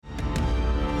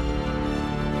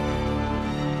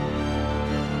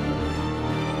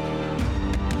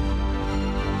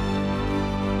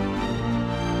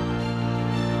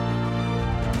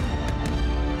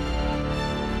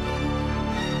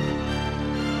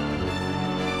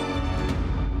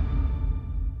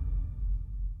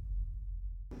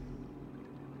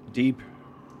Deep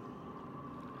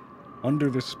under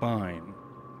the spine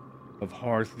of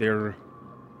Hearth, there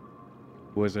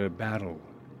was a battle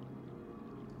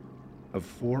of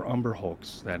 4 Umber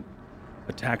Hulks that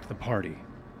attacked the party.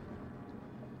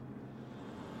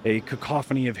 A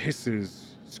cacophony of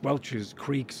hisses, squelches,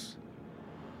 creaks,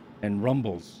 and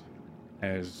rumbles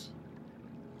as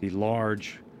the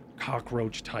large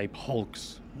cockroach-type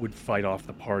hulks would fight off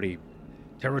the party.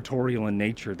 Territorial in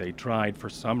nature, they tried, for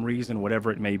some reason,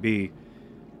 whatever it may be,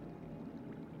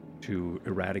 to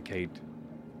eradicate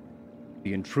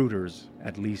the intruders,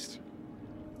 at least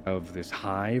of this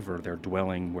hive or their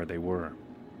dwelling where they were.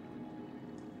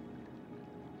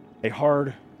 A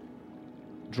hard,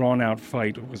 drawn-out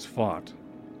fight was fought.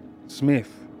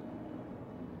 Smith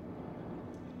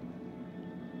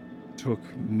took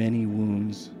many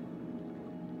wounds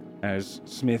as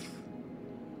Smith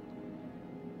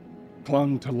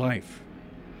clung to life.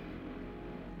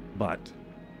 But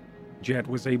Jet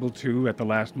was able to, at the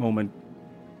last moment,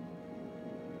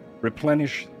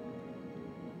 replenish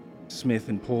Smith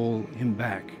and pull him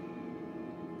back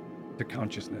to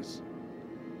consciousness.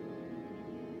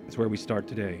 That's where we start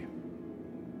today,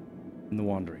 in the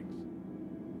Wanderings.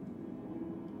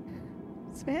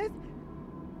 Smith?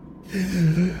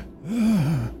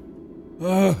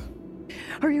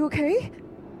 Are you okay?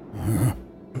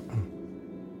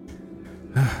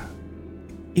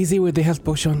 Easy with the health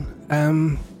potion.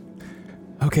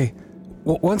 Okay.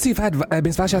 Once you've had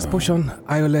Miss Vasha's potion,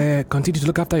 I will continue to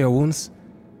look after your wounds.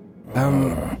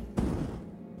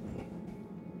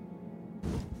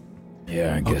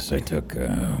 Yeah, I guess I took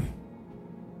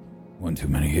one too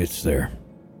many hits there.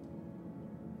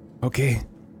 Okay.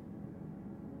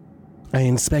 I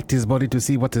inspect his body to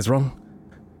see what is wrong.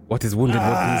 What is wounded,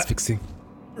 what needs fixing.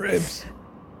 Ribs.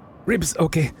 Ribs,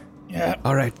 okay. Yeah.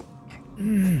 All right.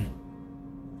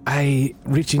 I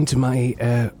reach into my,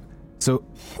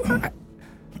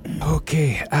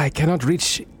 okay, I cannot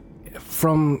reach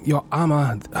from your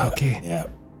armor. Okay. Yeah.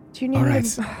 Do you need me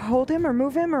to hold him or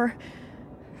move him, or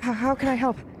how can I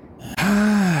help?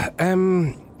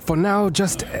 For now,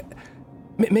 just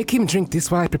make him drink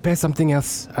this while I prepare something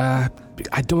else. I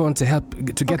don't want to help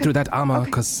to get through that armor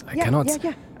because I cannot.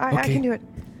 Yeah. I can do it.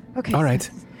 Okay. All right.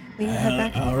 Lean your head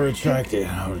back. I'll retract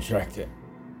it.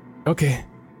 Okay.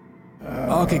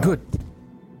 Okay, good.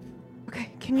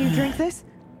 Okay, can you drink this?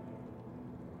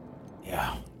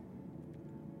 Yeah.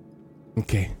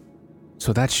 Okay.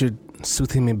 So that should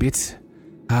soothe him a bit.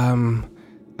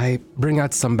 I bring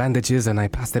out some bandages and I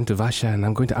pass them to Vasha, and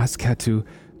I'm going to ask her to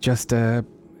just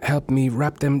help me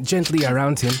wrap them gently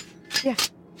around him. Yeah.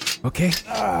 Okay?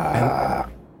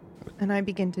 And I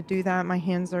begin to do that. My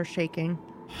hands are shaking.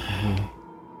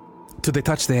 To the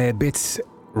touch, they're a bit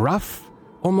rough,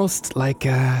 almost like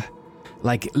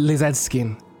lizard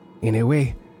skin in a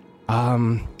way.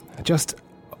 Just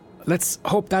let's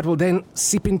hope that will then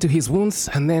seep into his wounds,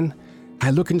 and then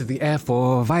I look into the air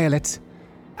for Violet.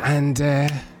 And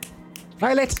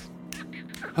Violet!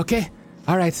 Okay,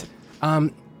 all right.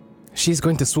 She's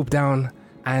going to swoop down,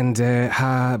 and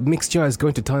her mixture is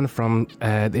going to turn from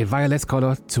a violet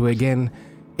color to, again,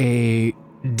 a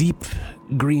deep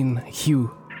green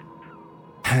hue.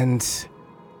 And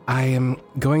I am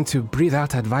going to breathe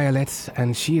out at Violet,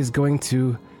 and she is going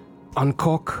to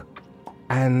uncork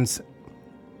and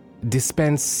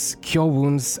dispense Cure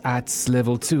Wounds at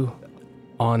level 2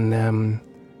 on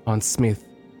Smith.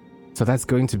 So that's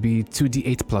going to be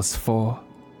 2d8 plus 4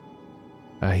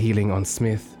 healing on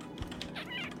Smith.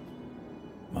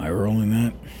 Am I rolling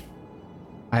that?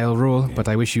 I'll roll, but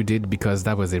I wish you did because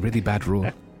that was a really bad roll.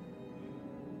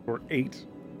 Or 8.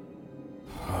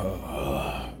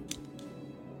 All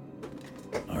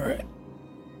right.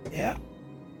 Yeah.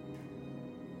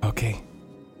 Okay.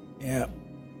 Yeah.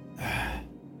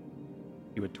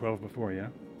 You had 12 before, yeah?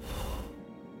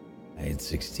 I had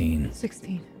 16.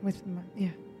 16 with my, yeah.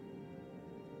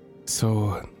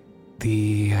 So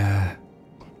the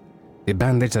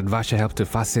bandage that Vasha helped to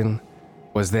fasten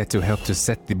was there to help to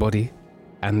set the body,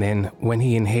 and then when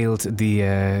he inhaled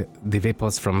the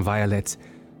vapors from Violet,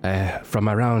 from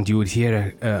around you would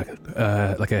hear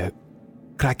like a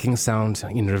cracking sound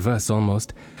in reverse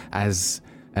almost, as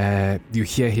you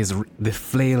hear the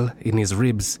flail in his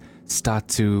ribs start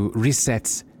to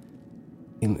reset.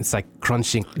 It's like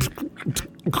crunching.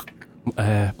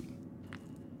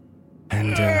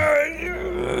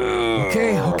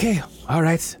 Okay, all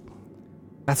right.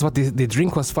 That's what the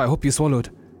drink was for. I hope you swallowed.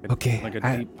 Okay. Like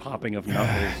a deep popping of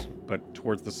knuckles, but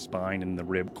towards the spine and the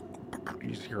rib. You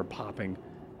just hear a popping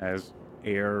as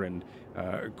air and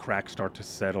cracks start to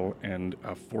settle and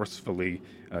forcefully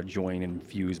join and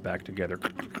fuse back together.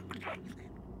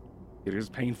 It is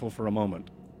painful for a moment,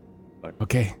 but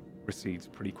Okay, recedes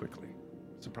pretty quickly.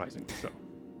 Surprisingly so.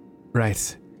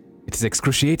 right. It is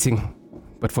excruciating,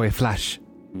 but for a flash.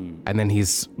 And then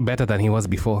he's better than he was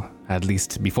before, at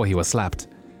least before he was slapped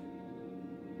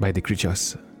by the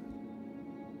creatures.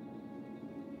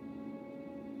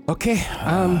 Okay,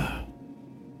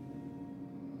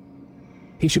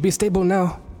 he should be stable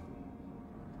now.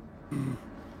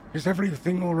 Is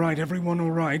everything all right? Everyone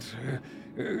all right?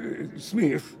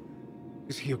 Smith,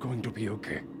 is he going to be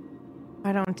okay?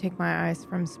 I don't take my eyes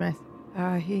from Smith.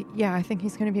 I think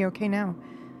he's gonna be okay now.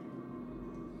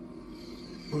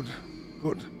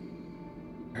 Good.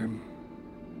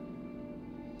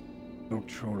 Not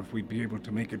sure if we'd be able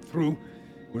to make it through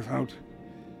without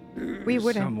We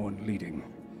wouldn't. someone leading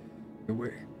the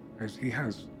way, as he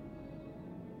has.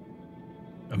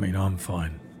 I mean, I'm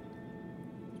fine.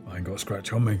 I ain't got a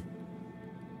scratch on me.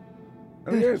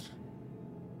 Oh, yes.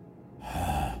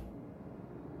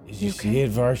 Did you You see okay?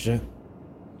 it, Varsha?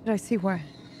 Did I see what?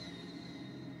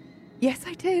 Yes,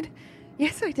 I did.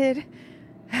 Yes, I did.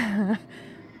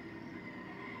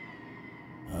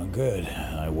 Oh, good.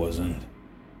 I wasn't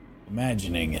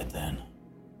imagining it then.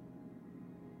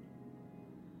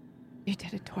 You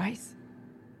did it twice.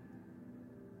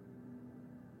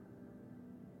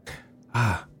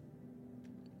 Ah.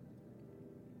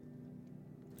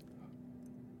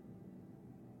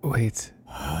 Wait.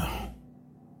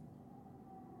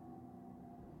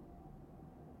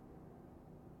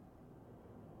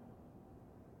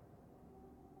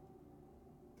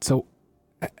 So,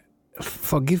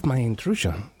 forgive my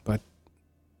intrusion, but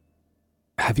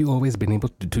have you always been able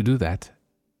to do that?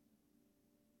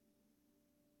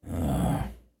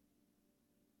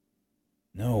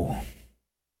 No.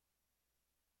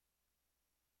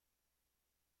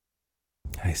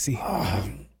 I see.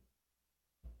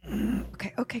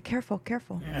 Okay, careful.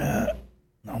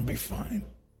 I'll be fine.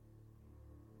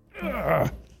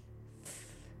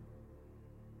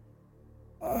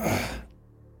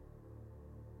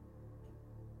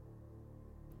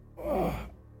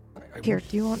 Here,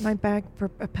 do you want my bag for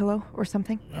a pillow or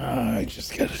something? I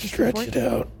just gotta stretch support? it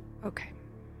out. Okay.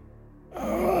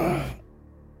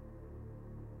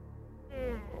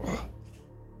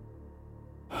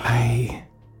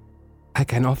 I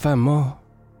can offer more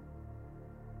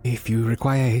if you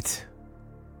require it.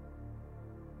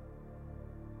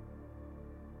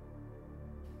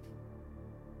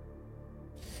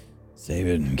 Save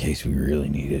it in case we really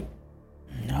need it.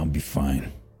 I'll be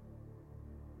fine.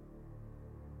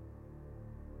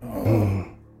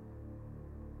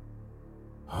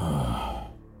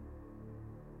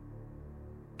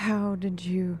 How did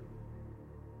you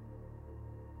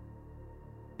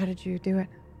do it?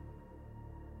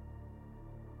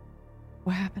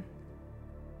 What happened?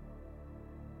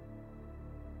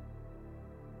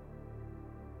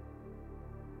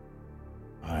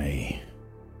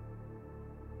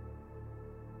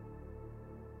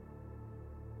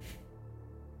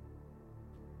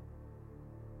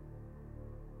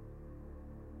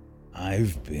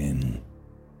 I've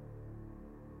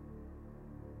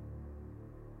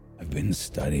been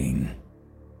studying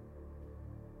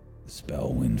the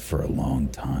Spellwind for a long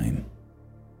time.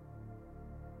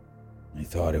 I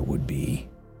thought it would be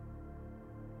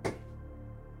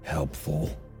helpful,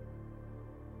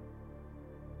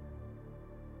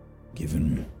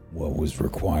 given what was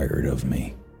required of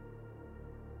me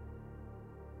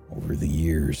over the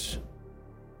years.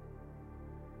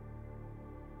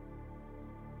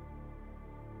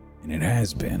 And it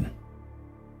has been.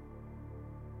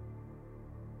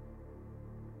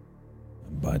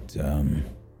 But,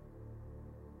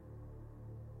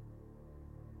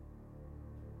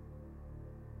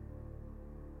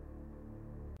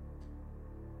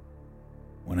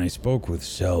 when I spoke with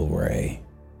Selray,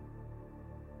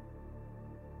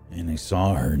 and I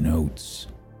saw her notes,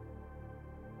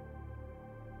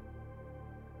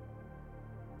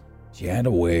 she had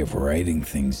a way of writing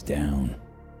things down,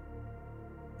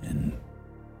 and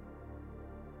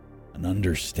an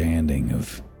understanding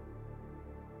of,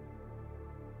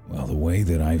 well, the way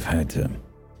that I've had to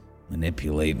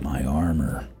manipulate my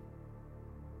armor.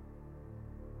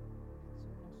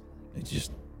 It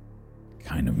just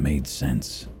kind of made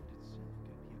sense.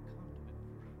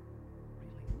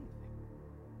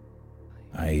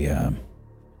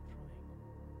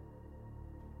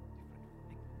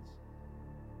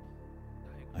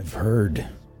 I've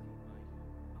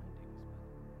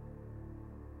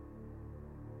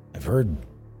heard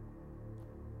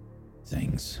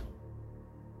things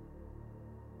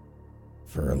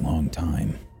for a long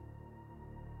time.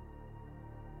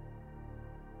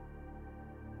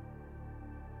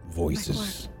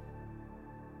 Voices.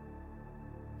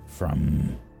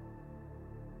 from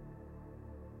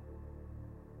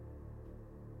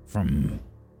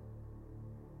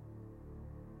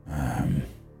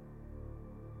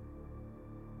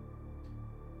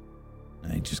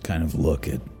I just kind of look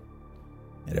at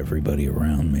everybody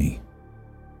around me.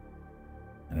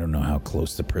 I don't know how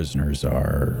close the prisoners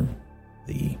are,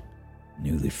 the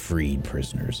newly freed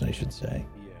prisoners, I should say.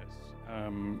 Yes.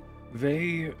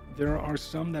 There are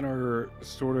some that are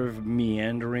sort of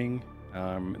meandering.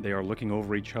 They are looking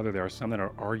over each other. There are some that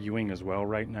are arguing as well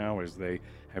right now, as they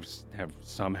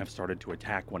some have started to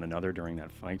attack one another during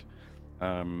that fight.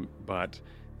 But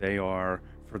they are,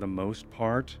 for the most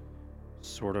part,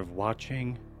 sort of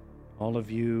watching all of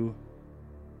you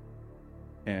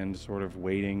and sort of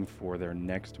waiting for their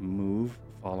next move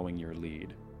following your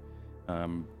lead.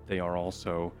 They are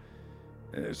also,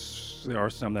 there are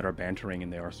some that are bantering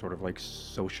and they are sort of like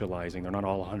socializing. They're not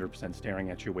all 100% staring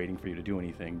at you waiting for you to do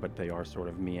anything, but they are sort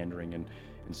of meandering and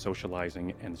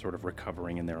socializing and sort of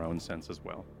recovering in their own sense as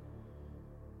well.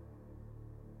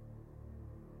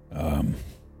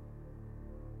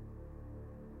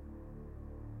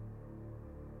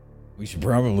 We should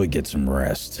probably get some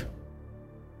rest.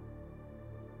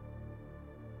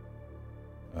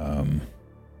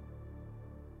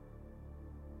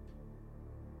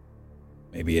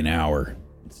 Maybe an hour.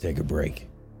 Let's take a break.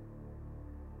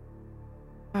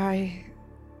 I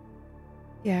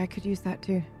could use that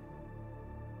too.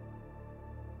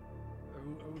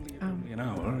 Only an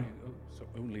hour. So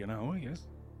only an hour, yes.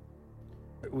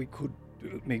 We could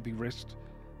maybe rest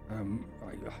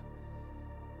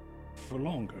for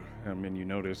longer. And you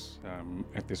notice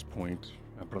at this point,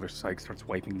 Brother Sykes starts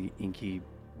wiping the inky,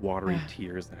 watery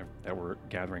tears that were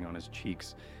gathering on his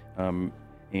cheeks.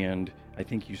 And I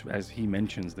think as he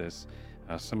mentions this,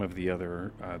 some of the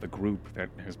other, the group that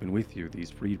has been with you, these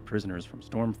freed prisoners from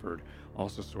Stormford,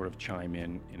 also sort of chime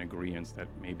in agreement that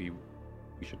maybe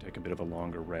we should take a bit of a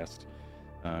longer rest.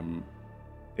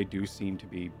 They do seem to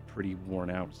be pretty worn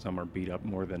out. Some are beat up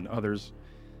more than others.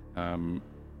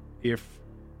 If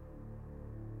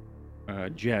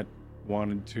Jet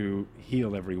wanted to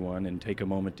heal everyone and take a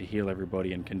moment to heal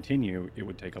everybody and continue, it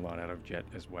would take a lot out of Jet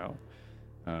as well.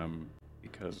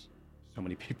 Because so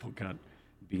many people got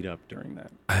beat up during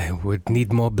that. I would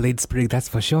need more blade sprig, that's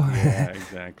for sure. Yeah,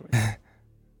 exactly.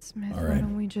 Smith, All why right.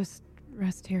 don't we just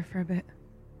rest here for a bit?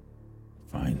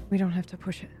 Fine. We don't have to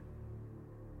push it.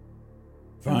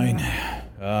 Fine.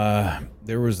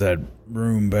 There was that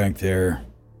room back there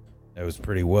that was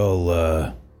pretty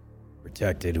well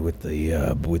protected with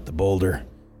the boulder.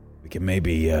 We can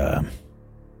maybe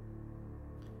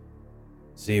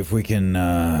see if we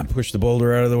can push the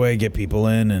boulder out of the way, get people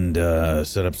in, and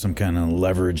set up some kind of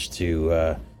leverage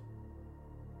to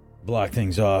block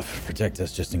things off, protect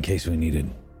us just in case we need it.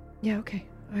 Yeah, okay.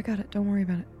 I got it. Don't worry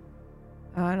about it.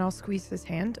 And I'll squeeze his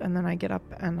hand, and then I get up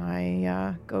and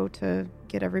I go to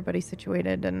get everybody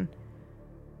situated and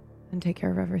take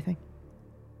care of everything.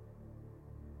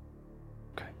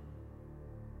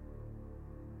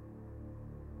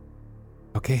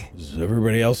 Okay. Is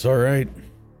everybody else all right?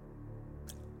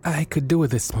 I could do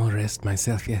with a small rest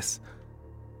myself, yes.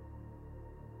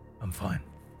 I'm fine.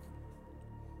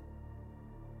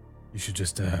 You should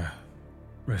just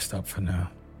rest up for now.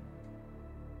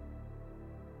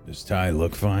 Does Ty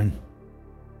look fine?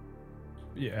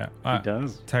 Yeah, He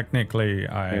does. technically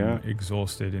I am Yeah.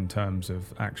 exhausted in terms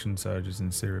of action surges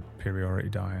and superiority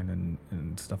dying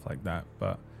and stuff like that,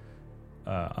 but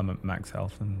I'm at max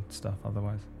health and stuff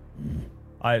otherwise.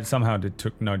 I somehow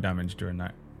took no damage during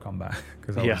that combat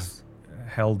because I was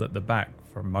held at the back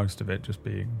for most of it, just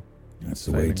being... That's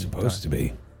the way it's supposed to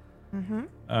be. Mm-hmm.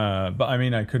 But I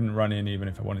mean, I couldn't run in even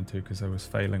if I wanted to because I was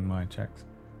failing my checks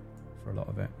for a lot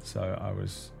of it. So I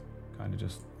was kind of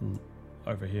just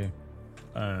over here.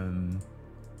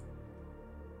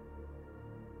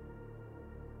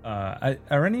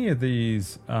 Are any of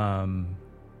these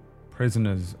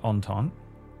prisoners Entente?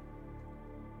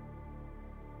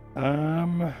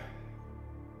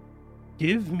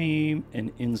 Give me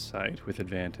an insight with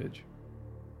advantage.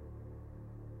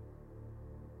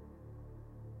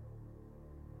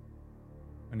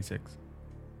 $26.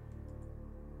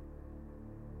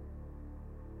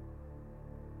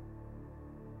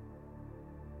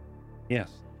 Yes.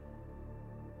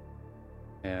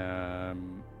 I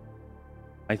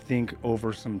think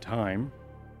over some time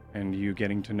and you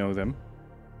getting to know them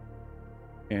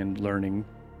and learning,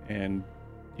 and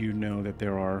you know that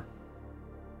there are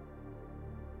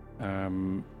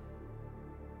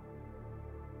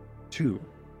two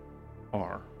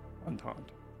are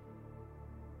Entente.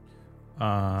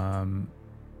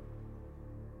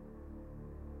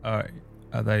 Are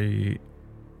they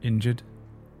injured?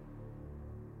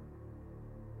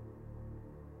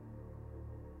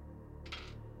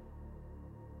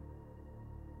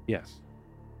 Yes.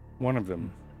 One of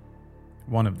them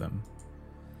One of them.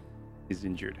 is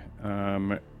injured.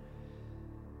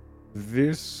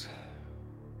 This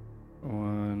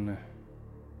one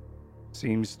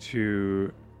seems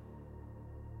to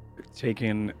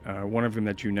taken one of them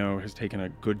that you know has taken a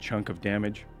good chunk of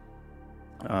damage.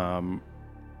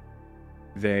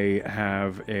 They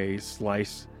have a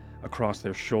slice across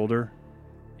their shoulder,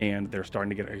 and they're starting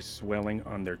to get a swelling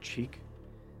on their cheek.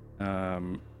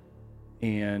 And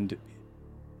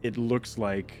it looks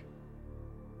like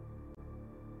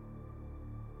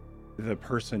the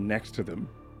person next to them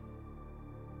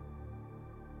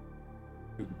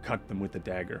who cut them with the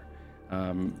dagger.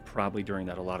 Probably during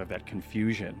that, a lot of that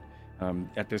confusion.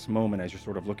 At this moment, as you're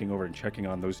sort of looking over and checking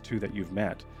on those two that you've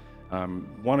met,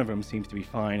 one of them seems to be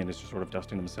fine and is just sort of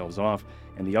dusting themselves off,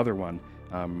 and the other one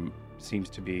seems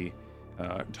to be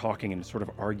talking and sort of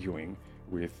arguing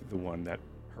with the one that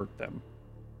hurt them.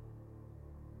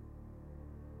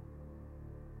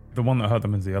 The one that hurt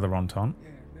them is the other Entente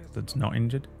that's not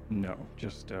injured? No,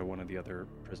 just one of the other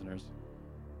prisoners.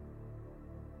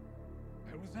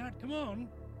 What was that? Come on!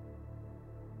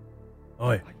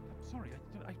 Oi. I'm sorry,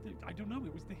 I don't know.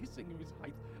 It was the hissing. It was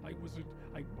I wasn't.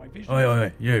 My vision.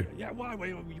 Oi, you. Yeah, why?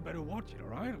 You better watch it, all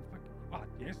right? What?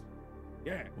 Yes.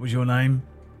 Yeah. What was your name?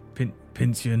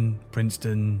 Pincian,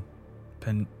 Princeton,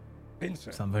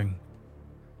 Pincer. something.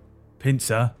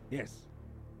 Pincer? Yes.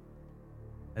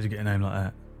 How'd you get a name like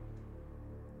that?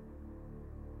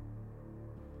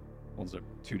 Holds up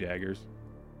 2 daggers.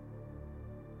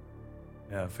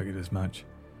 Yeah, I figured as much.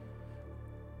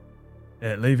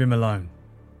 Yeah, leave him alone.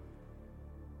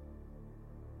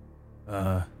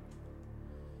 How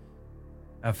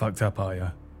fucked up are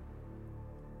you?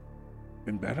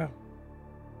 Been better.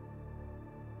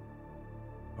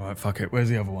 Alright, fuck it. Where's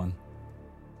the other one?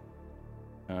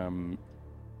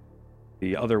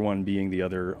 The other one being the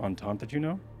other Entente that you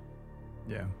know.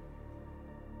 Yeah.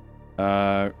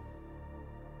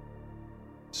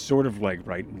 Sort of like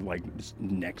just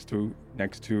next to.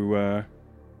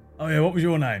 Oh yeah, what was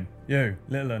your name? You,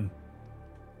 little un.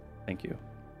 Thank you.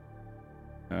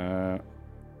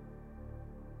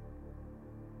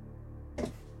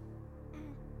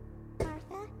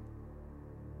 Martha?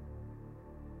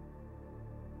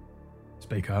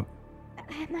 Speak up.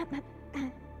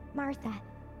 Martha.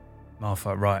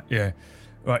 Martha, right, yeah.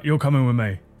 Right, you're coming with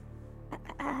me.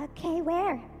 Okay,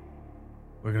 where?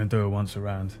 We're gonna do it once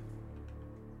around.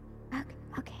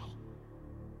 Okay.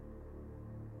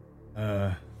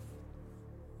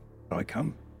 Do I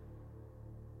come?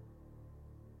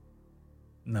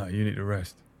 No, you need to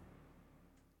rest.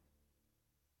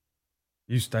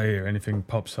 You stay here, anything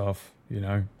pops off, you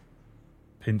know,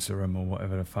 pincer 'em or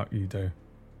whatever the fuck you do.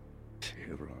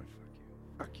 Yeah, right.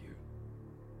 Fuck you.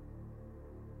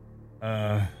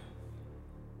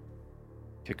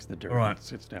 Kicks the dirt. All right. And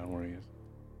sits down where he is.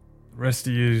 The rest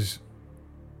of yous,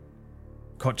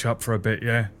 cotch up for a bit,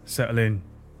 yeah? Settle in.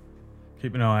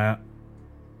 Keep an eye out.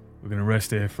 We're gonna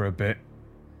rest here for a bit.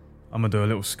 I'm gonna do a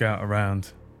little scout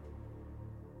around.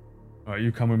 Alright,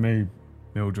 you come with me,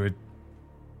 Mildred.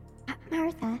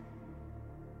 Martha.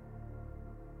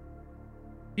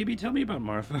 Phoebe, tell me about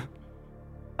Martha.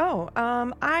 Oh,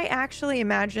 I actually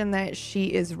imagine that she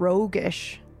is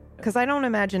roguish. Because I don't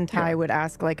imagine Ty would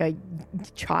ask like a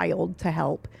child to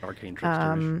help. Arcane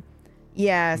trickster.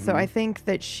 Yeah, so Mhm. I think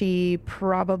that she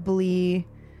probably...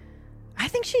 I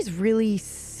think she's really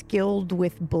skilled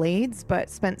with blades, but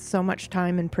spent so much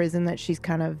time in prison that she's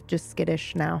kind of just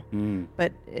skittish now. Mm.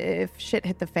 But if shit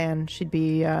hit the fan, she'd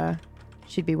be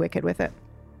wicked with it.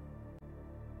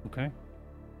 Okay.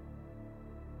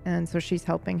 And so she's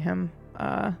helping him.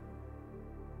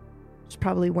 She's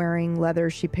probably wearing leather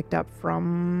she picked up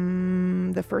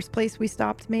from the first place we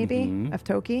stopped, maybe, Mhm. of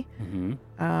Toki.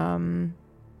 Mm-hmm.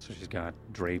 So she's got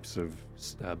drapes of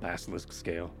basilisk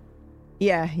scale.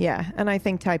 Yeah. And I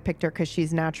think Ty picked her because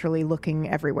she's naturally looking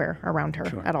everywhere around her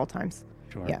Sure. at all times.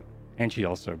 Sure. Yeah. And she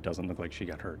also doesn't look like she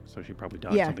got hurt, so she probably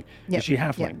dodged Yeah. something. Yep. Is she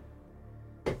halfling?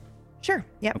 Sure.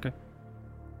 Yep. Okay.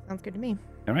 Sounds good to me.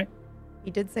 All right. He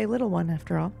did say little one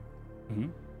after all. Mm-hmm.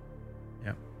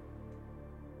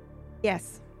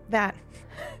 Yes, that.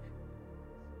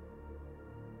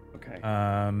 Okay.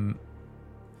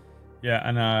 Yeah,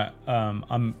 and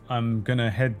I'm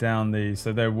gonna head down the.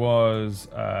 So there was.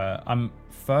 I'm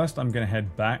gonna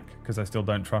head back because I still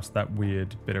don't trust that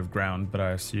weird bit of ground, but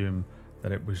I assume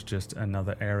that it was just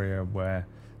another area where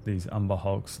these Umber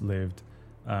Hulks lived.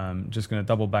 Just gonna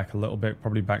double back a little bit,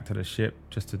 probably back to the ship,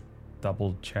 just to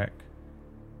double check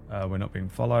we're not being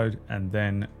followed, and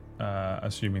then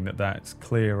assuming that that's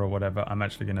clear or whatever, I'm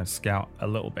actually going to scout a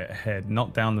little bit ahead,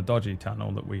 not down the dodgy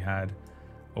tunnel that we had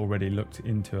already looked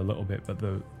into a little bit, but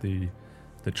the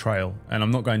trail. And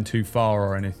I'm not going too far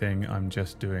or anything. I'm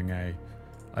just doing I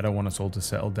don't want us all to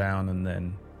settle down and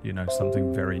then,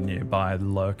 something very nearby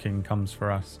lurking comes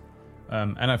for us.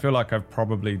 And I feel like I've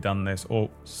probably done this, or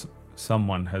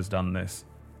someone has done this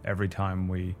every time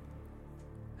we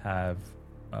have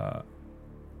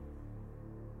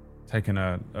taken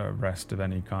a rest of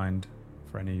any kind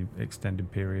for any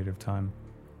extended period of time.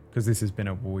 Because this has been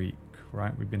a week,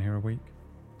 right? We've been here a week?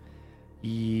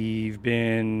 You've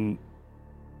been...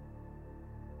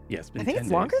 Yes, I think it's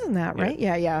longer than that, right?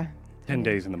 Yeah. 10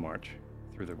 days in the march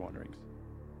through the wanderings.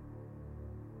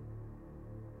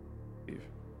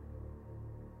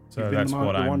 So You've that's been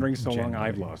what I'm wandering so long,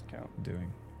 I've generally lost count. doing.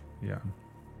 Yeah.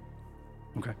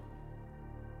 Okay.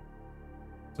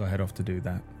 So I head off to do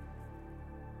that.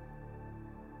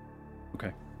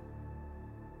 Okay.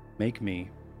 Make me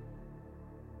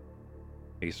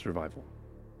a survival.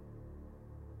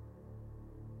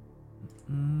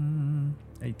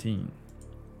 18.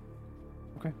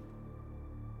 Okay.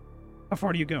 How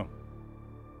far do you go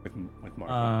with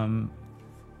Martha?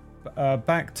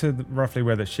 Back to roughly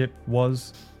where the ship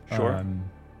was. Sure.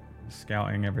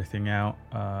 Scouting everything out.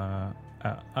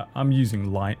 I'm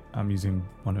using light. I'm using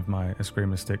one of my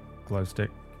Eskrima stick, glow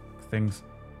stick things.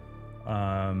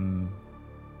 I'm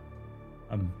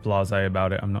blasé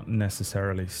about it. I'm not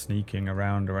necessarily sneaking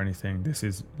around or anything. This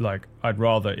is like, I'd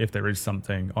rather, if there is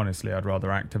something, honestly, I'd rather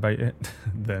activate it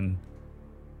than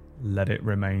let it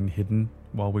remain hidden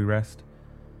while we rest.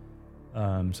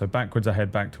 So backwards, I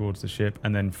head back towards the ship,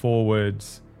 and then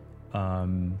forwards,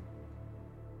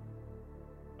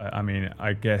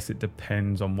 I guess it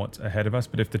depends on what's ahead of us,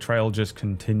 but if the trail just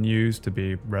continues to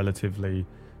be relatively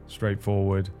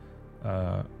straightforward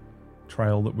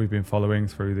trail that we've been following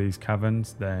through these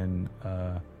caverns, then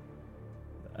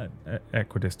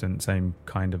equidistant, same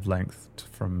kind of length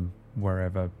from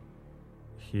wherever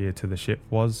here to the ship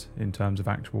was in terms of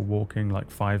actual walking, like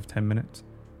 5-10 minutes.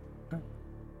 Okay.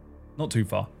 Not too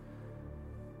far.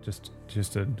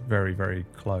 Just a very, very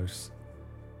close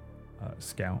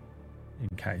scout in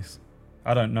case.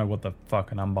 I don't know what the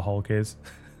fuck an Umber Hulk is.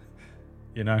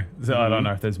 So I don't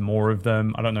know if there's more of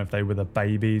them. I don't know if they were the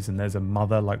babies and there's a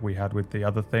mother like we had with the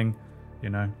other thing,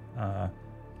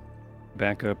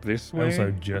 Back up this I way.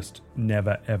 also just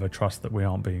never ever trust that we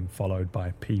aren't being followed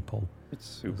by people, It's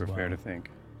super fair to think.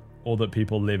 or that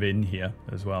people live in here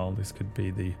as well. This could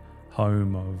be the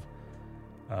home of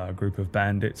a group of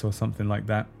bandits or something like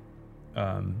that.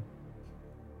 I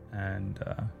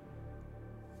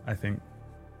think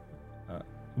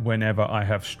whenever I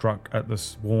have struck at the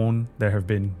Sworn, there have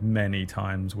been many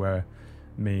times where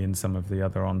me and some of the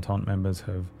other Entente members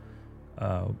have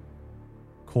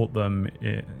caught them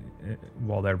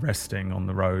while they're resting on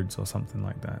the roads or something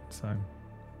like that. So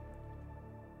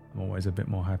I'm always a bit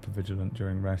more hypervigilant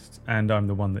during rests, and I'm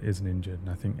the one that isn't injured, and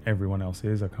I think everyone else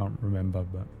is. I can't remember,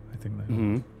 but I think they are.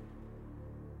 Mm-hmm.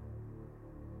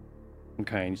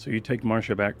 Okay, so you take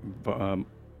Martha back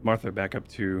up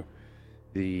to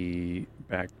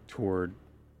back toward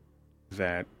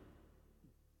that.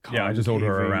 Yeah, I just order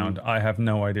her concaving- around. I have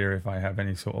no idea if I have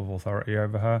any sort of authority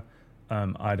over her.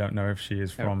 I don't know if she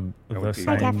is from that the would be- I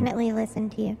same definitely listen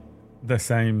to you. the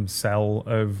same cell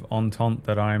of Entente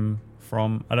that I'm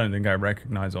from. I don't think I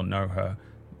recognize or know her,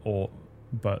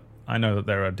 but I know that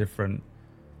there are different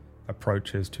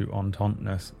approaches to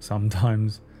Entente-ness.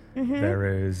 Sometimes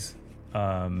there is,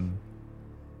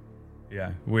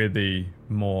 we're the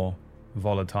more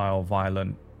volatile,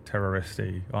 violent,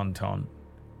 terroristy Entente,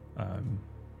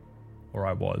 or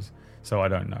I was, so I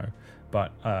don't know.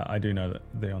 But I do know that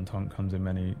the Entente comes in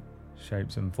many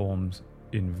shapes and forms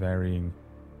in varying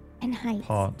And heights.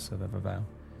 parts of Evervale.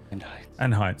 And heights.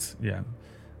 And heights, yeah.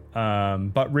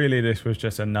 But really this was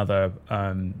just another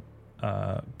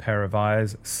pair of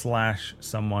eyes /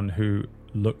 someone who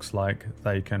looks like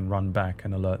they can run back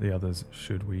and alert the others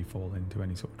should we fall into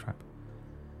any sort of trap.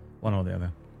 One or the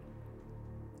other.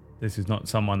 This is not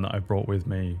someone that I've brought with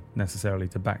me necessarily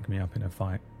to back me up in a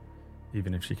fight,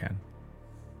 even if she can.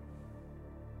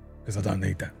 Because I don't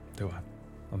need that, do I?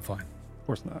 I'm fine. Of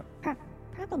course not.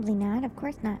 Probably not. Of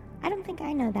course not. I don't think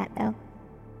I know that, though.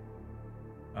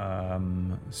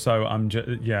 So I'm just,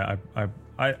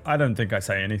 I don't think I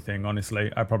say anything,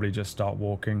 honestly. I probably just start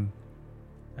walking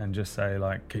and just say,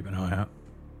 like, keep an eye out.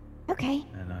 Okay.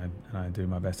 And I do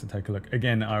my best to take a look.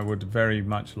 Again, I would very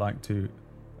much like to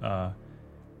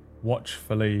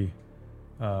watchfully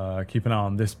keep an eye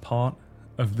on this part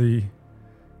of the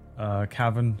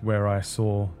cavern where I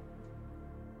saw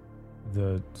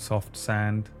the soft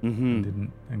sand. Mm-hmm.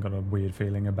 And got a weird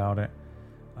feeling about it.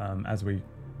 As we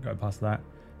go past that,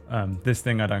 this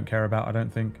thing I don't care about. I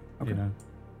don't think. Okay. You know.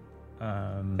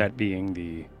 That being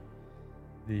the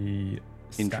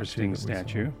interesting statue that we saw.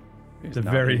 statue. is The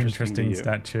not very to interesting you.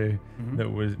 statue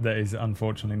Mhm. that is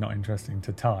unfortunately not interesting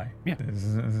to Ty. Yeah.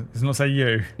 Let's not say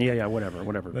you. Yeah, whatever.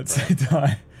 Let's Right. say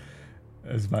Ty.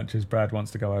 As much as Brad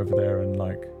wants to go over there and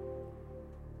like,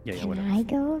 Yeah, Can whatever. I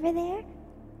go over there?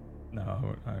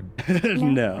 no,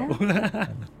 No.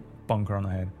 bonker on the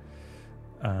head.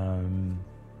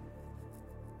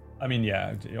 I mean,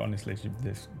 yeah. Honestly,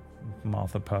 this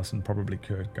Martha person probably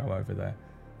could go over there.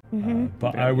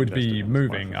 But Very I would invested be in this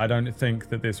moving. Martha. I don't think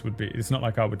that this would be. It's not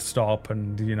like I would stop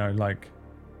and like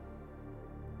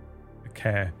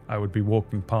care. I would be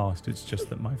walking past. It's just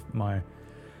that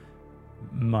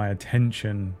my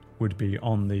attention would be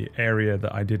on the area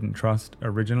that I didn't trust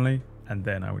originally, and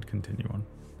then I would continue on.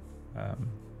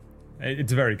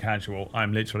 It's very casual.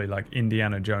 I'm literally like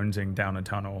Indiana Jonesing down a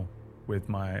tunnel with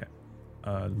my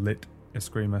lit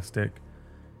Eskrima stick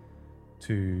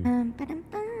to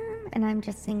Ba-dum-bum. And I'm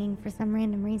just singing for some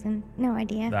random reason. No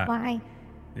idea That why.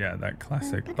 that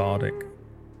classic bardic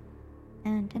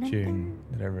tune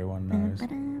that everyone knows.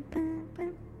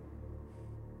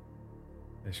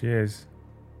 There she is.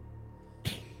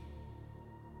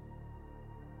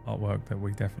 Artwork that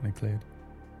we definitely cleared.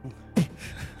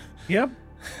 Yep.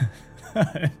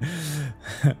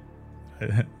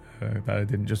 That I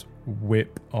didn't just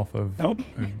whip off of Nope.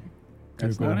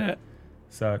 That's Google not it.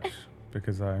 search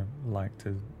because I like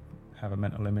to have a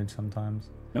mental image sometimes.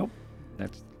 Nope.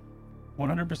 That's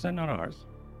 100% not ours.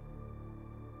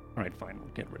 All right, fine. We'll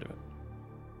get rid of it.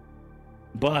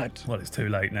 But Well, it's too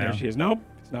late now. there she is. Nope.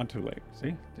 It's not too late.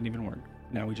 See? Didn't even work.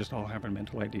 Now we just all have a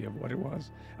mental idea of what it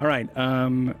was. All right.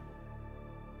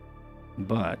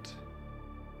 But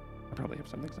I probably have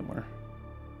something somewhere.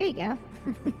 Here you go.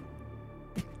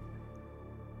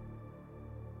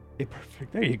 Yeah,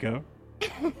 perfect. There you go.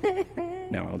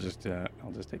 Now I'll just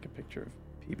take a picture of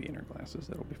PB in her glasses.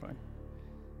 That'll be fine.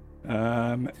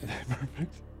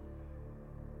 Perfect.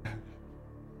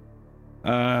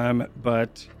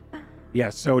 But yeah.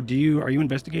 So are you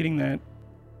investigating that?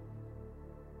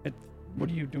 What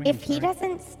are you doing? If he Sorry?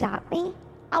 doesn't stop me,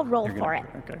 I'll roll You're for it.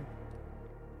 gonna- Okay.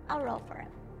 I'll roll for it.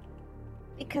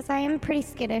 Because I am pretty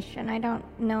skittish and I don't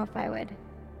know if I would.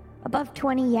 Above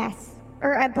 20, yes.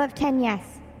 Or above 10,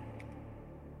 yes.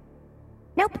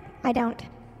 Nope, I don't.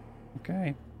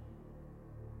 Okay.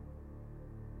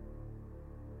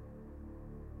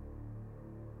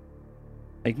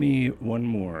 Make me one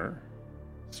more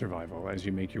survival as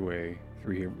you make your way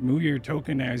through here. Move your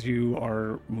token as you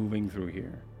are moving through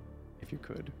here, if you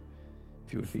could.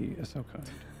 If you would be so kind.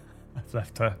 I've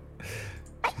left her.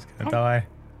 She's gonna die.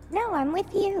 No, I'm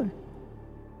with you.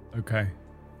 Okay.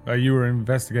 You were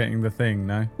investigating the thing,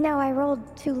 no? No, I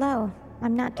rolled too low.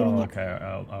 I'm not doing it.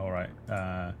 Okay. All right.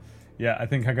 Yeah, I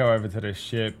think I go over to this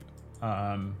ship.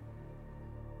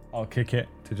 I'll kick it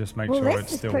to just make Well, sure this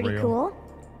it's is still pretty real. cool.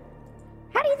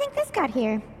 How do you think this got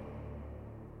here?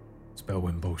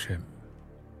 Spellwind bullshit.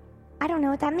 I don't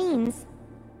know what that means.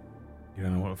 You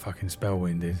don't know what a fucking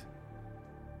spellwind is?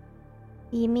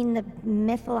 You mean the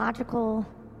mythological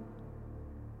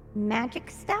magic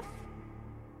stuff?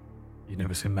 You've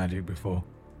never seen magic before.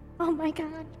 Oh my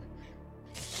god.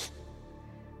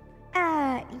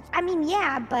 I mean,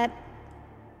 yeah, but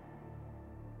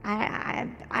I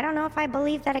don't know if I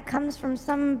believe that it comes from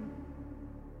some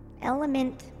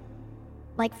element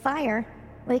like fire.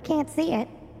 We can't see it.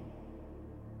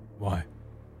 Why?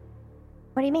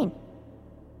 What do you mean?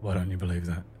 Why don't you believe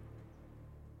that?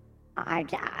 I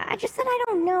just said I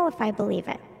don't know if I believe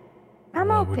it. I'm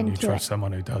Why open wouldn't you to trust it.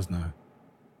 someone who does know?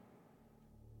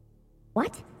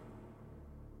 What?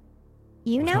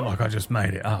 You It's know? not like I just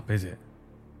made it up, is it?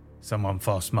 Someone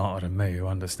far smarter than me who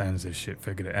understands this shit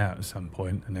figured it out at some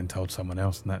point and then told someone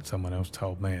else, and that someone else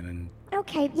told me, and then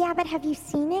Okay, yeah, but have you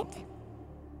seen it?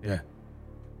 yeah,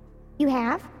 You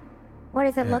have? What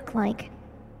does it Yeah. look like?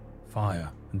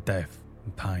 fire and death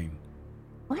and pain.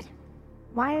 What?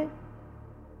 Why?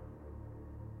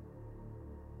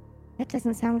 That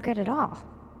doesn't sound good at all.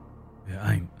 It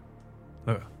ain't.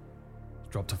 Look, it's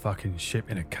dropped a fucking ship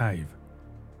in a cave.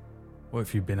 What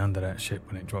if you'd been under that ship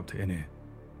when it dropped it in here?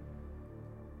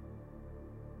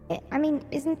 I mean,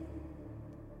 isn't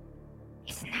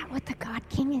that what the God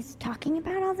King is talking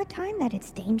about all the time? That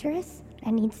it's dangerous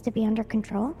and needs to be under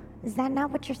control? Is that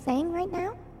not what you're saying right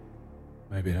now?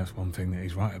 Maybe that's one thing that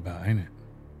he's right about, ain't it?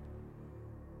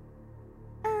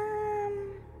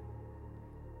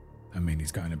 I mean,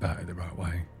 he's going about it the right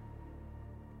way.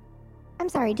 I'm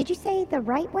sorry, did you say the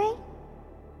right way?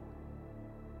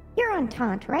 You're on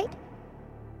taunt, right?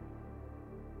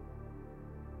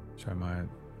 Show my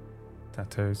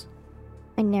tattoos.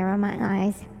 I narrow my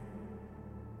eyes.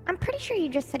 I'm pretty sure you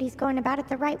just said he's going about it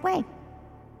the right way.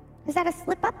 Is that a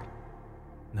slip-up?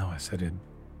 No, I said it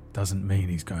doesn't mean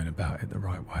he's going about it the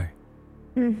right way.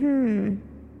 Mm-hmm.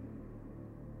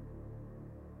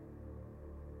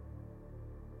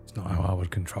 It's not how I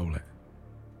would control it.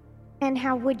 And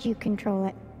how would you control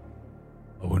it?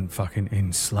 I wouldn't fucking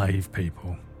enslave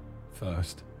people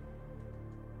first.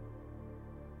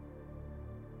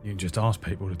 You can just ask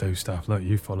people to do stuff. Look,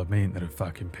 you followed me into the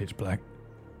fucking pitch black.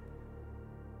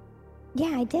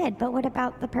 Yeah, I did, but what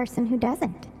about the person who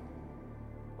doesn't?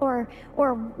 Or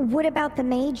what about the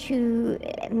mage who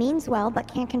means well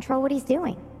but can't control what he's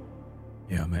doing?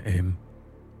 Yeah, I met him.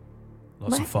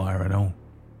 Lots What? of fire and all.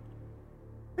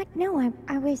 What? No, it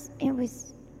was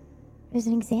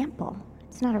an example.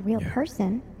 It's not a real Yeah.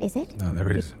 person, is it? No,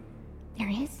 there is. There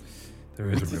is? There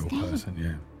is What's a real his name? person,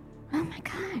 yeah. Oh my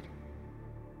god.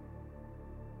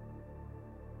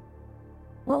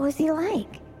 What was he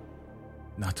like?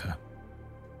 Nutter.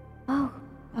 Oh,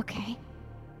 okay.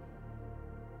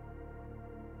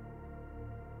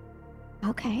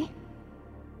 Okay.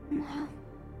 Well,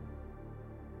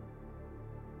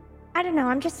 I don't know.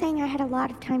 I'm just saying I had a lot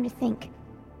of time to think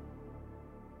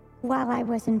while I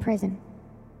was in prison.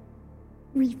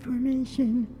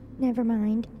 Reformation. Never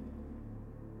mind.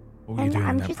 What were you And doing in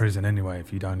I'm that just- prison anyway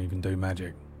if you don't even do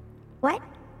magic? What?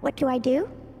 What do I do?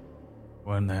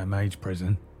 Wasn't there a mage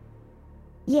prison?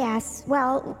 Yes,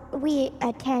 well, we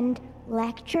attend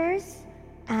lectures,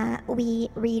 we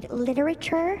read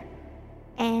literature,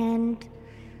 and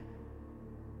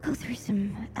go through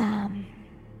some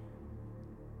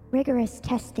rigorous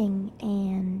testing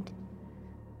and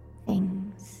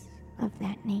things of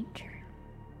that nature.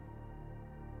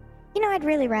 You know, I'd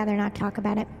really rather not talk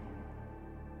about it.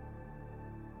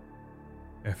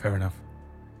 Yeah, fair enough.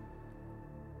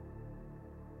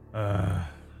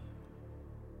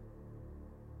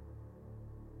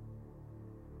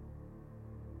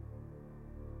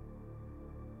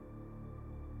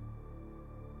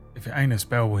 If it ain't a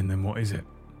spellwind, then what is it?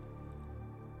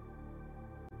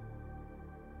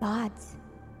 Gods.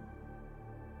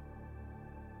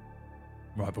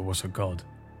 Right, but what's a god?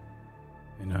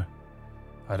 You know?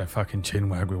 I had a fucking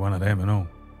chinwag with one of them and all.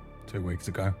 2 weeks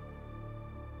ago.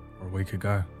 Or a week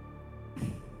ago.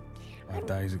 5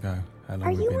 days ago. How long Are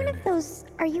have we you been one in of it? those,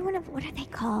 what are they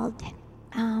called?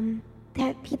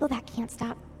 The people that can't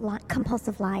stop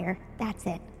compulsive liar. That's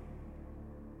it.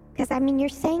 Because, I mean, you're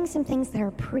saying some things that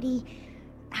are pretty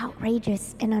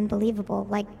outrageous and unbelievable,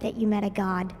 like that you met a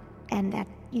god, and that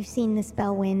you've seen the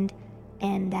spellwind,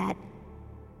 and that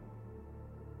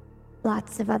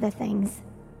lots of other things.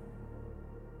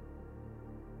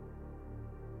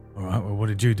 Alright, well, what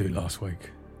did you do last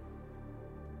week?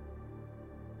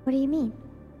 What do you mean?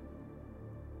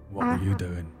 What were you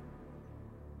doing?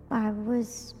 I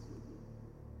was...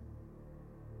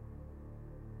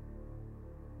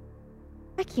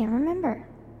 I can't remember.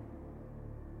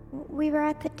 We were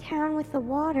at the town with the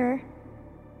water.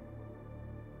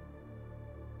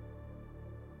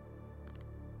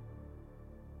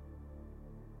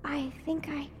 I think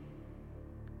I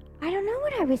don't know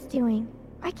what I was doing.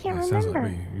 I can't It sounds remember.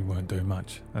 like you weren't doing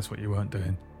much. That's what you weren't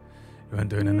doing. You weren't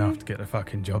doing enough to get the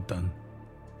fucking job done.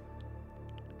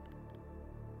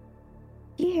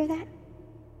 Do you hear that?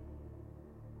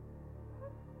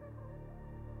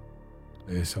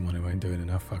 There's someone who ain't doing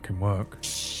enough fucking work.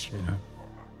 You know?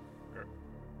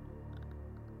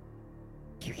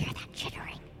 Do you hear that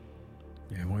chittering?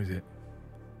 Yeah, what is it?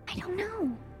 I don't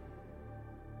know.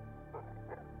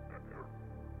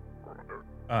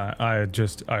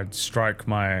 I'd strike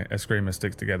my Eskrima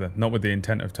sticks together, not with the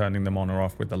intent of turning them on or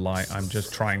off with the light.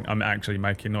 I'm actually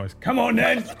making noise. Come on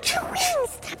then!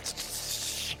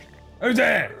 Who's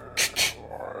there?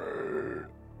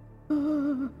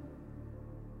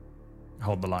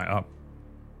 Hold the light up.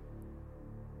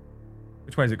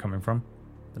 Which way is it coming from?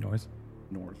 The noise?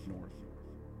 North.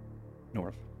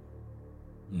 North.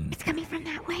 It's coming from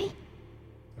that way.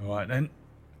 Alright then.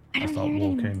 I I'll don't start hear it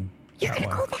anymore. walking You're that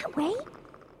gonna way. go that way?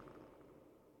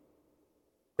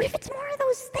 What if it's more of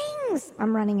those things?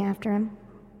 I'm running after him.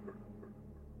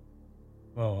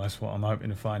 Well, that's what I'm hoping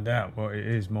to find out, what it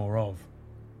is more of.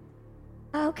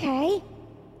 Okay.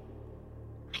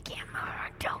 I can't move,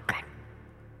 I'm joking.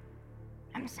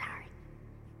 I'm sorry.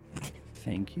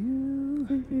 Thank you.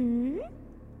 Mm-hmm.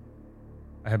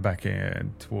 I head back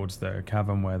in towards the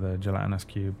cavern where the gelatinous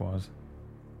cube was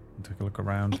and take a look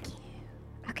around. Thank you.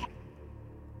 Okay.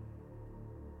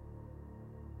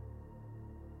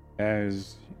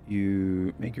 As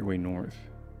you make your way north,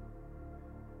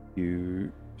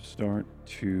 You start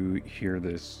to hear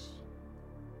this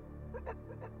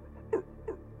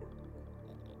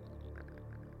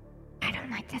I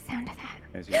don't like the sound of that.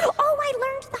 as you Oh, I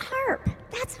learned the harp.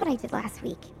 That's what I did last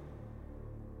week.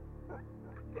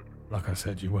 Like I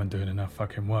said, you weren't doing enough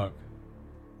fucking work.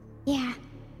 Yeah,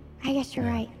 I guess you're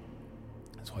right.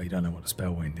 That's why you don't know what a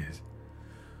spell wind is.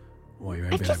 Why you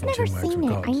ain't I've been just having never chin wags seen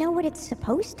with it. gods. I know what it's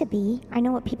supposed to be. I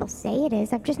know what people say it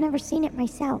is. I've just never seen it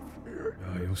myself.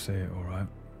 Oh, you'll see it, alright.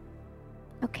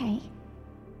 Okay.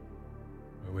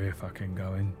 Where we're fucking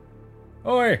going.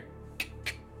 Oi!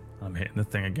 I'm hitting the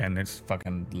thing again. It's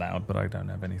fucking loud, but I don't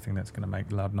have anything that's going to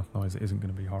make loud enough noise. It isn't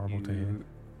going to be horrible to hear.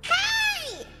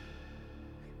 Hey!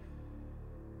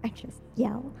 I just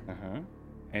yell.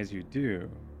 As you do,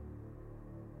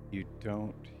 you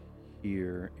don't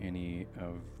hear any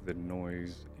of the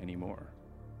noise anymore.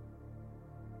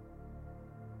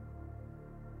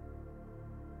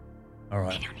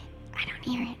 Alright. I don't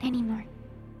hear it anymore.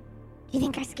 Do you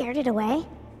think I scared it away?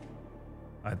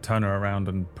 I turn her around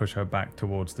and push her back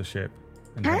towards the ship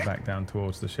and head back down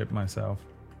towards the ship myself.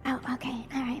 Oh, okay.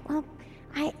 All right. Well,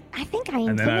 I think I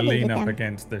And then I intimidated lean up them.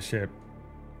 against the ship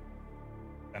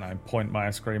and I point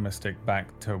my screamer stick back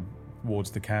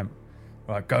towards the camp.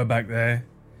 Right, go back there,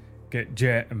 get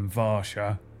Jet and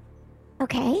Varsha,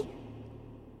 Okay.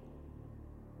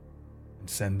 and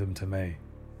send them to me.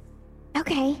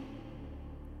 Okay.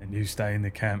 And you stay in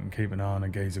the camp and keep an eye on a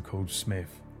geezer called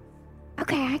Smith.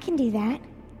 Okay, I can do that.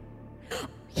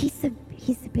 He's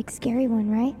the big scary one,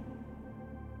 right?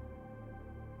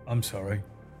 I'm sorry,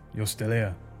 you're still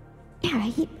here?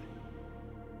 Yeah,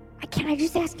 Can I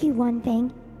just ask you one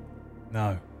thing?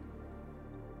 No.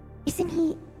 Isn't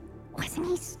he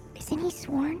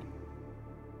sworn?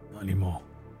 Not anymore.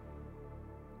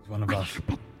 He's one of What us.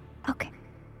 happened? Okay.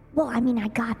 Well, I mean, I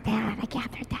got that. I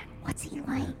gathered that. What's he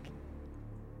like?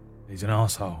 He's an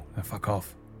asshole. Now fuck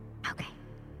off. Okay.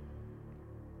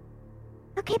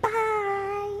 Okay,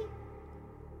 bye.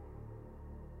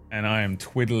 And I am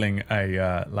twiddling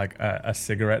a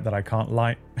cigarette that I can't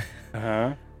light.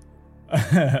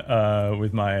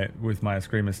 With my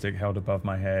screamer stick held above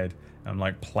my head. I'm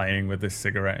like playing with this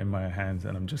cigarette in my hands,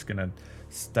 and I'm just gonna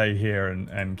stay here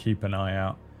and keep an eye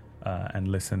out and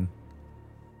listen.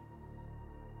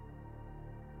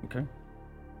 Okay.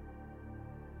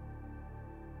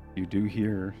 You do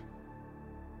hear.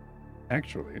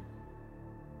 Actually,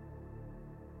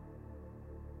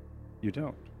 you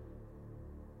don't.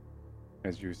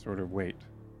 As you sort of wait.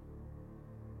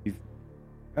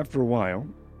 After a while,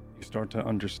 you start to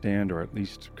understand, or at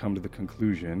least come to the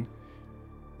conclusion,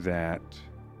 that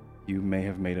you may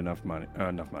have made enough money,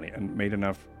 and made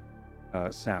enough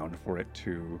sound for it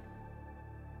to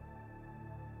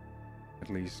at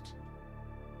least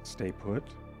stay put,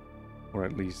 or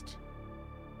at least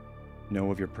know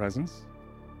of your presence.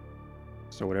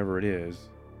 So whatever it is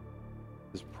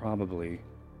probably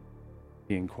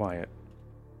being quiet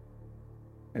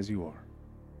as you are.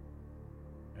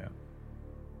 Yeah.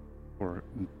 For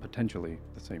potentially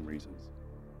the same reasons.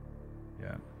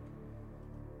 Yeah.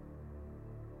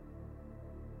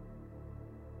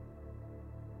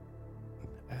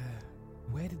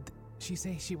 Where did she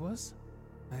say she was?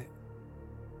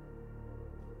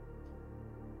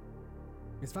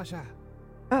 Miss Vasha.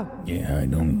 Oh, Yeah, I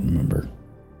don't remember.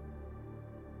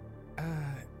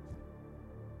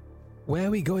 Where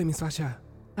are we going, Miss Vasha?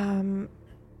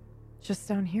 just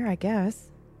down here, I guess.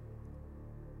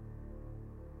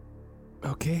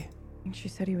 Okay. I think she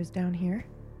said he was down here.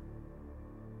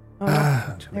 Oh,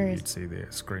 Eventually there he you'd is. see the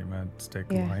screamer stick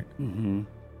Yeah. light. Mm-hmm.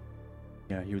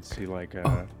 Yeah, you would see like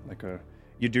a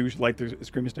You do light the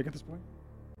screaming stick at this point?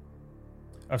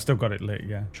 I've still got it lit,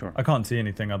 yeah. Sure. I can't see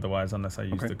anything otherwise unless I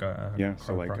use Okay. the Yeah, so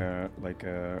crow like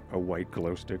pro. a white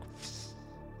glow stick.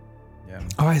 Yeah.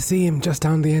 Oh, I see him just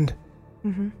down the end.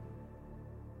 Mm-hmm.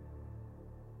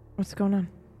 What's going on?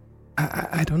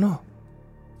 I don't know.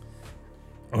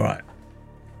 All right.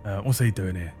 What's he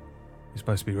doing here? He's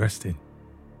supposed to be resting.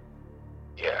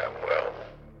 Yeah, well,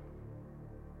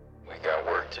 we got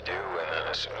work to do, and then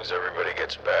as soon as everybody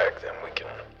gets back, then we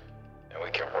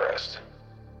can rest.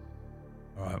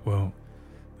 All right. Well,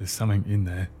 there's something in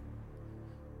there.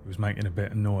 It was making a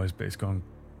bit of noise, but it's gone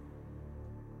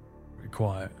pretty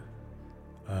quiet.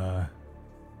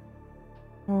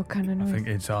 What kind of noise? I think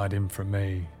it's hiding from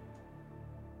me.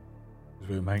 Because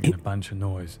we were making a bunch of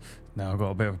noise. Now I've got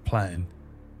a bit of a plan.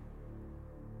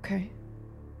 Okay.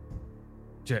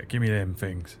 Jet, give me them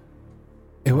things.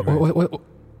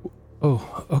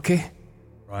 Oh, okay.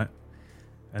 Right?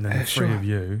 And then the three Sure. of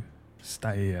you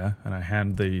stay here, and I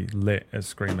hand the lit as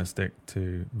screamer stick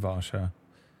to Varsha.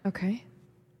 Okay.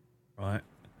 Right?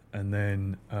 And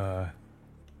then, oh,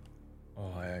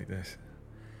 I hate this.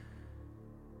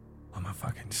 I'm gonna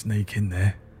fucking sneak in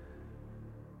there.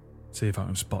 See if I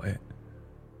can spot it.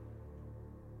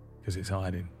 Because it's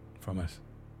hiding from us.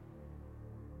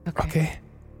 Okay.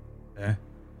 Yeah?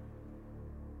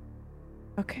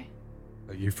 Okay.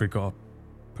 But you three gotta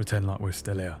pretend like we're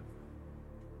still here.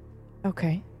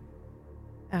 Okay.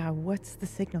 What's the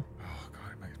signal? Oh,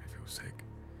 God, it makes me feel sick.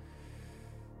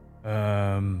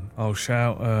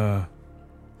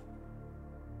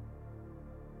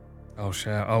 I'll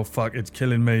shout, oh fuck, it's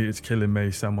killing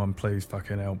me, someone please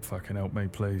fucking help me,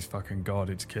 please, fucking God,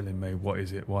 it's killing me, what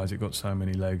is it, why has it got so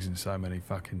many legs and so many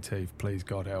fucking teeth, please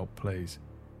God help, please.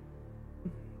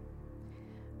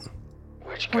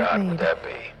 Which Point god would made. that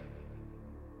be?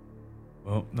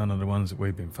 Well, none of the ones that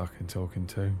we've been fucking talking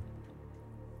to.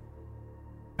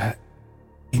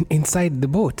 Inside the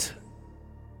boat.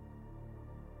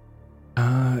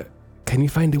 Can you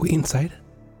find the way inside?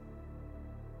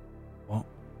 What?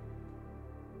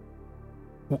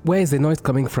 Where is the noise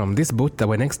coming from? This boat that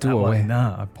we're next to, That or one, where?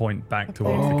 nah, I point back Up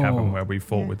towards there. the cavern Oh. where we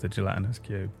fought Yeah. with the gelatinous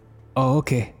cube. Oh,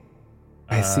 okay.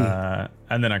 I see.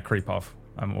 And then I creep off.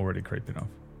 I'm already creeping off.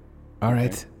 All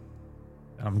right.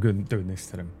 And I'm good at doing this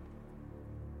to them.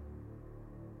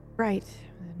 Right.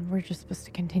 And we're just supposed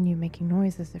to continue making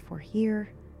noises if we're here,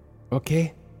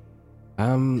 Okay.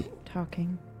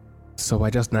 talking. So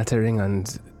we're just nattering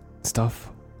and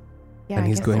stuff. Yeah, And I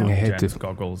he's guess going so. ahead Jen's to.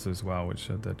 goggles as well, which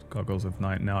are the goggles of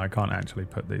night. No, I can't actually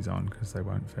put these on because they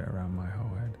won't fit around my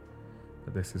whole head.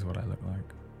 But this is what I look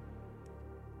like.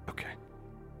 Okay.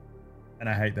 And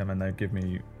I hate them, and they give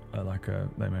me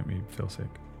they make me feel sick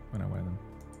when I wear them.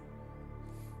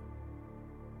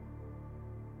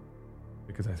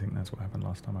 Because I think that's what happened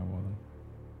last time I wore them.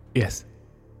 Yes.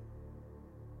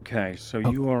 Okay, so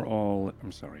Oh. you are all.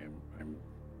 I'm sorry, I'm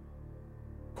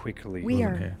quickly. We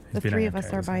wasn't are. here. He's The been three AFK of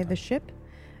us are this by whole the time. ship,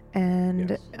 and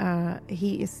Yes.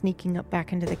 he is sneaking up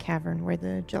back into the cavern where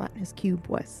the gelatinous cube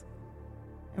was.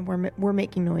 And we're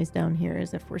making noise down here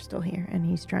as if we're still here, and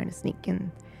he's trying to sneak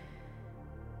in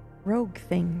rogue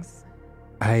things.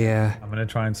 I'm gonna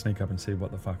try and sneak up and see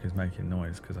what the fuck is making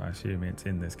noise, because I assume it's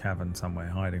in this cavern somewhere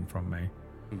hiding from me.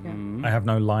 Mhm. I have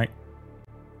no light,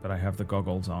 but I have the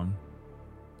goggles on,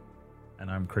 and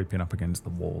I'm creeping up against the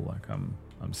wall like I'm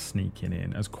sneaking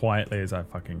in as quietly as I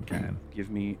fucking can. Give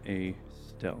me a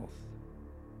stealth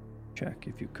check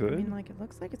if you I could. mean, like, it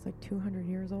looks like it's like 200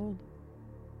 years old.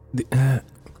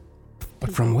 But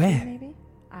from 250 where? Maybe?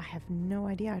 I have no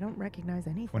idea. I don't recognize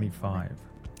anything. 25.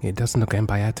 It doesn't look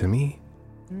empire to me.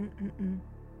 Mm-mm-mm.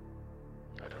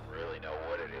 I don't really know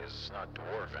what it is. It's not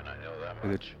dwarven, I know that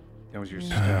With much. That was your Yeah.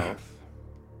 stealth.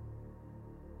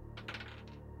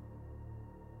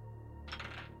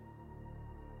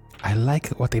 I like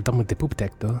what they've done with the poop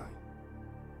deck, though.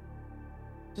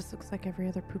 Just looks like every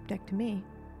other poop deck to me.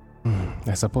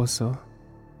 I suppose so.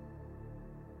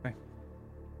 That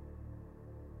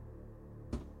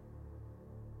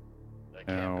can't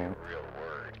be Now- a real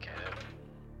word, can it?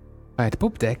 Right,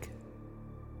 poop deck.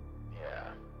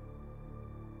 Yeah.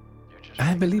 You're just I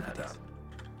making believe that it is. up.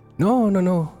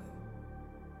 No.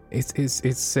 It's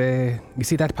you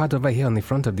see that part over here on the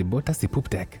front of the boat? That's the poop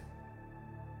deck.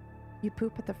 You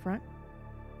poop at the front?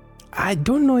 I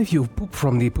don't know if you poop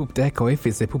from the poop deck or if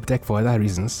it's a poop deck for other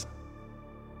reasons.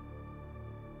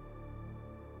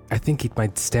 I think it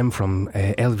might stem from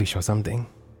Elvish or something.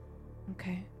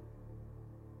 Okay.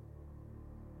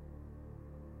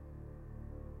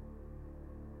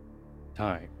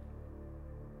 Ty,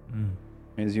 Mm.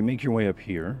 as you make your way up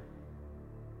here,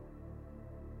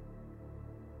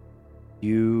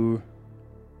 you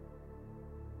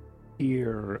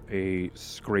hear a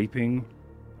scraping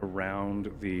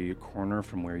around the corner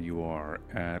from where you are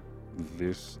at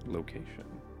this location.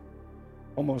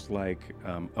 Almost like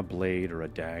a blade or a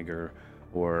dagger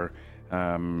or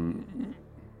A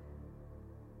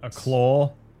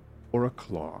claw. a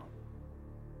claw.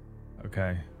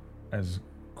 Okay. As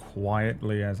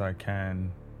quietly as I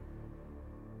can,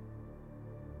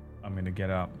 I'm going to get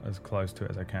up as close to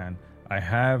it as I can. I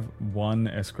have one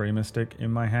Eskrima stick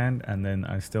in my hand, and then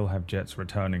I still have Jet's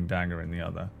returning dagger in the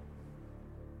other.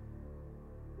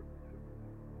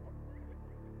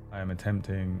 I am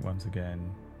attempting once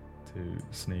again to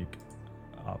sneak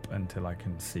up until I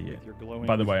can see it. Your glowing,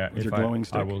 By the way, with your if glowing I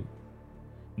stick. will.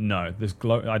 No, this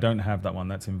glow. I don't have that one.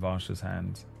 That's in Varsha's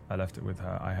hands. I left it with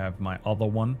her. I have my other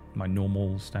one, my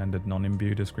normal, standard,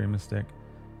 non-imbued Eskrima stick.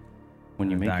 When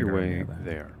you and a make your dagger in way the other hand.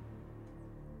 there,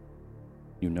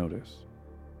 you notice,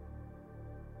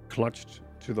 clutched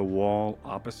to the wall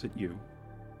opposite you,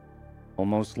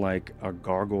 almost like a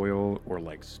gargoyle or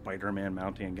like Spider-Man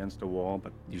mounting against a wall,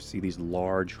 but you see these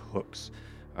large hooks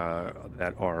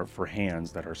that are for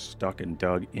hands that are stuck and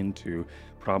dug into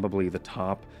probably the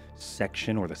top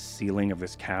section or the ceiling of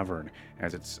this cavern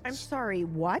as it's I'm sorry,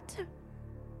 what?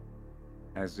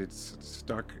 as it's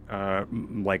stuck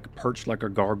like perched like a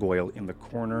gargoyle in the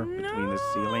corner between the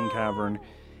ceiling cavern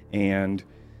and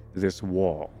this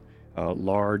wall.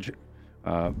 Large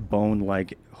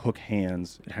bone-like hook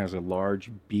hands. It has a large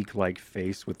beak-like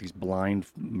face with these blind,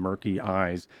 murky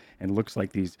eyes, and looks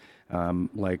like these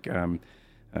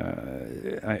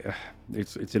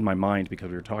it's in my mind because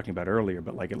we were talking about earlier,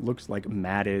 but like it looks like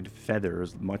matted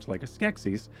feathers, much like a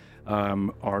Skeksis,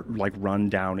 are like run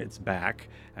down its back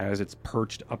as it's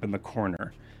perched up in the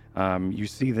corner. You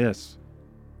see this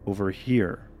over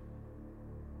here.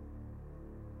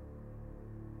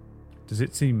 Does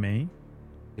it see me?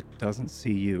 It doesn't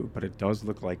see you, but it does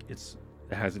look like it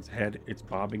has its head, it's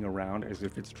bobbing around as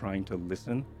if it's trying to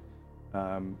listen,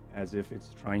 as if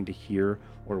it's trying to hear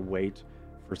or wait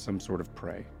for some sort of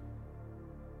prey.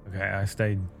 Okay, I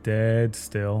stay dead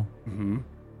still. Mm-hmm.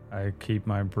 I keep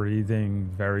my breathing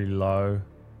very low.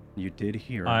 You did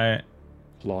hear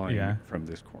clawing from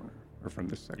this corner, or from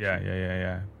this section.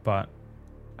 Yeah. But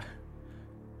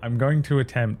I'm going to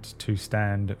attempt to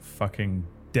stand fucking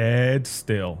dead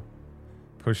still.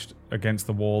 Pushed against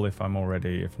the wall if I'm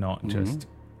already, if not, just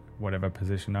whatever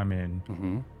position I'm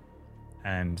in.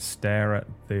 And stare at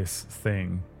this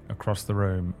thing across the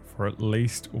room for at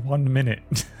least 1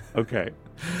 minute. Okay.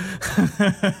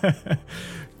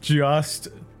 just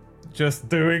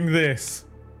doing this.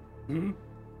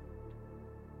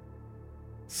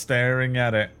 Staring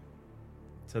at it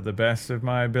to the best of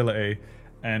my ability.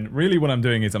 And really what I'm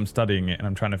doing is I'm studying it and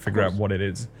I'm trying to figure out what it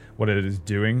is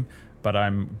doing. But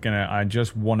I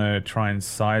just want to try and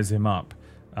size him up.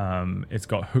 It's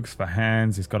got hooks for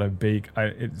hands. It's got a beak.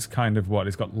 It's kind of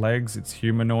it's got legs. It's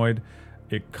humanoid.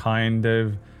 It kind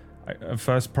of, at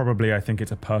first probably I think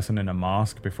it's a person in a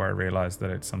mask before I realize that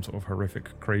it's some sort of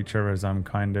horrific creature as I'm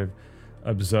kind of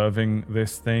observing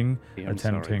this thing,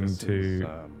 attempting to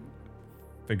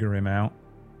figure it out.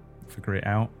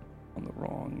 On the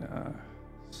wrong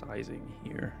sizing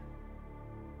here.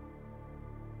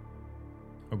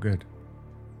 Oh, good.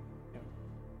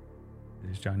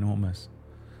 It is ginormous.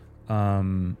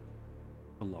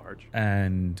 Large.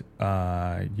 And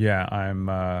I'm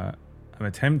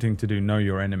attempting to do Know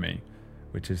Your Enemy,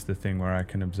 which is the thing where I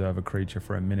can observe a creature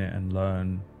for a minute and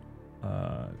learn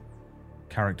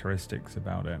characteristics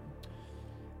about it.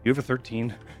 You have a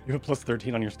 13. You have a plus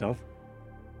 13 on your stealth?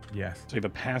 Yes. So you have a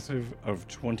passive of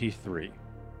 23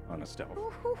 on a stealth.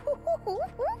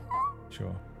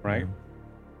 Sure. Right?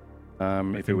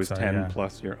 If it was so, 10 yeah.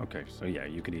 plus your... Okay, so yeah,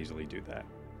 you could easily do that.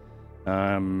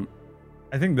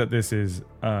 I think that this is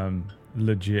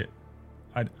legit.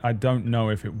 I don't know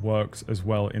if it works as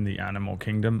well in the animal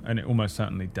kingdom, and it almost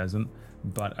certainly doesn't,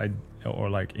 or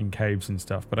like in caves and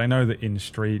stuff. But I know that in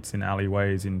streets, in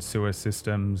alleyways, in sewer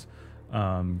systems,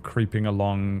 creeping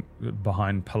along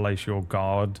behind palatial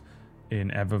guard in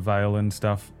Evervale and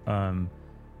stuff,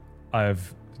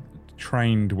 I've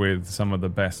trained with some of the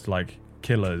best like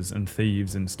killers and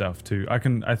thieves and stuff too. I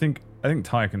think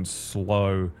Ty can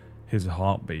slow his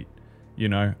heartbeat,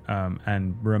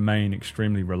 and remain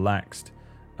extremely relaxed,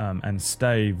 and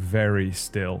stay very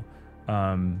still.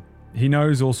 He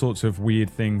knows all sorts of weird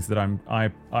things that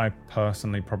I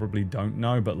personally probably don't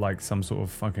know, but like some sort of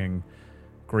fucking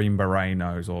Green Beret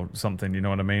knows or something, you know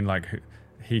what I mean? Like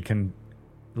he can,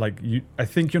 I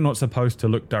think you're not supposed to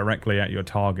look directly at your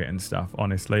target and stuff,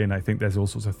 honestly, and I think there's all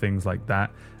sorts of things like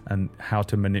that and how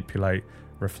to manipulate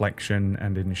reflection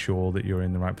and ensure that you're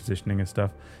in the right positioning and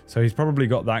stuff. So he's probably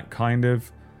got that kind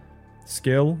of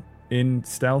skill in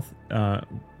stealth.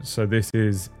 So this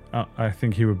is, I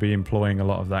think he would be employing a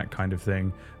lot of that kind of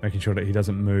thing, making sure that he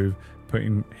doesn't move,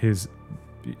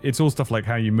 it's all stuff like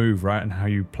how you move, right? And how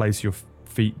you place your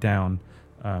feet down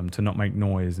to not make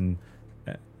noise. And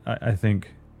I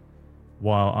think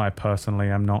while I personally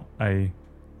am not a,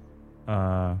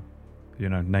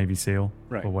 Navy SEAL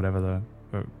or whatever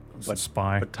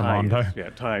spy commando.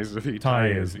 Ty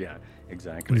is, yeah,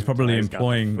 exactly. He's probably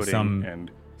employing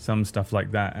some stuff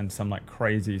like that and some like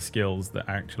crazy skills that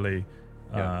actually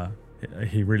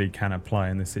he really can apply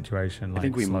in this situation,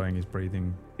 like slowing his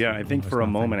breathing. Yeah, I think for a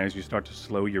moment as you start to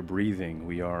slow your breathing,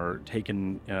 we are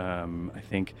taken, I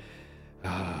think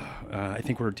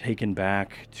we're taken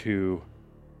back to,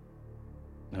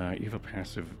 you have a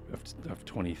passive of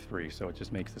 23, so it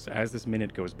just makes this, as this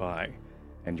minute goes by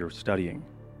and you're studying,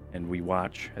 and we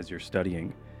watch as you're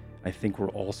studying, I think we're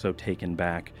also taken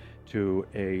back to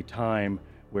a time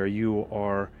where you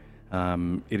are.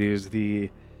 It is the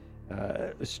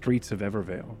streets of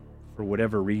Evervale. For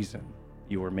whatever reason,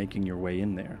 you are making your way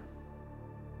in there.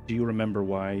 Do you remember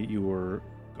why you were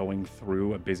going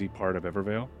through a busy part of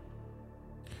Evervale?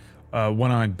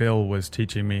 One-Eyed Bill was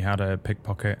teaching me how to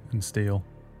pickpocket and steal.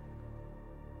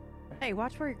 Hey,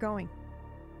 watch where you're going.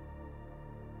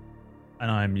 And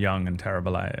I'm young and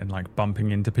terrible at it, and like bumping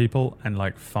into people and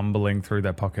like fumbling through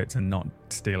their pockets and not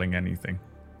stealing anything.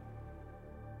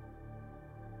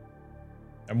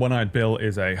 And One-Eyed Bill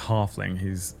is a halfling.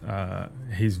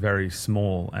 He's very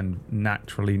small and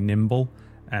naturally nimble,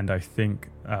 and I think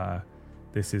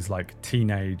this is like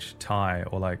teenage Ty,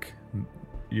 or like,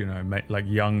 you know, like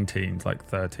young teens, like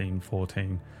 13,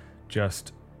 14,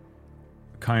 just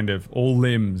kind of all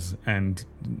limbs and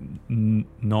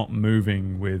not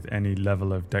moving with any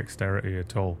level of dexterity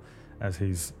at all, as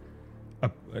he's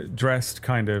dressed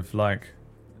kind of like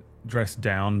dressed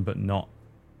down but not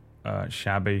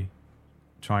shabby,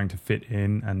 trying to fit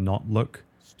in and not look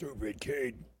stupid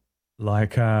kid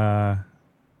like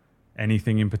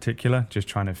anything in particular, just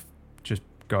trying to just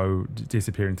go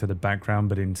disappear into the background.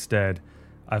 But instead,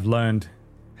 I've learned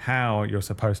how you're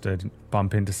supposed to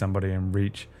bump into somebody and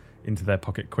reach into their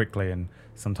pocket quickly, and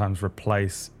sometimes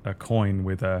replace a coin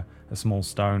with a small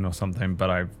stone or something,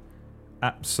 but I've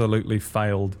absolutely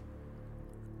failed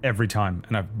every time,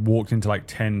 and I've walked into like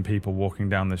 10 people walking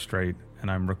down the street, and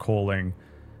I'm recalling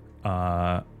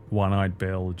One-Eyed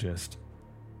Bill just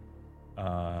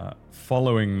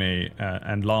following me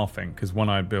and laughing, because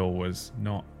One-Eyed Bill was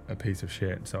not a piece of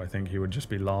shit, so I think he would just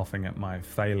be laughing at my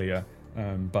failure,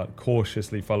 but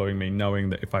cautiously following me,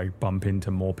 knowing that if I bump into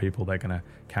more people, they're going to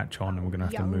catch on and we're going to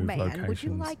have to move man, locations. Would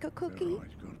you like a cookie? All right,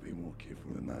 you've got to be more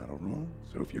careful than that, all right?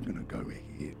 So if you're going to go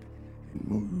ahead and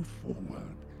move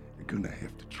forward, you're going to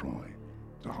have to try.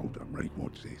 So hold up, ready,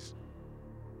 watch this.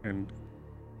 And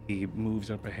he moves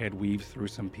up ahead, weaves through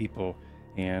some people,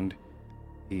 and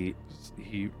he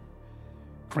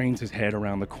cranes his head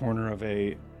around the corner of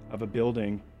a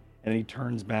building, and he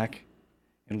turns back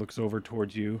and looks over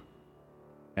towards you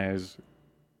as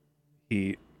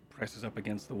he presses up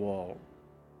against the wall.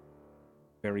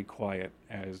 Very quiet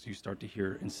as you start to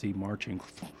hear and see marching.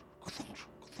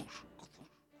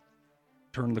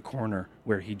 Turn the corner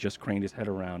where he just craned his head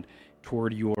around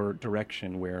toward your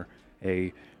direction, where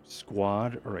a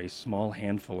squad or a small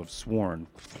handful of sworn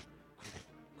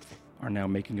are now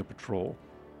making a patrol.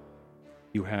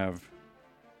 You have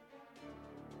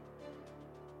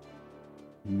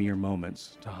mere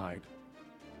moments to hide.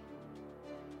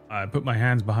 I put my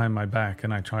hands behind my back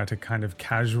and I try to kind of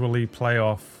casually play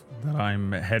off that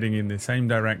I'm heading in the same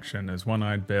direction as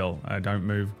One-Eyed Bill. I don't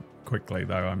move quickly,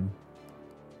 though. I'm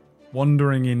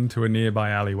wandering into a nearby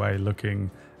alleyway,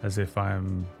 looking as if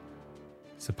I'm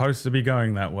supposed to be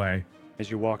going that way. As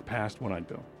you walk past One-Eyed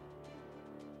Bill.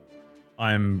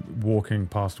 I'm walking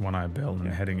past One-Eyed Bill and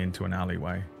heading into an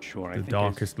alleyway. Sure. The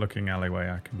darkest looking alleyway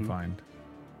I can find.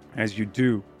 As you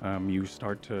do, you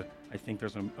start to, I think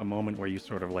there's a moment where you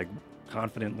sort of like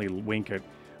confidently wink at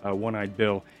One-Eyed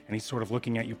Bill, and he's sort of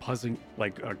looking at you, puzzling,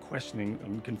 like questioning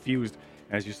and confused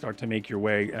as you start to make your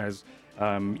way, as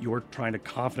you're trying to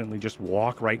confidently just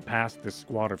walk right past this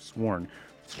squad of sworn.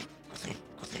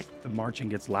 The marching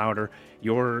gets louder.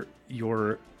 Your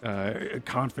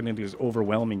confidence is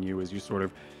overwhelming you as you sort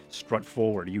of strut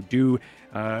forward. You do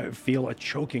feel a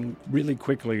choking really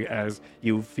quickly as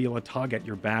you feel a tug at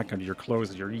your back under your clothes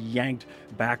as you're yanked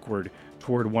backward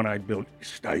toward One-Eyed Bill.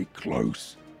 Stay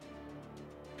close.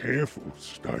 Careful,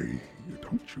 stay. You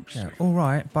don't you say. Yeah, all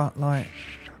right, but like,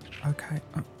 okay,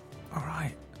 all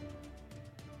right.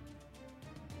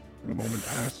 The moment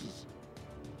passes.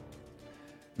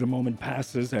 The moment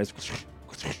passes as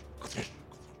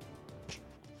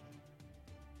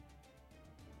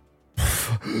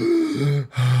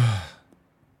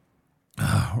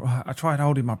Right, I tried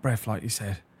holding my breath like you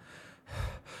said.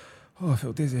 Oh, I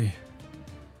feel dizzy.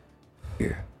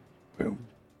 Yeah, well,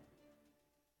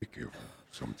 be careful.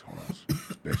 Sometimes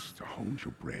it's best to hold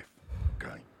your breath,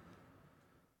 okay?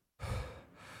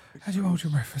 How do you hold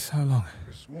your breath for so long?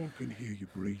 The swan can hear you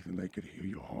breathe and they could hear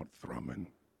your heart thrumming.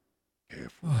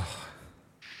 Careful.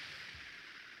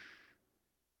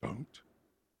 Don't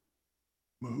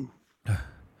move.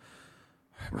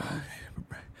 Right.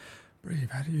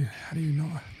 Breathe. How do you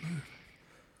not move?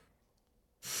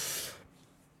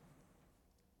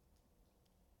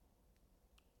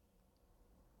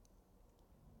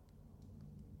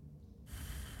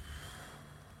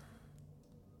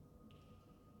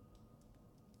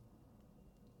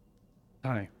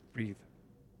 Hi, breathe.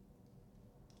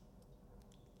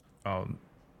 Oh,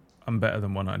 I'm better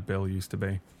than One-Eyed Bill used to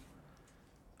be.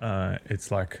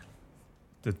 It's like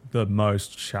the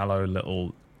most shallow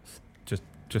little,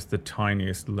 just the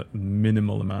tiniest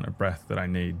minimal amount of breath that I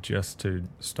need just to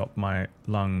stop my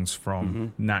lungs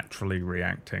from naturally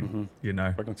reacting. You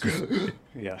know,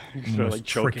 yeah, almost like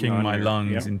choking tricking on my your-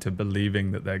 lungs yeah. into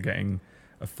believing that they're getting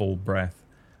a full breath,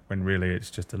 when really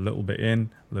it's just a little bit in,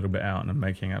 a little bit out, and I'm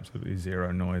making absolutely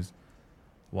zero noise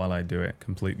while I do it,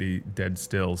 completely dead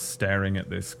still, staring at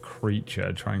this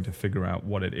creature, trying to figure out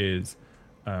what it is,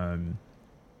 and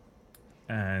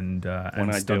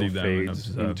One-eyed study Bill them and fades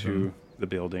observe into them. the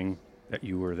building that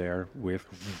you were there with.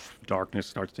 Darkness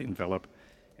starts to envelop,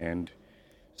 and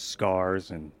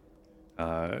scars and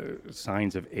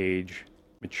signs of age,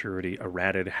 maturity. A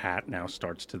ratted hat now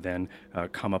starts to then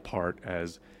come apart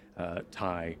as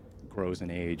Ty grows in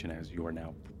age, and as you are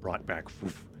now brought back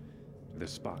to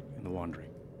this spot in the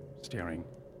Wandering, staring,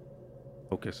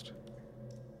 focused,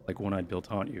 like One-eyed Bill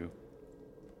taught you,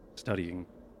 studying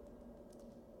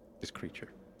this creature,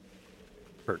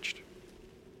 perched,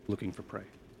 looking for prey.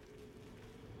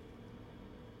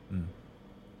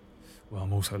 Well,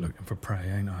 I'm also looking for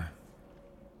prey, ain't I?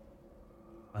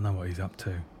 I know what he's up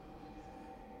to.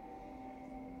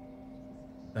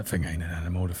 That thing ain't an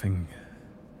animal, the thing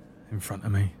in front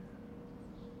of me.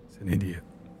 It's an idiot.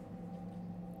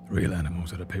 The real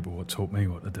animals are the people what taught me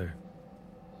what to do.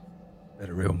 They're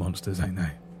the real monsters, ain't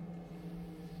they?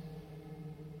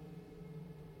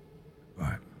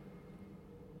 Right.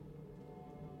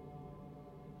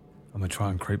 I'm gonna try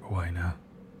and creep away now.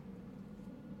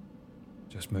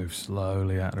 Just move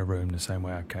slowly out of the room the same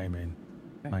way I came in,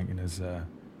 making as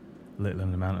little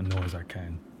an amount of noise I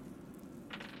can.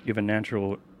 You have a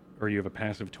natural, or you have a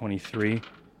passive 23.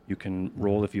 You can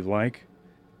roll if you like.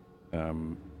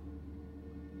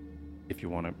 If you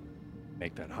want to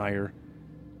make that higher.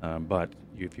 But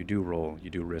if you do roll, you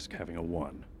do risk having a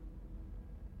 1.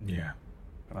 Yeah,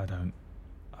 I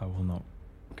will not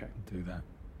Okay. do that.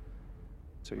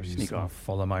 So you I sneak I'll off.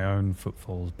 follow my own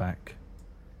footfalls back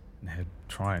and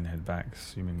try and head back,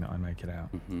 assuming that I make it out.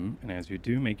 And as you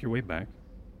do make your way back,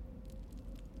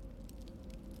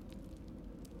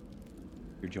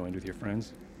 you're joined with your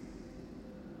friends.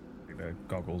 Take the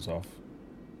goggles off.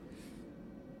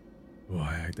 Oh,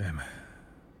 I hate them.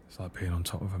 It's like being on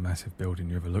top of a massive building.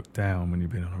 You ever look down when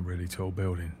you've been on a really tall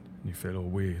building and you feel all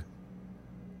weird?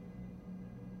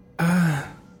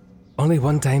 Only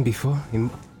one time before.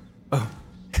 Oh,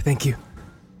 thank you.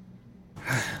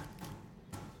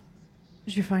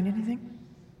 Did you find anything?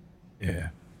 Yeah.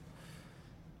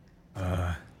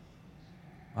 I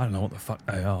don't know what the fuck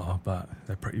they are, but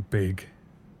they're pretty big.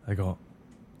 They got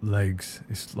legs.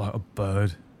 It's like a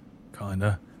bird,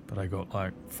 kinda. But they got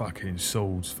like fucking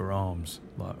swords for arms.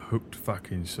 Like hooked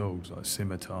fucking swords, like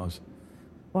scimitars.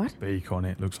 What? Beak on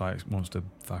it. Looks like it wants to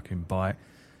fucking bite.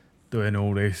 Doing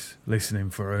all this, listening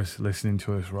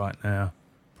to us right now,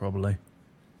 probably.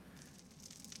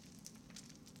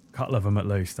 Couple of them at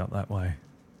least up that way.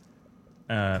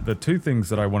 The two things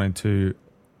that I wanted to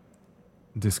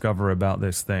discover about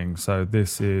this thing. So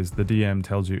this is, the DM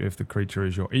tells you if the creature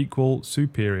is your equal,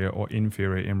 superior, or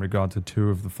inferior in regard to 2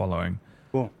 of the following.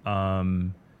 Cool.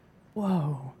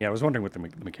 Whoa. Yeah, I was wondering what the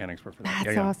mechanics were for that.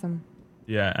 That's awesome.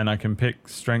 Yeah, and I can pick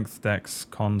strength, dex,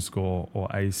 con score, or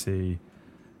AC,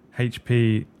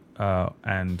 HP,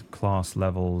 and class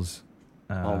levels,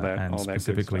 All that and good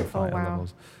specifically stuff. fighter Oh, wow.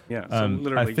 levels. Yeah, so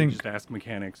literally I you think just ask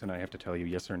mechanics and I have to tell you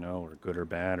yes or no, or good or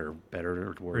bad, or better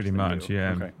or worse. pretty than much, you.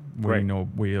 yeah. Okay, great. Wheel or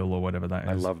wheel or whatever that is.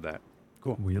 I love that.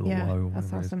 Cool. Wheel Yeah, or woe, that's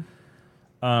whatever it is.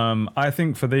 awesome. I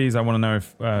think for these, I want to know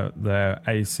if their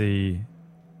AC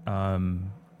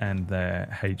and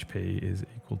their HP is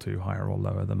equal to, higher or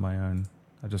lower than my own.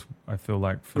 I feel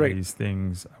like for Great. these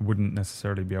things, I wouldn't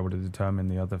necessarily be able to determine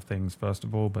the other things, first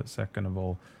of all, but second of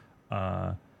all,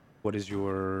 What is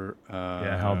your...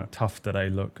 how tough do they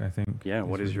look, I think. Yeah,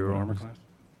 what is really your what armor matters. class?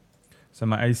 So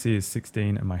my AC is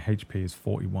 16 and my HP is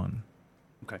 41.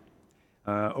 Okay.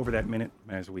 Over that minute,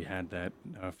 as we had that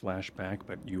flashback,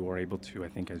 but you are able to, I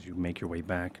think, as you make your way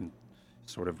back and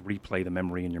sort of replay the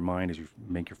memory in your mind as you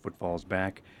make your footfalls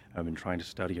back, and trying to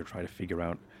study or try to figure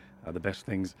out the best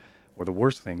things or the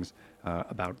worst things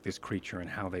about this creature and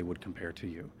how they would compare to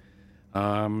you.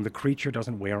 The creature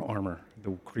doesn't wear armor.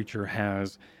 The creature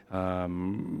has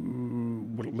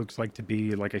what it looks like to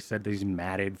be, like I said, these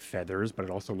matted feathers, but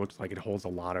it also looks like it holds a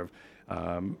lot of...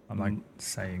 I'm like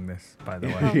saying this, by the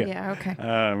way. Oh, yeah, okay.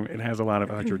 It has a lot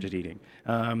of... you're just eating.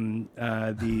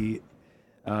 The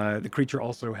creature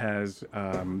also has...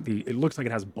 it looks like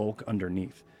it has bulk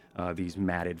underneath. these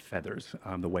matted feathers,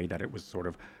 the way that it was sort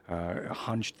of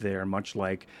hunched there, much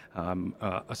like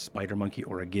a spider monkey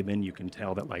or a gibbon. You can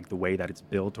tell that like the way that it's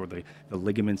built, or the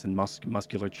ligaments and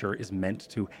musculature is meant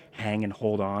to hang and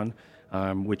hold on,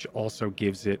 which also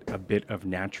gives it a bit of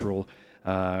natural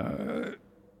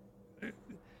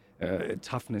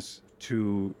toughness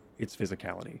to its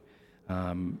physicality.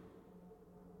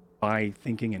 By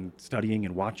thinking and studying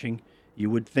and watching, you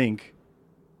would think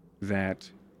that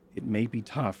it may be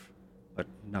tough, but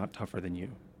not tougher than you.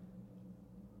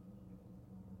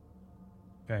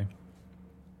 Okay.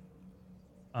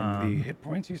 And the hit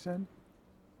points you said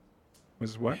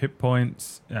was what? Hit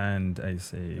points and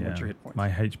AC. And what's your hit points? My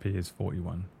HP is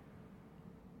 41.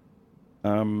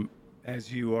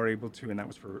 As you are able to, and that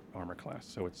was for armor class,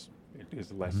 so it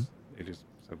is less. Mm-hmm. It is,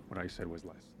 so what I said was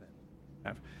less than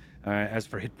half. As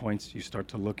for hit points, you start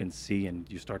to look and see,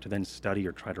 and you start to then study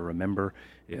or try to remember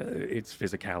its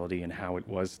physicality and how it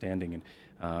was standing.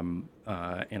 And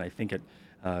I think at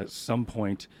some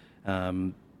point,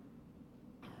 I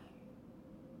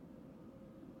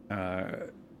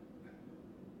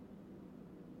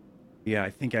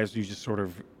think as you just sort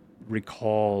of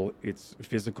recall its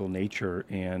physical nature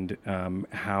and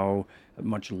how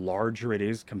much larger it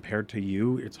is compared to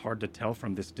you, it's hard to tell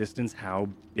from this distance how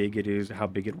big it is, how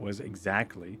big it was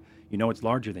exactly. You know it's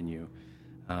larger than you.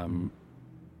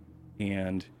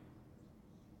 And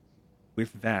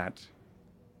with that,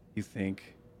 you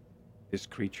think this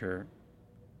creature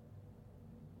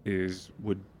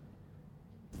would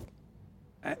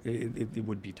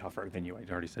be tougher than you.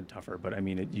 I already said tougher, but I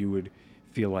mean, you would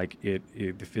feel like the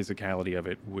physicality of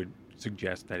it would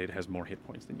suggest that it has more hit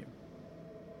points than you.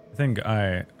 I think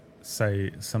I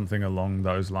say something along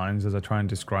those lines as I try and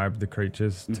describe the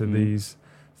creatures to these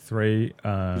three.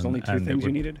 There's only two things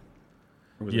you needed?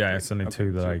 Yeah, it's only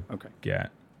two that I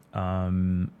get.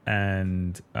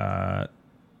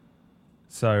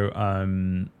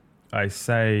 I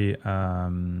say,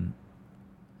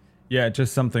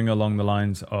 just something along the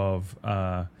lines of,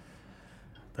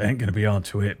 they ain't going to be hard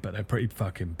to hit, but they're pretty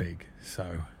fucking big.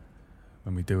 So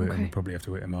when we do it, we probably have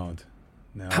to hit them hard.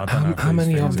 Now, I don't know how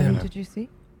many of them did you see?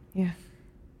 Yeah.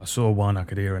 I saw one, I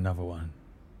could hear another one.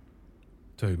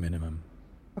 2 minimum.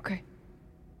 Okay.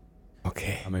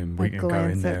 Okay. I mean, we can go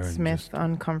in there and Smith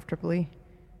uncomfortably.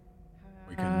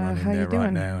 We can run in there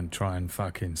right now and try and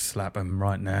fucking slap them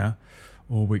right now.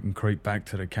 Or we can creep back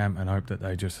to the camp and hope that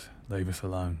they just leave us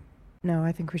alone. No,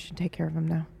 I think we should take care of him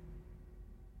now.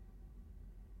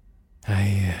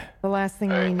 The last thing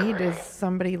we need is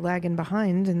somebody lagging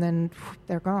behind and then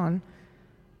they're gone.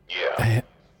 I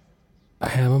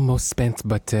am almost spent,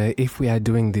 but if we are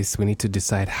doing this, we need to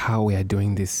decide how we are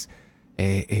doing this.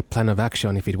 A plan of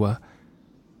action, if it were.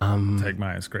 Take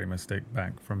my Screamer stick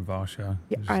back from Varsha.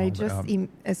 Yeah,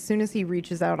 as soon as he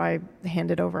reaches out, I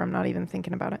hand it over. I'm not even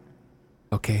thinking about it.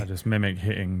 Okay. I just mimic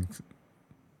hitting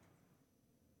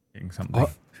something.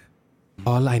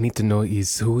 All I need to know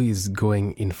is who is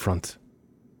going in front.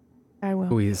 I will.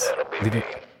 Who is?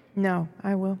 No,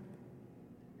 I will.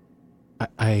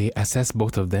 I assess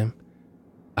both of them.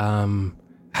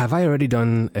 Have I already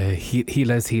done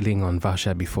healer's healing on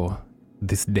Varsha before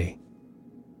this day?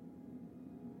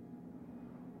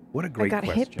 What a great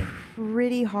question. I got hit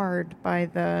pretty hard by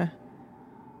the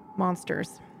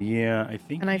monsters. Yeah, I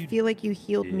think. And I feel like you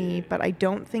healed me, but I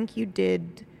don't think you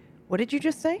did. What did you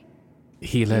just say?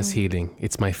 Healer's healing.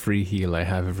 It's my free heal I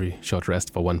have every short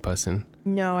rest for one person.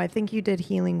 No, I think you did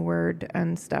healing word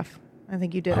and stuff. I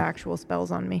think you did actual spells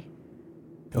on me.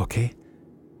 Okay.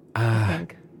 I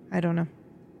think. I don't know.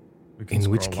 We can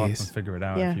in which scroll case, up and figure it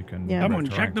out if you can. Someone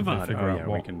check the VOD. Figure out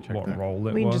what role it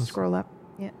was. We can just scroll up.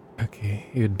 Yeah. Okay,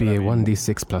 it would be a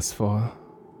 1d6 plus 4.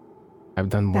 I've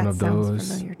done one of those. That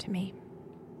sounds familiar to me.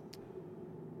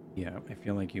 Yeah, I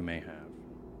feel like you may have.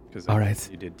 All right.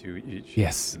 You did too.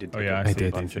 Yes. You did I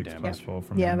did. 6 plus 4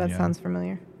 from Yeah, him, that sounds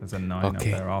familiar. There's a 9 up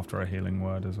there after a healing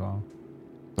word as well.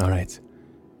 All right.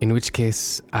 In which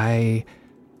case, I'm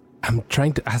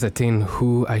trying to ascertain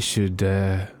who I should...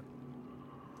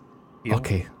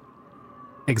 Okay.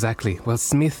 Exactly. Well,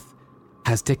 Smith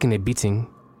has taken a beating.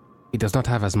 He does not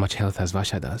have as much health as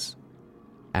Varsha does.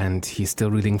 And he's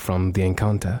still reeling from the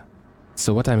encounter.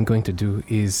 So what I'm going to do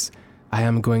is I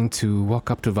am going to walk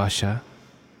up to Varsha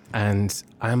and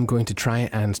I'm going to try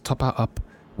and top her up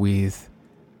with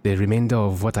the remainder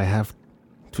of what I have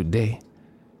today.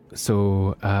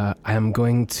 So I am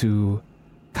going to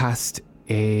cast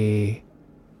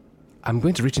I'm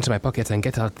going to reach into my pocket and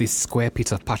get out this square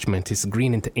piece of parchment. It's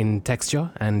green in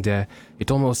texture, and it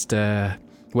almost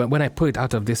when I pull it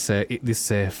out of this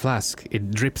flask,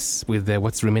 it drips with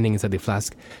what's remaining inside the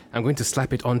flask. I'm going to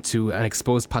slap it onto an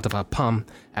exposed part of her palm,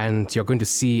 and you're going to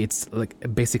see it's like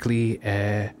basically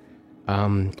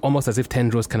almost as if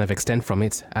tendrils kind of extend from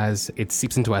it as it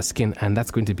seeps into her skin, and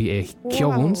that's going to be a cure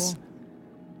wounds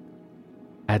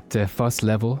at first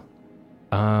level.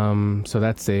 So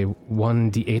that's a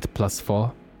 1d8 plus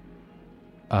 4.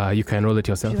 You can roll it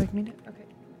yourself. Would you like me to? Okay.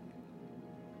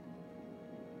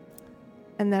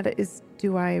 And that is,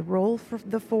 do I roll for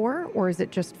the 4 or is it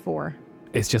just 4?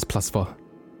 It's just plus 4.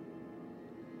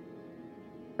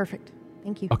 Perfect.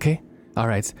 Thank you. Okay. All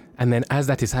right. And then as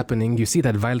that is happening, you see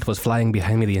that Violet was flying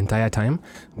behind me the entire time,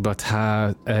 but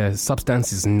her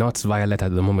substance is not violet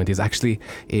at the moment. It's actually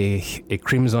a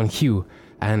crimson hue.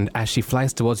 And as she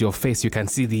flies towards your face, you can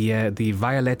see the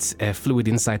violet fluid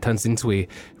inside turns into a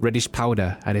reddish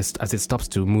powder as it stops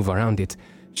to move around it.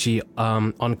 She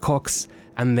uncorks,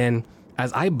 and then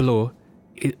as I blow,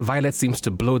 Violet seems to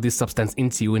blow this substance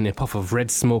into you in a puff of red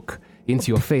smoke into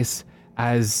your face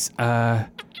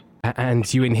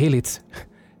and you inhale it.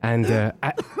 And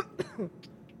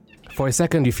for a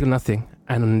second, you feel nothing.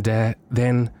 And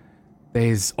then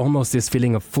there's almost this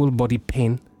feeling of full body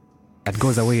pain that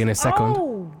goes away in a second.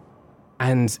 Oh.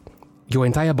 And your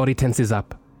entire body tenses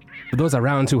up. For those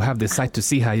around who have the sight to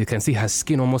see her, you can see her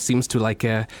skin almost seems to like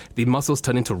the muscles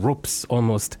turn into ropes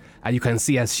almost. And you can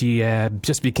see as she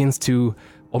just begins to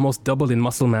almost double in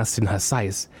muscle mass in her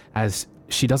size. As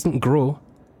she doesn't grow,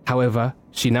 however,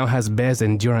 she now has Bear's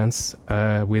endurance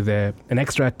with an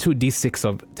extra 2d6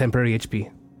 of temporary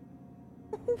HP.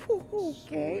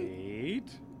 Okay. Sweet.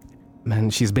 Man,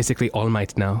 she's basically All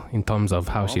Might now in terms of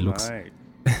how she looks. Alright.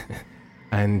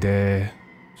 And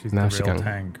She's now the she real can.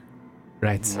 tank.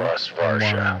 Right. Plus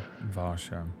Varsha.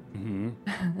 Varsha. Mm-hmm.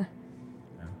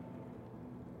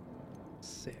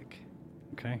 Sick.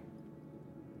 Okay.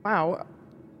 Wow.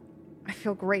 I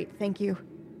feel great. Thank you.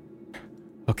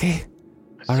 Okay.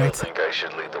 I All still right. think I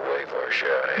should lead the way,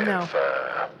 Varsha. No.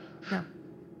 No.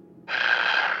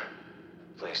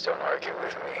 Please don't argue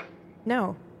with me.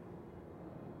 No.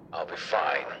 I'll be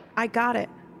fine. I got it.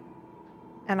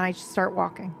 And I just start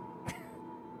walking.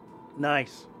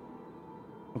 Nice.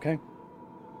 Okay.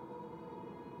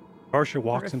 Varsha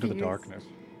walks into the refuse. darkness.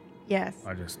 Yes.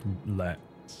 I just let.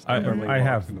 Stubbornly I walks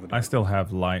have. into the I dark. still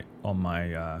have light on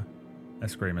my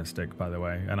Eskrima stick, by the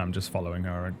way, and I'm just following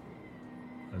her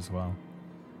as well.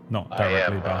 Not I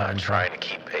directly am behind trying her. to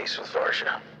keep pace with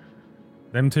Varsha.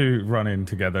 Them two run in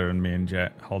together, and me and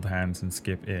Jet hold hands and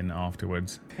skip in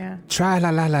afterwards. Yeah. Tra la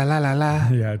la la la la la.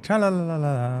 Yeah, cha la la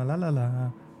la la la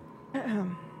la.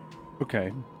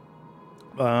 Okay.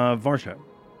 Varsha,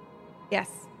 Yes.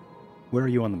 where are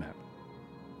you on the map?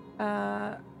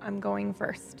 I'm going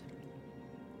first.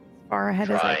 As far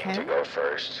ahead as I Trying to can. go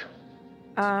first.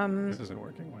 This isn't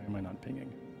working. Why am I not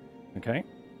pinging? Okay.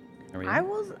 There we go.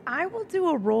 I will do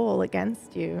a roll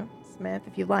against you, Smith,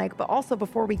 if you like, but also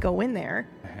before we go in there,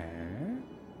 Uh-huh.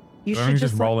 you Why don't should we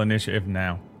just just roll initiative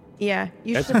now? Yeah,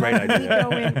 you That's a should great let me idea. go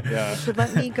in. Yeah. You should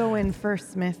let me go in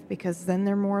first, Smith, because then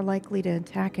they're more likely to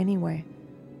attack anyway.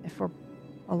 If we're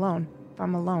alone, if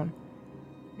I'm alone,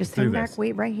 just Do hang this. back,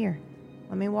 wait right here.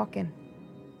 Let me walk in.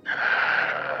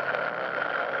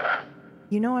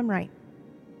 You know I'm right.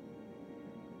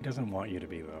 He doesn't want you to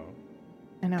be, though.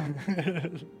 I know.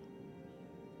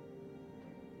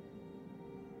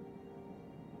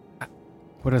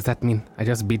 What does that mean? I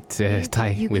just beat Ty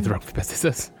you with can- rock, paper,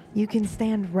 scissors. You can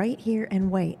stand right here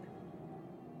and wait.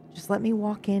 Just let me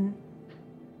walk in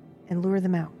and lure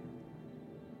them out.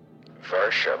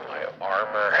 Varsha, my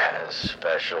armor has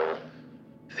special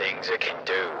things it can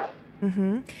do.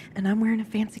 Mm-hmm. And I'm wearing a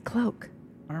fancy cloak.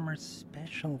 Armor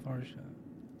special, Varsha.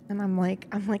 And I'm like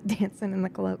dancing in the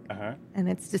cloak. Uh-huh. And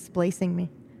it's displacing me.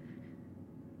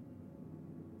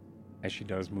 As she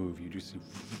does move, you just see...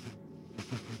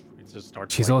 it just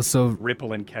starts She's like, also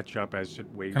ripple and catch up as it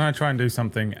waves. Can I try and do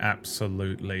something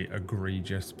absolutely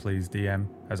egregious, please, DM,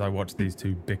 as I watch these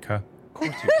two bicker? Of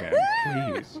course you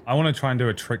can. Please. I want to try and do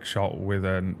a trick shot with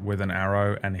an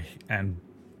arrow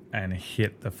and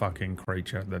hit the fucking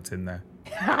creature that's in there.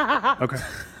 Okay.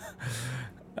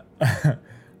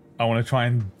 I want to try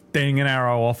and ding an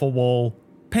arrow off a wall.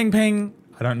 Ping, ping.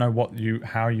 I don't know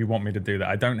how you want me to do that.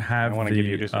 I don't have. I want to give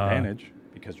you disadvantage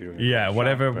because you're doing a Yeah, shot,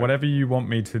 whatever but whatever you want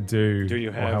me to do. Do you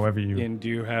or have? however you? Do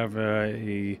you have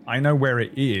a? I know where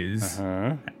it is,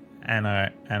 Uh-huh. and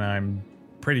I'm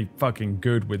pretty fucking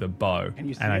good with a bow. Can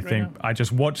you see and it I right think now? I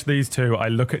just watch these two. I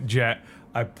look at Jet.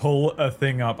 I pull a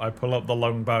thing up. I pull up the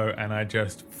longbow, and I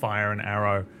just fire an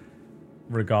arrow,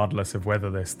 regardless of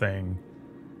whether this thing.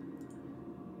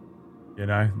 You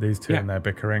know, these two Yeah. and they're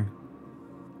bickering.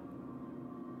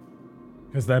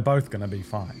 Because they're both going to be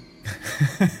fine.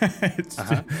 It's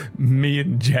just, me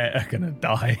and Jet are going to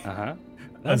die.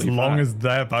 As long as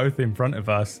they're both in front of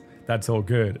us, that's all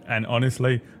good. And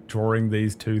honestly, drawing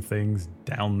these two things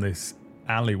down this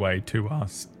alleyway to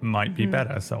us might be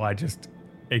better. So I just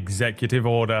executive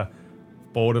order,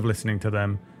 bored of listening to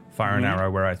them, fire an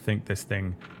arrow where I think this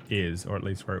thing is, or at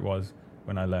least where it was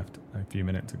when I left a few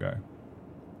minutes ago.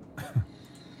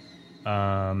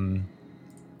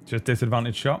 Just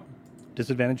disadvantage shot?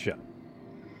 Disadvantage shot.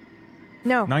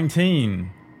 No.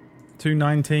 19. 2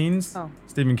 19s. Oh.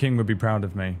 Stephen King would be proud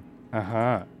of me.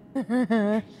 So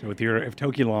with your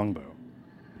Toki longbow,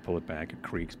 you pull it back, it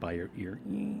creaks by your ear.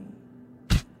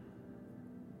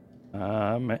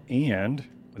 And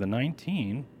with a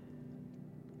 19,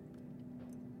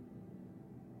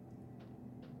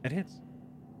 it hits.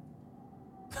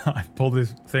 I pull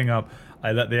this thing up.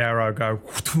 I let the arrow go.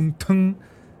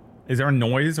 Is there a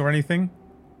noise or anything?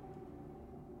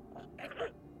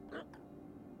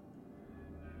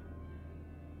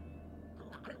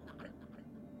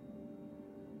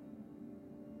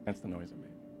 That's the noise it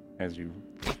made as you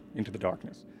into the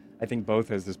darkness. I think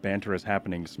both as this banter is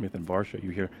happening, Smith and Varsha, you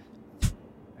hear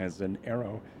as an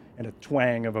arrow and a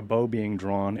twang of a bow being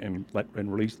drawn and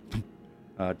released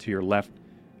to your left,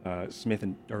 Smith,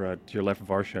 to your left,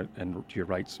 Varsha, and to your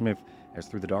right, Smith, as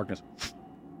through the darkness,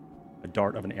 a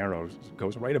dart of an arrow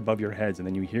goes right above your heads, and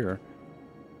then you hear.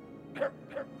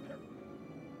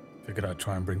 Figured I'd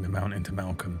try and bring the mountain to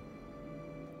Malcolm.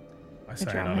 I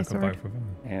say draw and I my look at sword. both of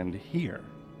them. And here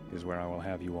is where I will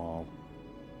have you all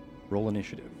roll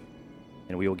initiative.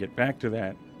 And we will get back to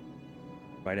that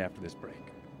right after this break.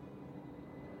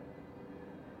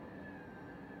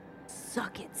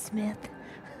 Suck it, Smith.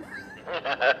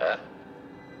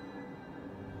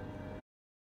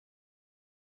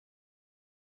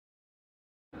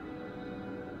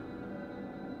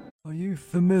 Are you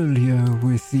familiar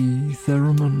with the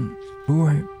theremin,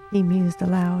 boy? He mused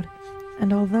aloud,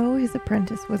 and although his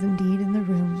apprentice was indeed in the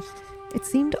room, it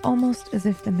seemed almost as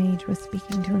if the mage was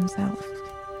speaking to himself.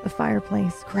 The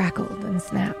fireplace crackled and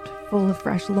snapped, full of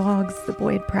fresh logs the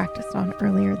boy had practiced on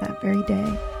earlier that very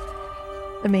day.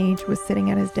 The mage was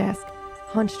sitting at his desk,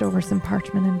 hunched over some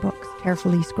parchment and books,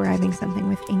 carefully scribing something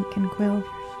with ink and quill.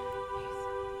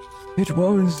 It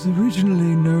was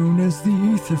originally known as the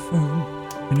etherphone,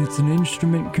 and it's an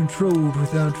instrument controlled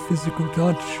without physical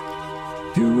touch.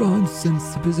 2 rods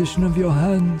sense the position of your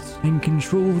hands and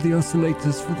control the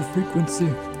oscillators for the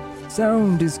frequency.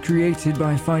 Sound is created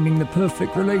by finding the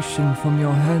perfect relation from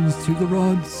your hands to the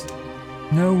rods.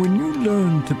 Now, when you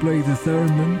learn to play the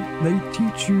theremin, they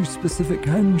teach you specific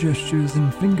hand gestures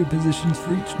and finger positions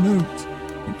for each note.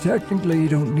 You technically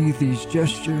don't need these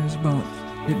gestures, but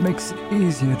it makes it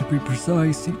easier to be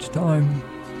precise each time.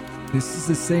 This is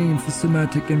the same for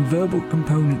somatic and verbal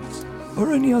components,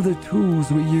 or any other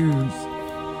tools we use.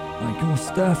 Like your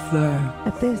staff there.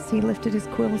 At this, he lifted his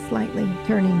quill slightly,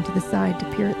 turning to the side to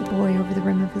peer at the boy over the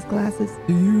rim of his glasses.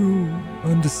 Do you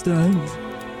understand?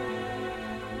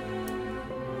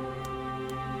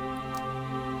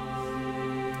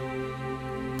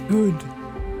 Good.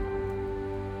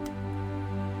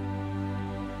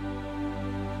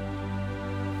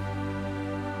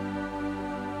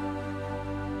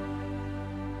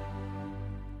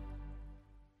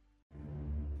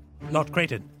 Lord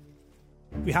Creighton,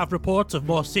 we have reports of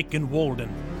more sick in Walden.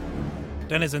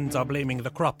 Denizens are blaming the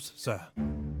crops, sir.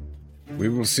 We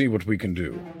will see what we can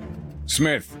do.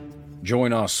 Smith,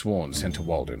 join our sworn sent to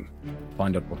Walden.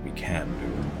 Find out what we can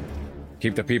do.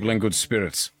 Keep the people in good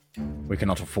spirits. We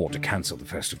cannot afford to cancel the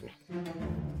festival.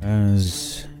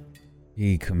 As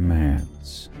he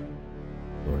commands,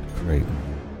 Lord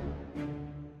Creighton.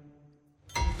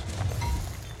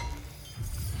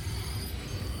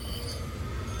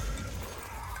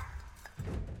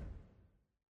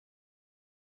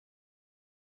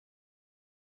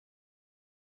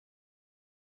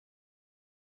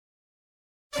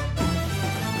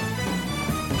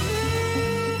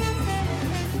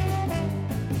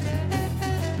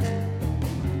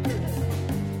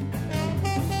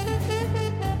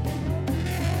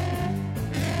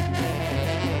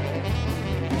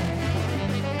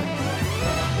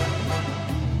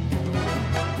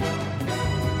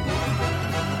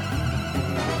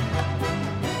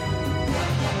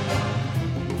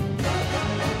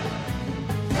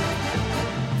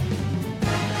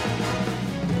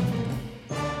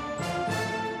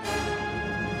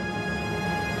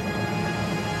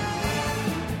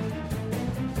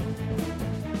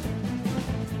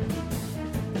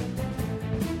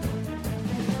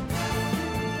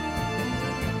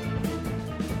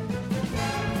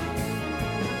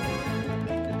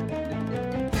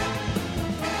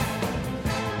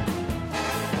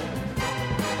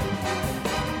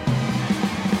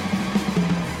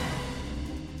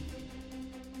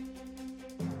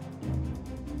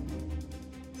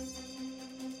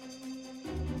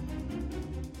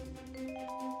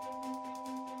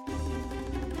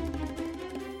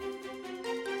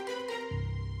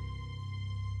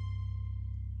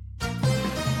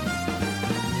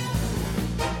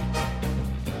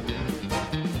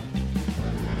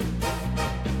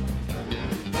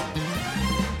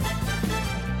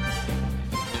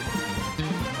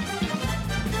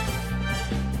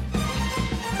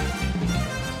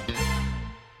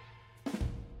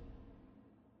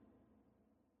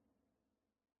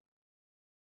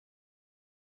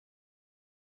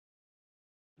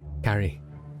 Carrie,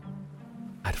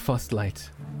 at first light,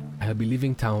 I'll be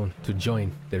leaving town to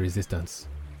join the resistance.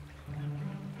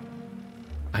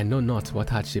 I know not what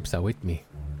hardships await me,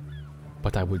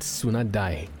 but I would sooner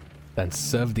die than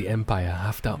serve the Empire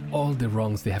after all the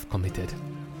wrongs they have committed.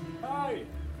 Hey!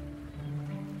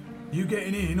 You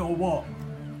getting in or what?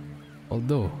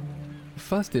 Although,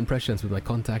 first impressions with my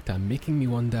contact are making me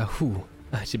wonder who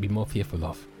I should be more fearful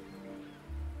of.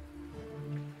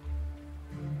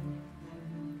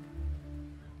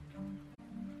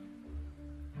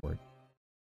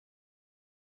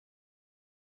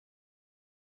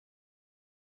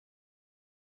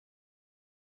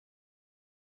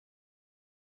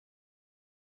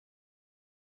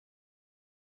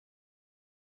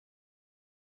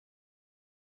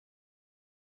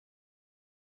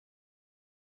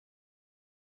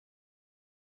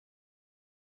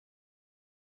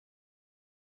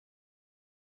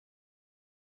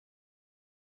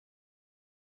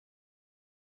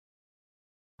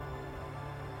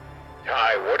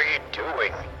 Ty, what are you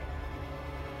doing?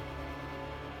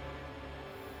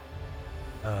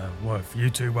 Well, if you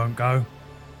two won't go,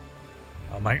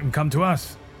 I'll make them come to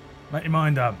us. Make your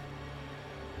mind up.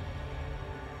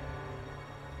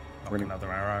 Knock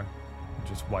another arrow.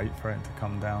 Just wait for it to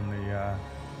come down the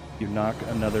You knock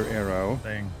another arrow.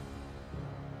 thing.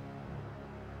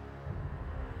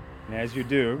 And as you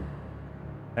do,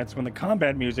 that's when the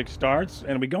combat music starts,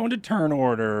 and we go into turn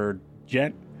order.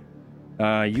 Jet,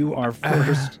 you are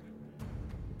first.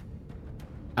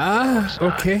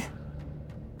 Okay.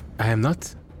 I am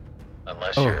not.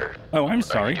 Unless Oh. you're... Oh, I'm are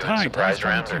sorry. you doing Ty, surprise Ty's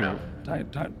rounds or 22. no?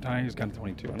 Ty's got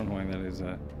 22. I don't know why that is.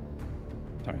 Sorry,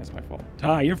 that's my fault.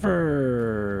 Ty, you're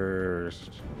first.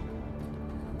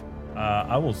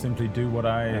 I will simply do what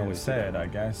I always do said, I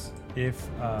guess. If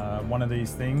one of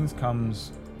these things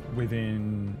comes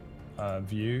within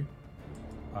view,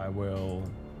 I will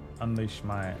unleash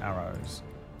my arrows.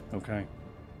 Okay.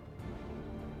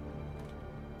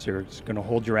 So you're just going to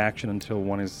hold your action until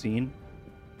one is seen?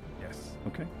 Yes.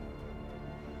 Okay.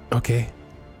 Okay.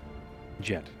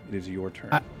 Jet, it is your turn.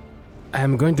 I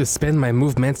am going to spend my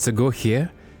movements to go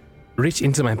here, reach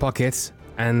into my pockets,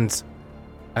 and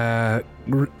the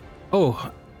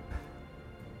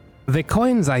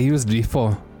coins I used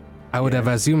before, I would have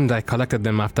assumed I collected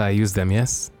them after I used them,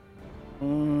 yes?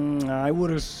 I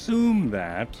would assume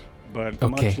that, but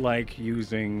Okay. much like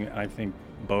using, I think,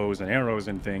 bows and arrows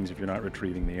and things, if you're not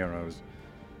retrieving the arrows,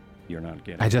 you're not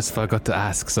getting I just forgot to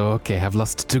ask, so okay, I've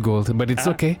lost 2 gold, but it's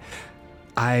okay.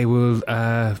 I will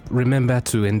remember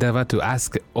to endeavor to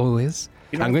ask always.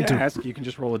 You don't I'm going have to to ask, you can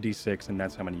just roll a d6 and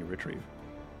that's how many you retrieve.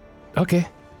 Okay.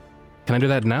 Can I do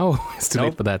that now? It's too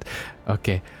late for that.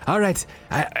 Okay. All right.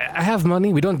 I have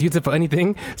money. We don't use it for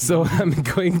anything. So I'm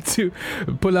going to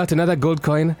pull out another gold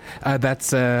coin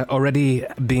that's already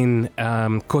been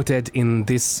coated in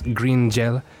this green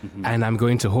gel. And I'm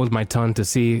going to hold my turn to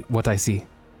see what I see.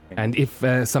 And if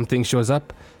something shows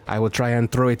up, I will try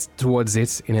and throw it towards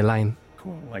it in a line.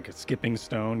 Cool. Like a skipping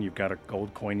stone, you've got a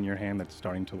gold coin in your hand that's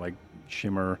starting to like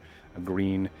shimmer a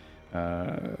green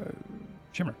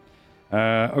shimmer.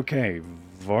 Okay,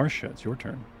 Varsha, it's your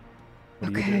turn.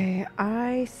 What do you do? Okay,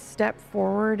 I step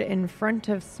forward in front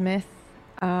of Smith,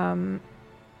 and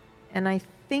I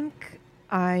think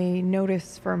I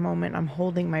notice for a moment I'm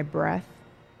holding my breath,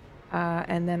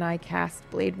 and then I cast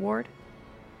Blade Ward,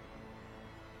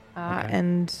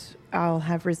 and I'll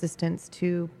have resistance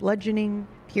to bludgeoning,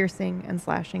 piercing, and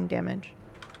slashing damage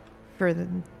for the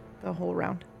whole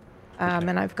round.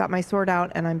 And I've got my sword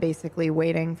out, and I'm basically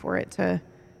waiting for it to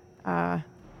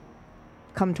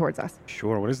come towards us.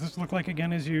 Sure. What does this look like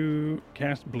again as you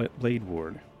cast Blade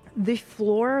Ward? The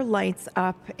floor lights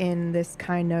up in this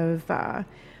kind of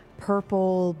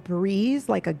purple breeze,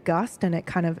 like a gust, and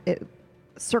it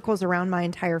circles around my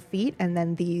entire feet, and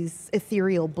then these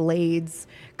ethereal blades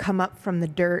come up from the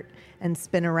dirt and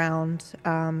spin around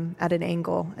at an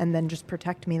angle, and then just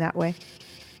protect me that way.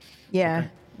 Yeah,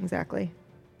 exactly.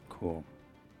 Cool.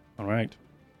 All right.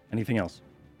 Anything else?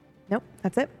 Nope,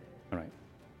 that's it. All right.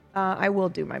 I will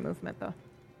do my movement, though.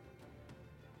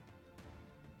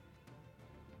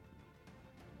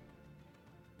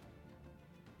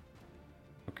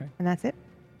 Okay. And that's it.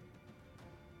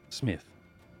 Smith.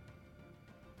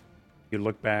 You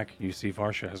look back, you see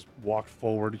Varsha has walked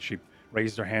forward. She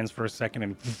raised her hands for a second,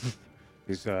 and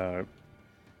the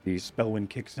spellwind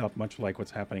kicks up, much like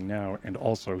what's happening now, and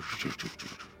also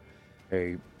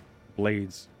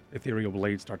ethereal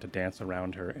blades start to dance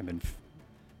around her and then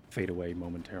fade away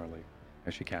momentarily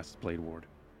as she casts Blade Ward.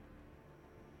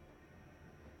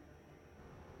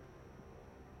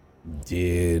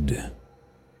 Did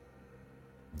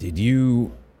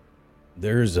you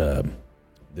there's a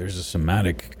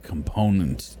somatic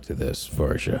component to this,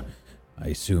 Varsha. I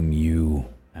assume you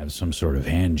have some sort of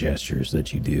hand gestures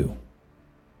that you do.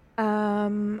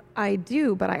 I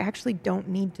do, but I actually don't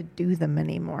need to do them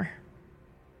anymore.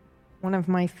 One of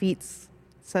my feats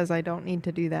says I don't need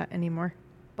to do that anymore.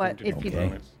 But if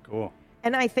you cool.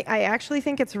 And I actually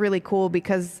think it's really cool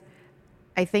because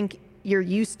I think you're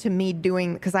used to me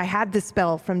doing, because I had this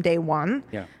spell from day one.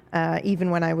 Yeah.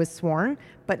 Even when I was sworn,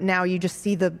 but now you just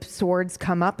see the swords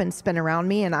come up and spin around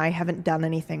me, and I haven't done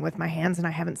anything with my hands, and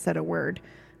I haven't said a word,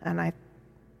 and that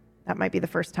might be the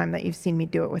first time that you've seen me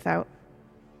do it without.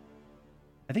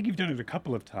 I think you've done it a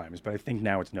couple of times, but I think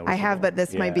now it's noticeable. I have, but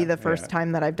this might be the first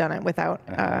time that I've done it without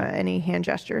any hand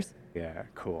gestures. Yeah,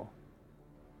 cool.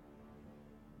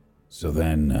 So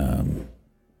then,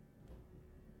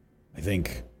 I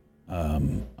think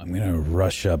I'm gonna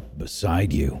rush up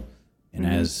beside you. And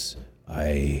as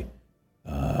I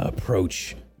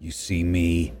approach, you see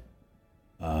me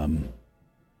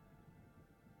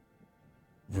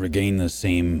regain the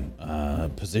same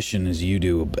position as you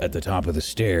do at the top of the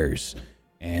stairs.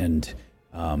 And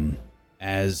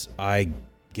as I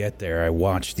get there, I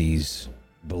watch these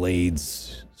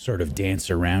blades sort of dance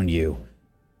around you.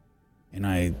 And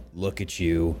I look at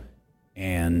you,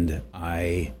 and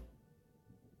I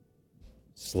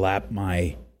slap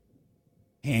my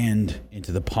hand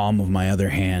into the palm of my other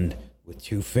hand with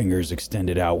 2 fingers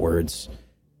extended outwards,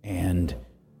 and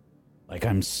like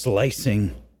I'm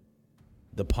slicing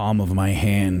the palm of my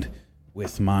hand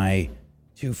with my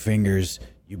 2 fingers,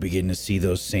 you begin to see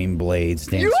those same blades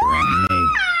dance around me.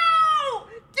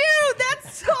 Dude,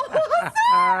 that's so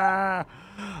awesome!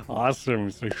 Awesome.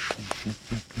 So,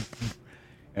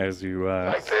 as you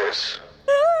Like this.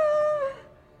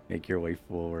 make your way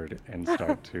forward and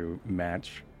start to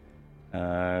match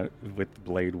with the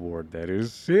Blade Ward. That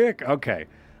is sick. Okay.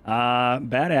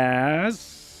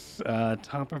 Badass.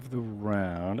 Top of the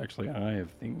round. Actually, I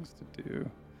have things to do.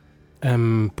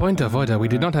 Point of order. We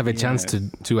did not have a chance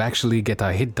yes. to actually get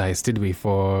our hit dice, did we,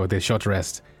 for the short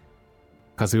rest?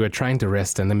 Because we were trying to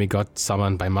rest and then we got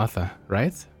summoned by Martha,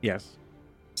 right? Yes.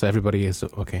 So everybody is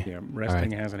okay. Yeah,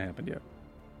 resting hasn't happened yet.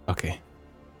 Okay.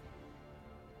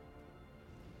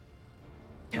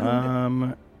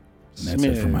 And that's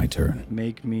it for my turn.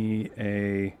 Make me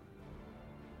a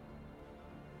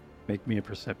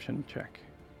perception check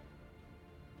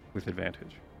with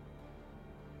advantage.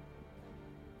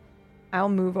 I'll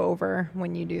move over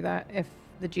when you do that, if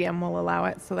the GM will allow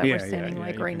it, so that Yeah, we're standing yeah,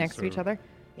 like you right can next to each sort other.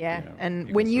 Yeah, you and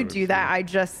can when you sort of do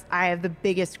that, I have the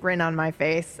biggest grin on my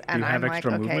face, and you have I'm like,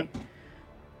 extra okay. movement?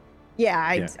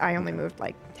 Yeah, I only moved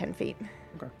like 10 feet.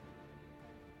 Okay.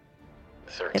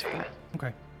 13.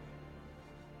 Okay.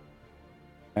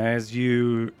 As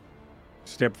you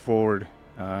step forward,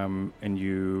 and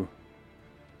you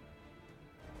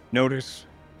notice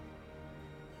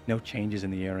no changes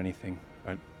in the air or anything,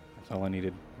 but that's all I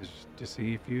needed is to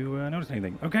see if you notice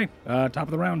anything. Okay, top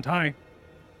of the round, Ty.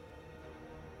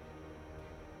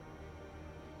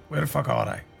 Where the fuck are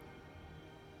they?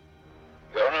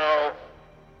 Don't know.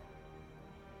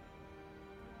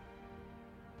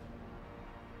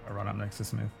 I run up next to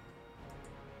Smith.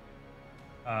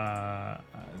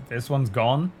 This one's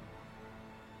gone.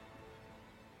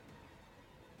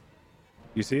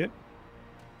 You see it?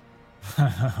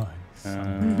 Oh,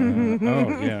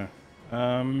 yeah.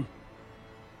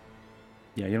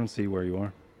 Yeah, you don't see where you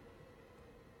are.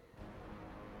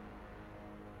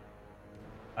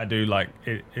 I do like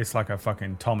it's like a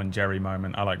fucking Tom and Jerry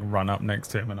moment. I like run up next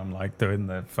to him and I'm like doing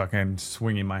the fucking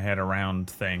swinging my head around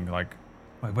thing. Like,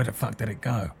 wait, where the fuck did it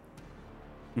go?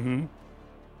 Mm-hmm.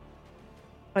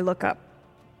 I look up.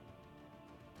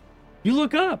 You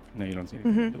look up. No, you don't see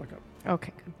anything. Mhm. You look up.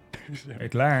 Okay, good.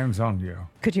 It lands on you.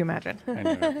 Could you imagine? I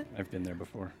know. I've been there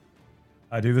before.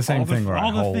 I do the same thing where I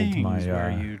all the hold things my. where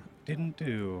you didn't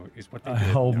do is what they I did.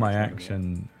 hold Never my tried again.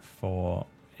 action for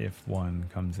if one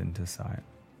comes into sight.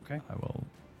 Okay. I will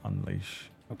unleash.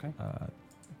 Okay.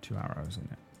 2 arrows in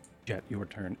it. Jet, your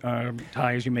turn.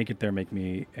 Ty, as you make it there, make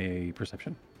me a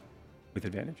perception with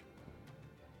advantage.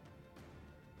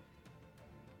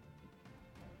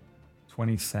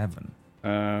 27.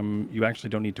 You actually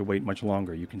don't need to wait much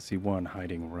longer. You can see one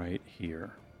hiding right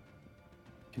here.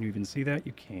 Can you even see that?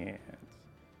 You can't.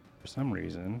 For some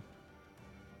reason,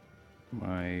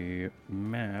 my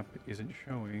map isn't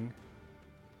showing.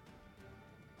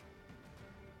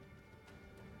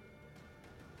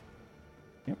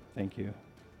 Yep, thank you.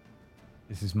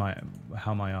 This is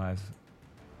how my eyes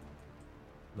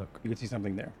look. You can see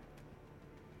something there.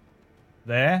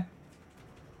 There?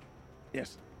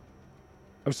 Yes.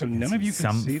 Oh, so none of you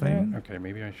can see that? something. Okay,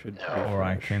 maybe I should. Or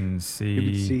I refresh. can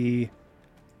see.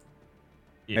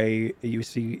 You can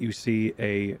see you see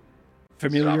a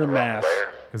familiar mass.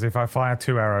 Because if I fire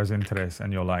 2 arrows into this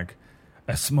and you're like,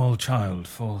 a small child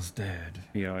falls dead.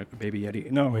 You know, baby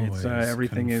Yeti. No, it's Always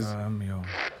everything is. confirm your-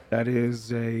 That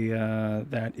is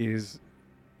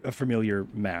a familiar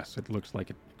mass. It looks like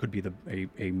it could be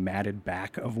a matted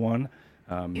back of one.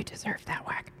 You deserve that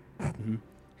whack. Mhm.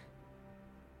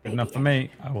 Good enough for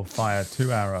me. I will fire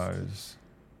 2 arrows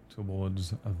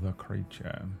towards the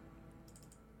creature.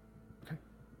 Okay.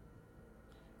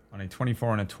 On a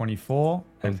 24 and a 24,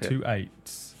 and Both hit. 2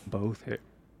 8s. Both hit.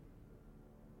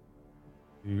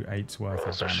 2 8s worth of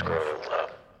Rolls are damage. scrolled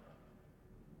up.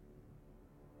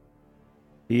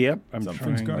 Yep, I'm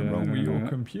Something's trying going to, wrong with your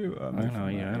computer. I know,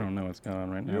 yeah, I don't know what's going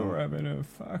on right now. You're having a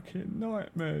fucking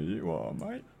nightmare, you are,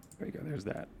 mate. There you go, there's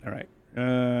that. All right.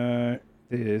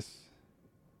 This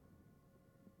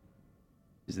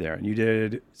is there. And you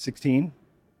did 16?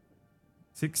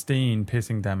 16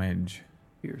 piercing damage.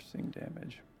 Piercing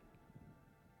damage.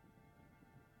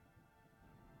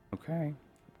 Okay.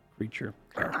 Creature.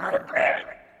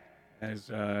 As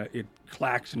it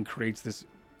clacks and creates this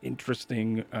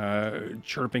interesting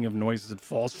chirping of noises, it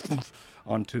falls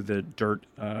onto the dirt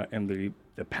and the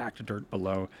packed dirt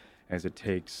below as it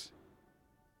takes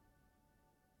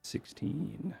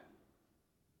 16.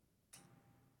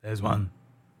 There's one.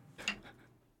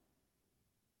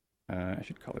 I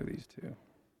should color these two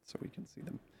so we can see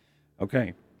them.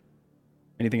 Okay.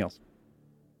 Anything else?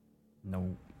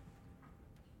 No.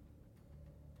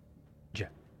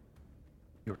 Jet.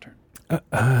 Your turn.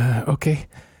 Okay.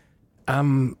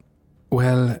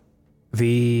 Well,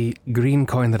 the green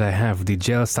coin that I have, the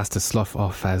gel starts to slough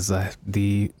off as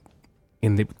the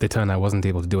turn I wasn't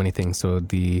able to do anything, so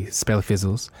the spell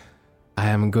fizzles. I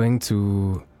am going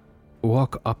to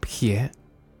walk up here,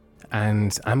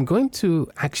 and I'm going to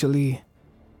actually...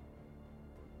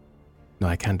 No,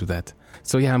 I can't do that.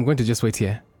 So yeah, I'm going to just wait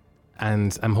here,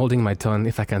 and I'm holding my turn.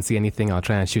 If I can see anything, I'll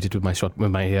try and shoot it with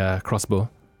my crossbow.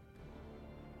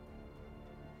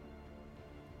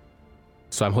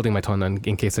 So I'm holding my turn, and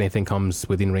in case anything comes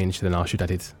within range, then I'll shoot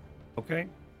at it. Okay.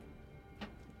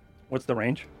 What's the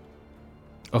range?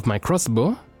 Of my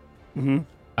crossbow?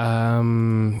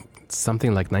 Mm-hmm.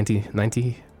 Something like 90.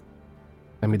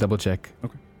 Let me double check.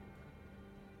 Okay.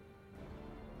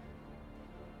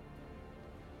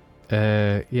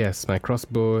 Yes, my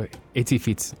crossbow, 80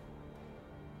 feet.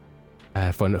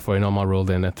 For a normal roll,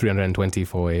 then 320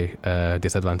 for a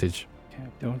disadvantage. Okay, I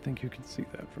don't think you can see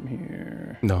that from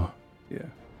here. No. Yeah.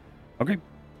 Okay.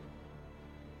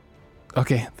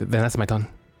 Okay, then that's my turn.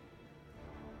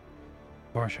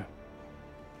 Barsha.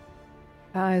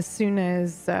 As soon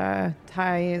as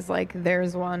Ty is like,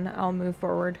 there's one, I'll move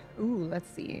forward. Ooh, let's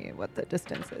see what the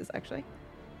distance is, actually.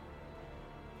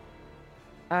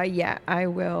 Yeah, I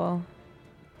will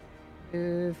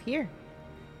move here,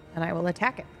 and I will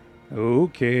attack it.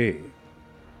 Okay.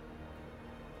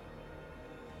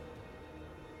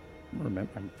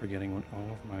 Remember, I'm forgetting what all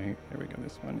of my... There we go.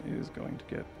 This one is going to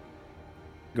get...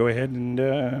 Go ahead and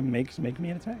make me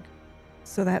an attack.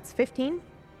 So that's 15.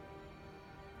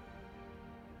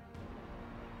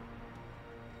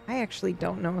 I actually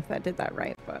don't know if that did that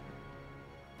right, but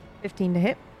 15 to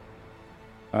hit.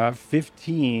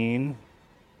 15.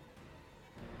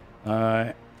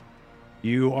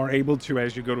 You are able to,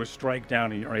 as you go to strike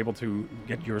down, you are able to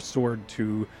get your sword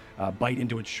to bite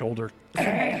into its shoulder.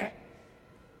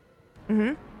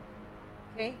 Mm-hmm.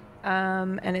 Okay.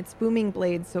 And it's booming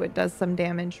blade, so it does some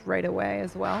damage right away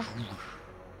as well.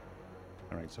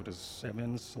 All right, so it does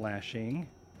 7 slashing.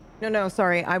 No,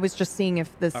 sorry. I was just seeing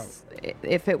if this,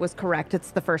 if it was correct.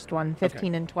 It's the first one,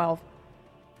 15 and 12.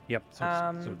 Yep,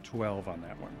 so 12 on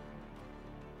that one.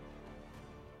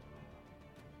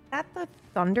 Is that the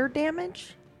thunder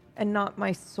damage and not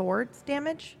my sword's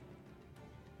damage?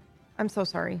 I'm so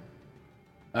sorry.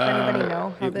 Does anybody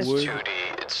know how this...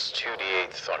 It's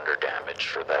 2d8 thunder damage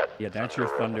for that. Yeah, that's your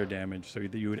thunder damage, so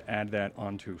you would add that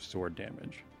onto sword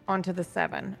damage. Onto the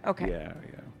 7. Okay. Yeah.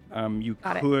 You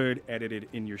could edit it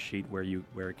in your sheet where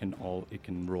it can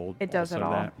roll. It does it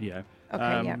all. That. Yeah.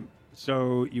 Okay. Yeah.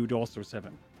 So you'd also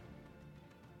 7.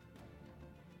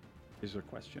 Is there a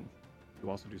question? You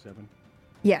also do 7?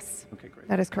 Yes. Okay, great.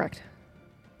 That is correct.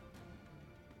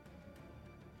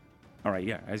 All right.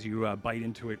 Yeah. As you bite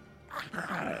into it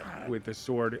with the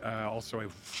sword, also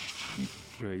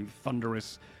a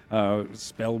thunderous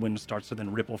spell wind starts to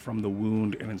then ripple from the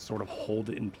wound and then sort of hold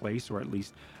it in place, or at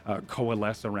least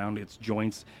coalesce around its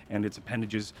joints and its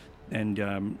appendages, and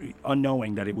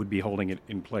unknowing that it would be holding it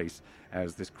in place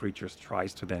as this creature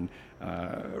tries to then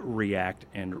react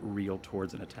and reel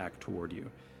towards an attack toward you.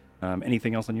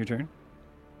 Anything else on your turn?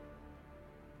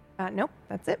 Nope,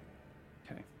 that's it.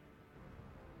 Okay.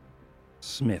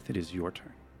 Smith, it is your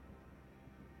turn.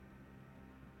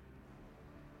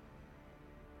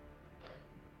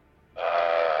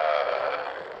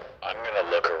 I'm gonna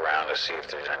look around to see if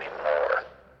there's any more.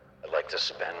 I'd like to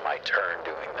spend my turn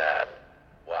doing that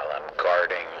while I'm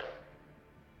guarding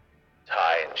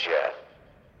Ty and Jet.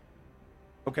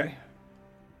 Okay.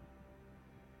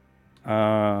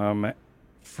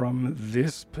 From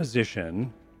this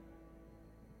position,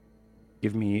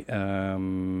 give me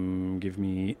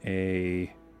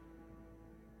a.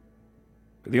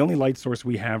 The only light source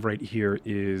we have right here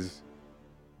is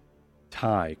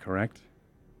Ty, correct?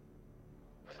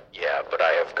 Yeah, but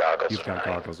I have goggles You've of got night.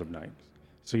 goggles of night.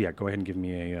 So yeah, go ahead and give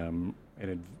me a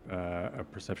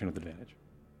perception with advantage.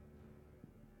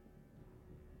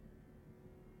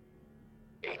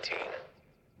 18.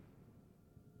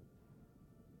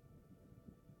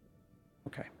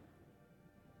 Okay.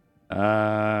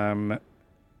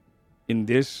 In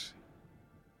this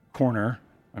corner,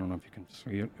 I don't know if you can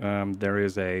see it. There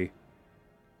is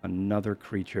another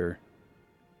creature.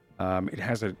 It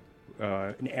has an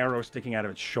arrow sticking out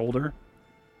of its shoulder.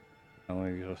 Let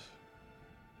me just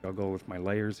juggle with my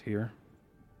layers here.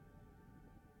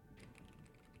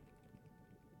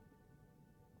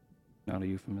 Not a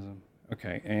euphemism.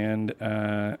 Okay, and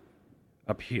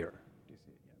up here.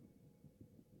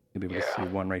 You'll be able to see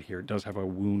one right here. It does have a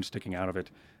wound sticking out of it.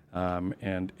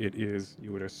 And it is,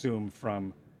 you would assume,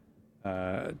 from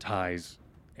Ty's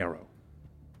arrow.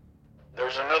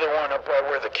 There's another one up by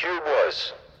where the cube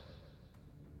was.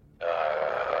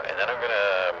 And then I'm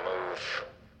gonna move.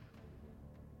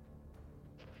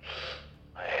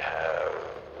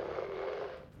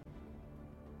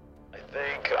 I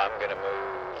think I'm gonna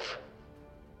move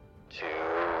to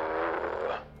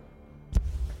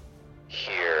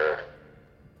here.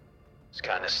 It's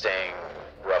kind of staying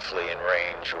roughly in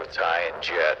range with Ty and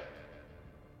Jet.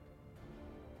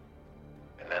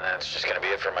 And then that's just gonna be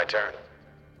it for my turn.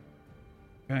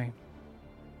 Okay.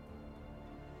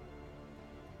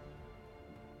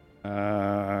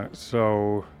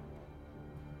 So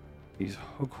these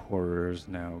hook horrors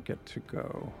now get to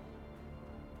go.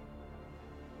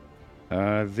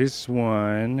 This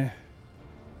one,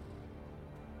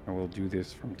 I will do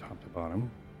this from top to bottom,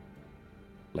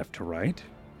 left to right.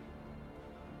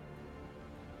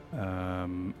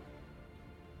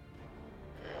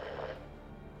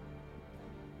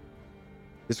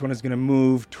 This one is going to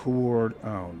move toward.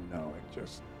 Oh no! It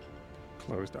just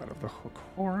closed out of the hook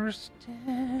horror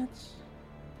stats.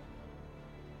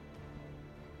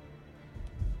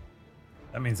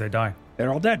 That means they die. They're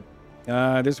all dead.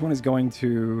 This one is going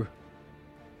to.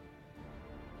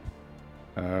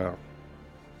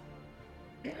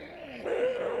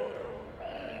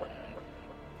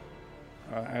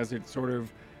 As it sort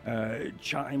of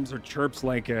chimes or chirps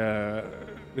like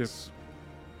this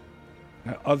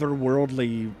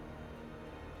otherworldly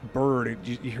bird,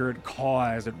 you hear it caw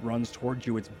as it runs towards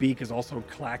you. Its beak is also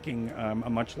clacking,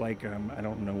 much like I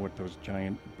don't know what those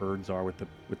giant birds are with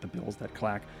the bills that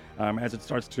clack. As it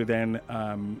starts to then,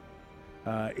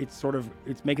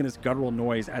 it's making this guttural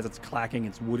noise as it's clacking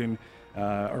its wooden,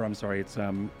 its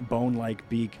bone-like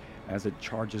beak as it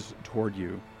charges toward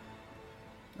you.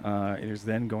 It is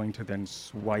then going to then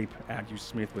swipe at you,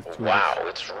 Smith, with two. Wow,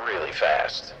 it's really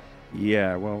fast.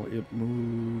 Yeah, well, it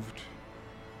moved.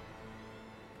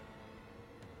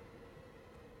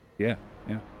 Yeah,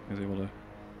 it was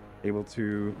able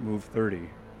to move 30.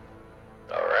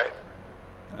 All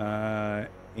right.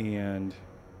 And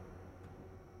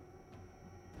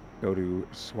go to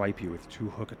swipe you with two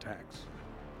hook attacks.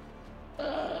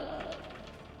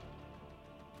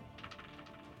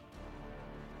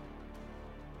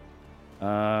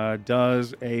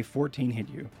 Does a 14 hit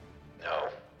you? No.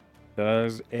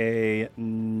 Does a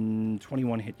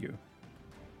 21 hit you?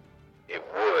 It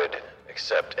would,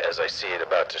 except as I see it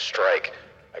about to strike,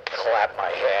 I clap my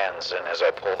hands, and as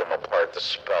I pull them apart, the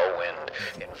spell wind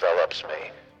envelops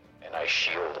me, and I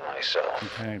shield myself.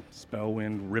 Okay, spell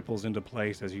wind ripples into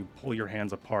place as you pull your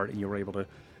hands apart, and you're able to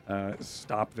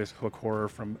stop this hook horror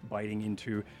from biting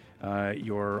into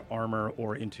your armor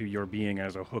or into your being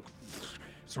as a hook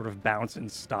sort of bounce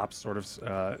and stops sort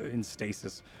of in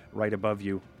stasis right above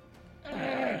you.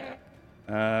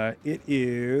 It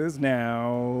is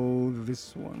now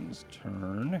this one's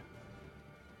turn.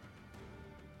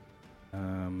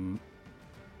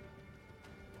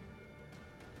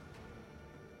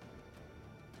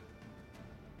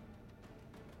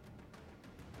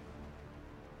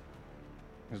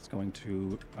 It's going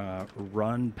to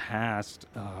run past.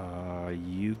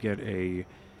 You get an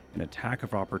attack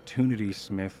of opportunity,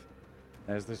 Smith,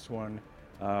 as this one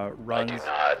runs. I do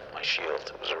not. My shield.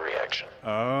 It was a reaction.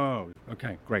 Oh,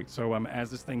 okay, great. So as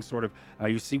this thing sort of,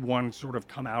 you see one sort of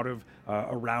come out of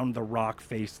around the rock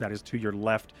face that is to your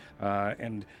left,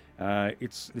 and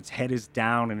its head is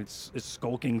down and it's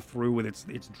skulking through with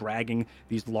its dragging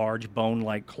these large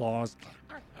bone-like claws.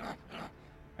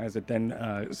 As it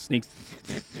then sneaks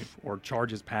or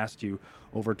charges past you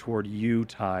over toward you,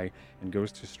 Ty, and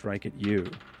goes to strike at you.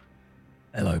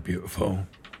 Hello, beautiful.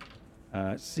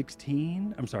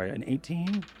 16. I'm sorry, an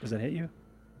 18. Does that hit you?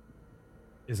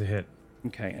 Is a hit.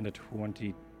 Okay, and a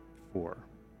 24.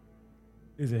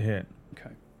 Is a hit.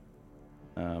 Okay.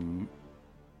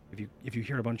 If you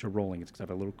hear a bunch of rolling, it's because I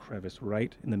have a little crevice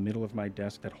right in the middle of my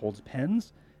desk that holds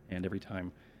pens, and every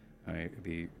time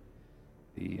the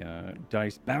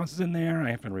dice bounces in there,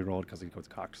 I have to re-roll it because it goes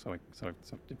cocked. So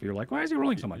if you're like, why is he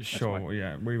rolling so much? Sure,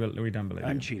 yeah, we don't believe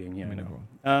I'm you. cheating, yeah, I know.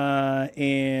 Wonderful.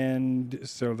 And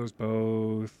so those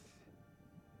both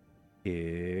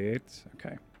hit.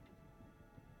 Okay.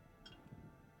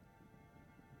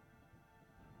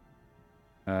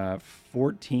 Uh,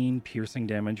 14 piercing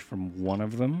damage from one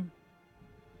of them,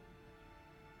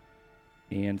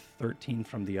 and 13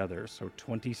 from the other. So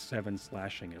 27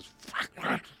 slashing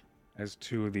as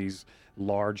two of these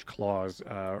large claws,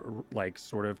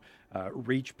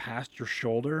 reach past your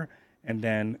shoulder and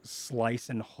then slice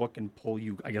and hook and pull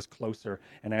you, I guess, closer.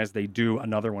 And as they do,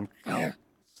 another one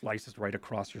slices right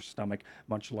across your stomach,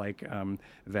 much like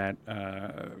that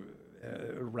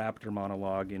raptor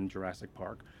monologue in Jurassic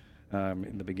Park.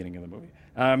 In the beginning of the movie.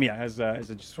 As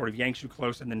it just sort of yanks you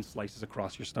close and then slices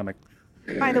across your stomach.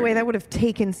 By the way, that would have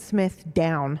taken Smith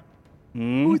down.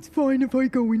 Oh, it's fine if I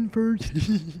go in first.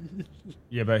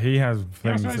 Yeah, but he has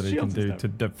things has that he can shields and do stuff. to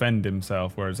defend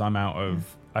himself, whereas I'm out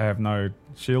of... I have no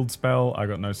shield spell, I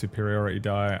got no superiority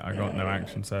die, I got no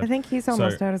action surge. I think he's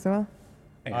almost out as well.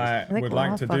 I think would we're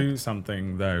like all to fucked. do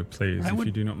something, though, please, if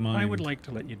you do not mind. I would like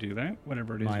to let you do that,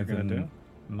 whatever it is you're going to do.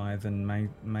 Mythen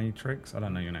Matrix? I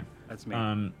don't know your name. That's me.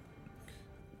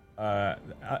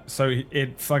 So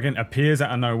it fucking appears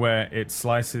out of nowhere. It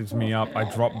slices me up. I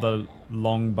drop the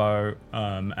longbow,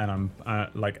 and I'm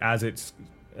as it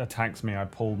attacks me, I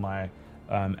pull my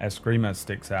Eskrima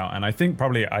sticks out, and I think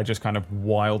probably I just kind of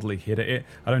wildly hit at it.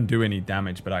 I don't do any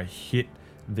damage, but I hit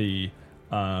the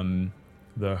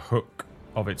hook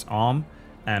of its arm,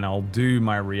 and I'll do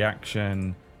my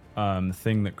reaction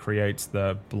thing that creates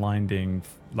the blinding,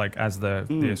 as the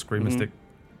Eskrima stick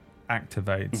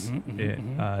activates,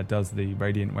 it does the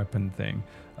radiant weapon thing.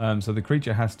 So the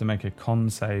creature has to make a con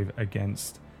save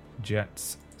against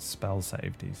Jet's spell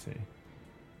save DC.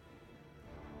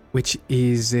 Which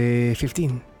is 15.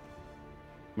 I'm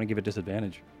going to give it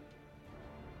disadvantage.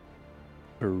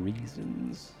 For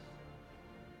reasons.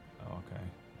 Oh, okay.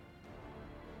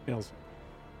 Fails.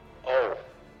 Oh,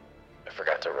 I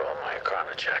forgot to roll my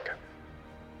Arcana check.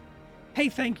 Hey,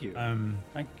 thank you. I am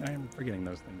forgetting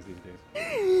those things these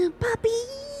days. Puppy!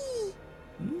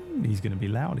 He's going to be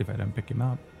loud if I don't pick him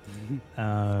up.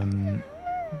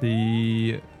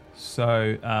 The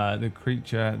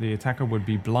creature, the attacker would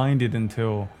be blinded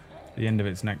until the end of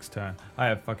its next turn. I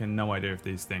have fucking no idea if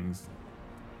these things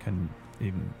can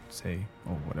even see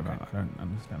or whatever. I don't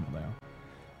understand what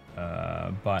they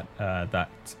are. But that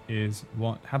is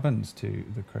what happens to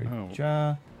the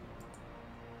creature.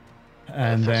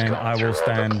 And then I will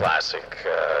stand. Classic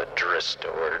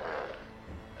Dristord.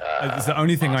 It's the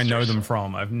only thing I know them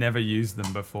from. I've never used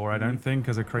them before, I don't think,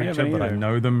 as a creature, haven't but I either.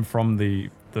 know them from the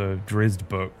Drizzt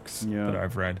books that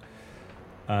I've read.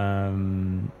 I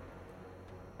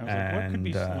was like, what could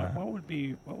be And, what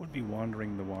would be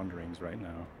wandering the wanderings right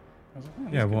now? I was like, oh,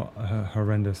 Yeah, that's what a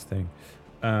horrendous thing.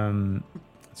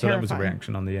 So that was a Terrifying.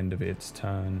 reaction on the end of its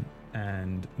turn.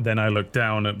 And then I looked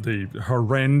down at the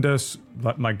horrendous,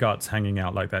 like my guts hanging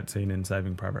out like that scene in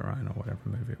Saving Private Ryan or whatever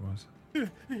movie it was. good.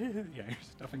 Yeah, you're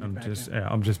stuffing it I'm back just, in. yeah,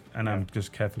 I'm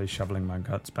just carefully shoveling my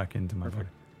guts back into my body.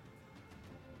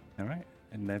 All right,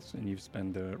 and you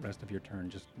spend the rest of your turn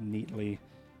just neatly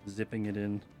zipping it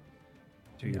in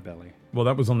to your belly. Well,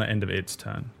 that was on the end of its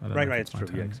turn. I don't know if Right, it's it's my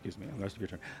true. Yeah, turn. excuse me. The rest of your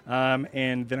turn.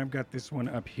 And then I've got this one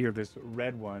up here. This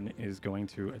red one is going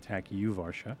to attack you,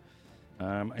 Varsha. I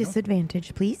don't-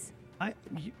 Disadvantage, please.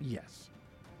 Yes.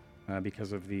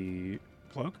 Because of the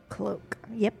cloak? Cloak.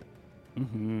 Yep.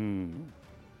 Mm-hmm.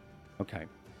 Okay.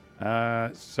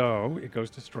 So it goes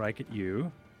to strike at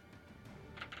you.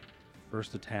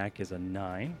 first attack is a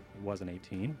 9. It was an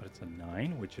 18, but it's a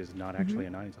 9, which is not actually a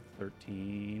 9. It's a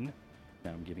 13.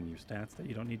 Now I'm giving you stats that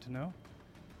you don't need to know.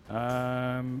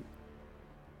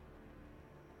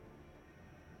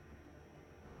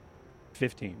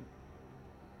 15.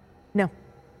 No.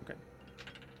 Okay.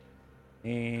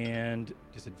 And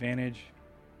disadvantage.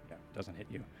 Yeah, doesn't hit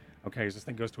you. Okay, as this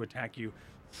thing goes to attack you,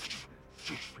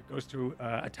 it goes to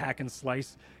attack and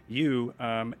slice you,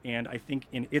 and I think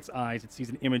in its eyes it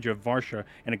sees an image of Varsha,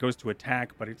 and it goes to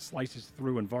attack, but it slices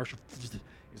through, and Varsha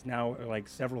is now like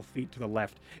several feet to the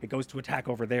left. It goes to attack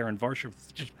over there, and Varsha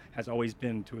has always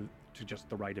been to just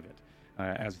the right of it.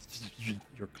 As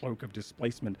your cloak of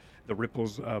displacement, the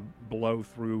ripples blow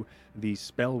through the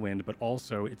spell wind, but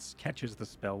also it catches the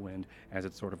spell wind as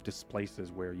it sort of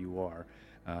displaces where you are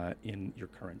in your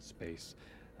current space.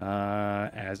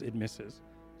 As it misses.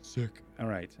 Sick. All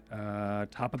right.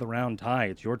 Top of the round, Ty.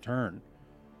 It's your turn.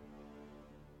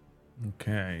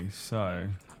 Okay, so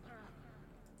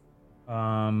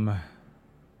That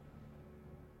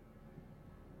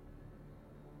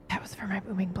was for my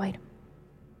booming blade.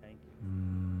 Thank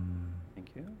you.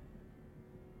 Thank you.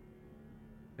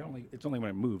 It's only when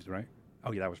it moves, right?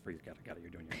 Oh, yeah, that was for you. Got it.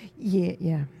 You're doing your...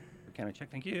 Yeah. Can I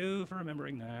check? Thank you for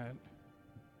remembering that.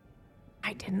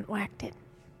 I didn't whack it.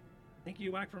 Thank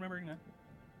you, Whack, for remembering that.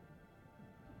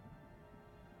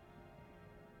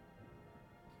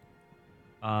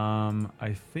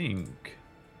 I think.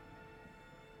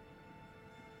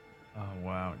 Oh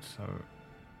wow, it's so.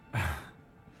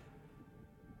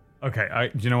 Okay,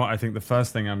 do you know what? I think the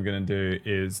first thing I'm gonna do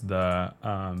is the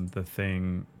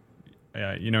thing,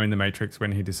 in the Matrix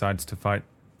when he decides to fight.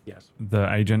 Yes.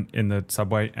 The agent in the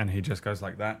subway, and he just goes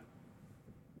like that,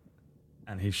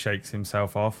 and he shakes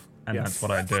himself off, and that's what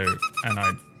I do,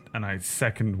 and I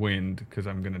second wind because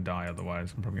I'm gonna die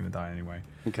otherwise. I'm probably gonna die anyway.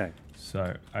 Okay.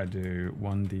 So I do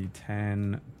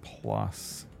 1d10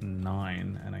 plus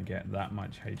 9, and I get that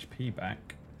much HP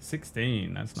back.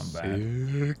 16. That's not bad.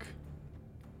 Sick.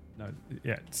 No,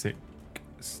 yeah, 16.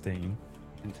 16.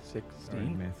 Sorry,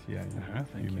 myth. Yeah,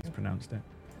 Thank you. Mispronounced it.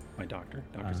 My doctor,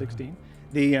 Dr. 16.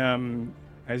 The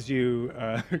as you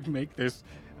make this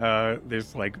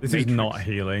This matrix. is not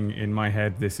healing in my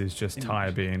head. This is just Ty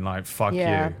being like, "Fuck you."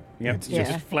 Yeah, It's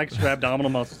just flex your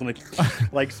abdominal muscles and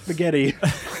like spaghetti.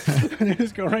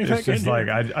 Just go right back It's just in like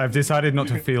here. I've decided not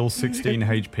to feel 16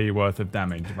 HP worth of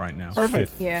damage right now.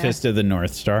 Perfect. Fist of the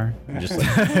North Star. Just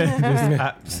like just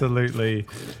absolutely,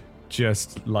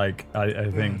 just like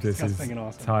I think this is disgusting and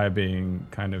awesome. Ty being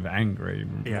kind of angry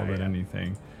more than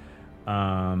anything.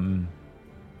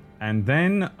 And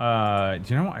then, do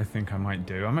you know what I think I might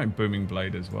do? I might Booming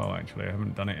Blade as well, actually. I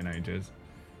haven't done it in ages.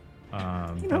 You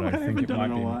know but what? I I think haven't it done might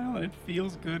in a be while, and it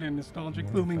feels good and nostalgic.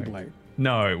 more Booming effective. blade.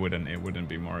 No, it wouldn't. It wouldn't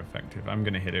be more effective. I'm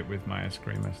going to hit it with my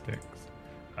Eskrima sticks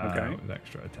with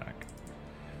extra attack.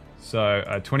 So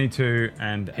 22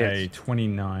 and a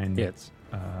 29. Hits.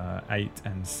 8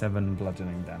 and 7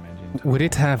 bludgeoning damage. In total. Would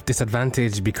it have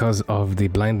disadvantage because of the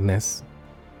blindness?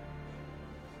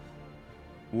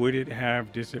 Would it have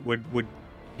would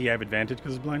he have advantage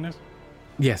because of blindness?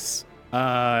 Yes.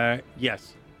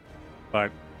 Yes.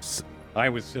 But I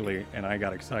was silly and I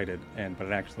got excited, but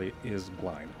it actually is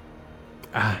blind.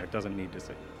 It doesn't need to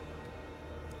see.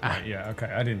 Right, yeah, okay.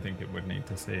 I didn't think it would need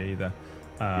to see either.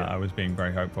 I was being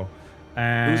very hopeful.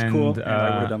 And, It was cool, and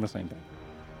I would have done the same thing.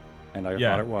 And I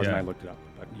thought it was, and yeah. I looked it up.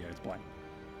 But yeah, it's blind.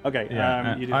 Okay.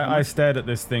 Yeah, You did I stared at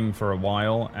this thing for a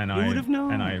while, and You would have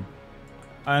known.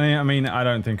 And I mean, I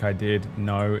don't think I did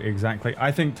know exactly.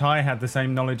 I think Ty had the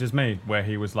same knowledge as me, where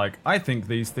he was like, I think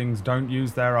these things don't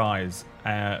use their eyes,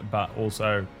 but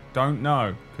also don't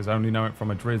know, because I only know it from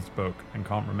a Drizzt book and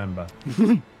can't remember.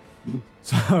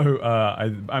 So,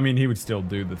 I mean, he would still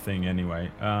do the thing anyway.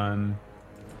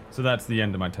 So that's the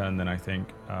end of my turn, then I think.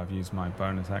 I've used my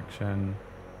bonus action.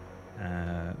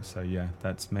 So yeah,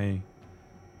 that's me.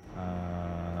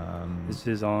 This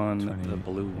is on 20, the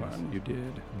blue one you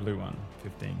did. Blue one,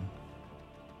 15.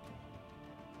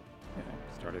 Yeah,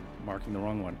 started marking the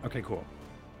wrong one. Okay, cool.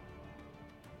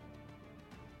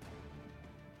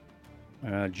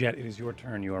 Jet, it is your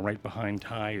turn. You are right behind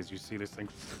Ty as you see this thing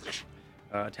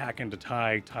attack into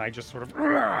Ty. Ty just sort of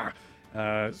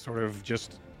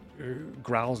just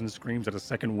growls and screams at a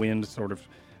second wind, sort of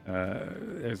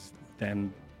as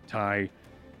then Ty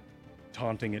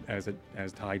taunting it as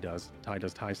Ty does. Ty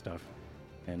does Ty stuff,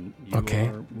 and you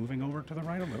are moving over to the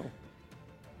right a little.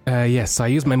 Yes, so I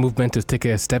use my movement to take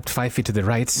a step 5 feet to the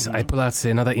right. I pull out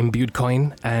another imbued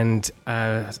coin, and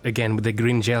again with the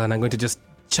green gel, and I'm going to just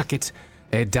chuck it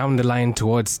down the line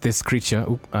towards this creature.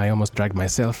 Oop, I almost dragged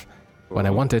myself when I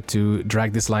wanted to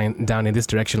drag this line down in this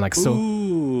direction like so.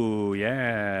 Ooh,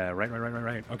 yeah.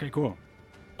 Right. Okay, cool.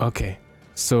 Okay.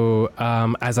 So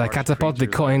as I Large catapult the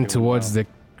creatures coin aren't doing towards well. the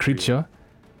creature,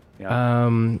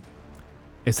 Yeah.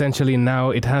 essentially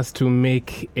now it has to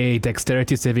make a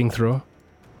dexterity saving throw.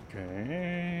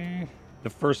 Okay. The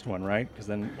first one, right? Because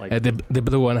then, like. The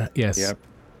blue one, yes. Yep.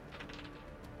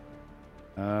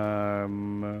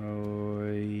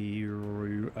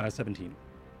 17.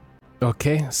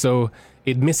 Okay, so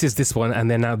it misses this one, and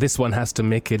then now this one has to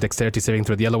make a dexterity saving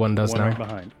throw. The yellow one does One now. right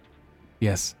behind.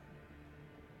 Yes.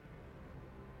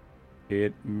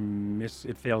 It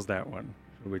fails that one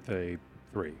with a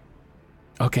 3.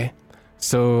 Okay.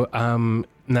 So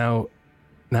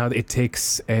now it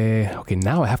takes a. Okay,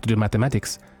 now I have to do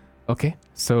mathematics. Okay,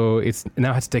 so it's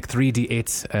now has to take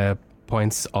 3d8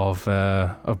 points of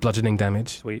bludgeoning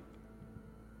damage. Sweet.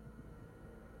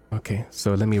 Okay,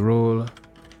 so let me roll.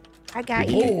 I got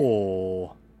you.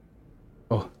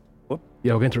 Oh.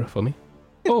 You're going to roll for me?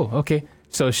 Oh, okay.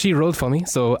 So she rolled for me,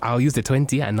 so I'll use the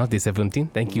 20 and not the 17.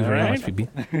 Thank you very much, Phoebe.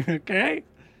 Okay.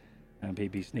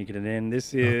 Baby sneaking it in.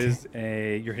 This is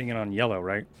you're hitting it on yellow,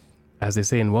 right? As they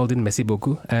say in Walden, merci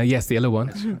beaucoup. Yes, the yellow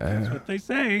one. That's what they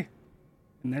say.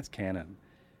 And that's canon.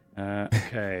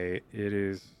 Okay, it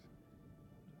is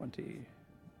 20.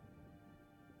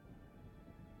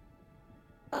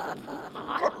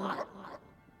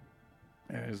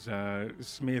 As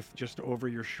Smith, just over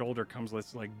your shoulder comes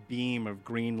this like beam of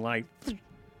green light,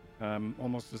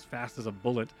 almost as fast as a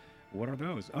bullet. What are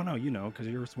those? Oh no, you know, because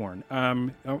you're sworn.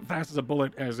 Fast as a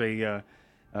bullet, as a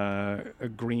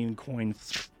green coin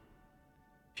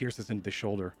pierces into the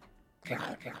shoulder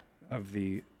of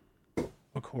the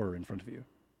hook horror in front of you.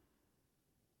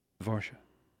 Varsha,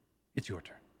 it's your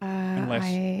turn. Unless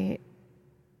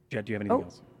Jet, do you have anything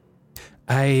else?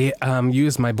 I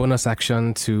use my bonus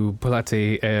action to pull out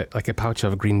a pouch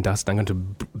of green dust. I'm going to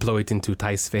blow it into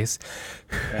Ty's face,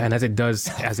 and as it does,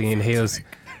 as he inhales,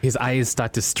 his eyes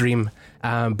start to stream.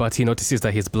 But he notices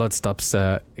that his blood stops.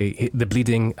 The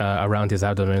bleeding around his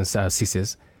abdomen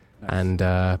ceases, and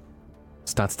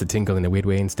starts to tingle in a weird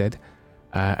way instead.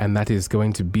 And that is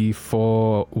going to be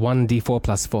for 1d4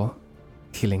 plus 4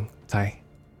 healing. Ty.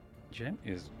 Jet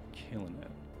is killing it.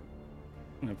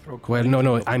 Well,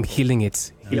 no, I'm healing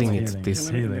it. Healing it.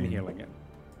 Healing it.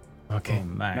 Okay. Oh,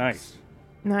 nice.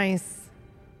 Nice.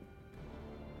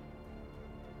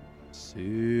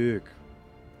 Sick.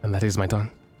 And that is my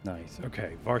turn. Nice.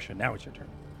 Okay, Varsha, now it's your turn.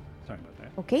 Sorry about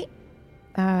that. Okay.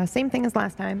 Same thing as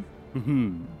last time.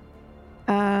 Mm-hmm.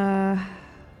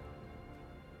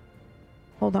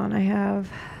 Hold on, I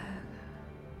have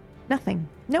nothing.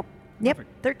 Nope. Yep.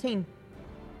 13.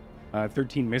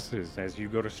 13 misses as you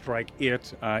go to strike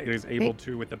it. It is able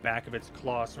to, with the back of its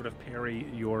claw, sort of parry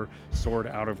your sword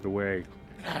out of the way.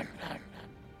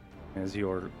 As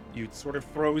it sort of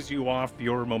throws you off,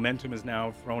 your momentum is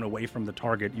now thrown away from the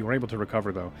target. You were able to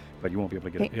recover, though, but you won't be able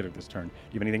to get hit at this turn. Do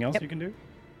you have anything else you can do?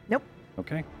 Nope.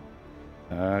 Okay.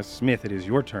 Smith, it is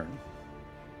your turn.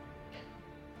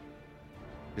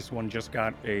 This one just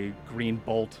got a green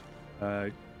bolt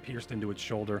pierced into its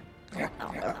shoulder.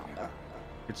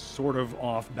 It's sort of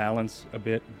off balance a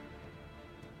bit.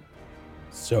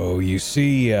 So you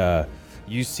see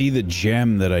the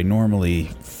gem that I normally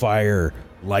fire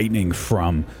lightning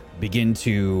from begin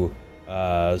to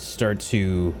start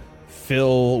to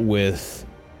fill with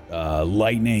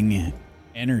lightning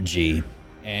energy,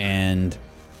 and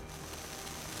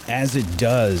as it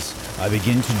does, I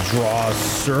begin to draw a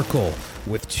circle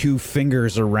with 2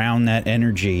 fingers around that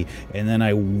energy, and then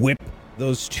I whip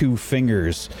those 2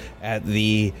 fingers at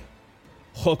the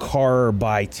hook horror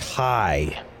by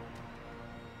Ty.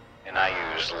 And I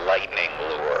use lightning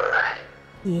lure.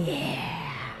 Yeah.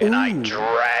 And I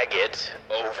drag it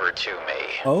over to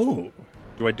me. Oh.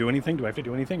 Do I do anything? Do I have to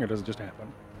do anything, or does it just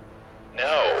happen?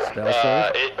 No. Spell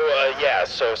save? Yeah,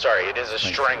 so sorry. It is a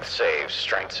strength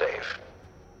save.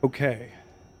 Okay.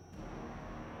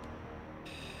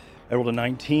 I rolled a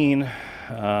 19.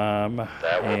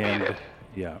 That will beat it.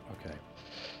 Yeah, okay.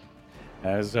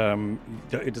 As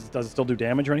does it still do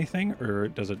damage or anything, or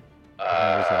does it?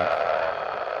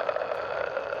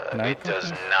 It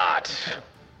does not.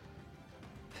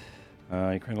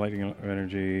 You create lightning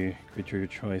energy, creature your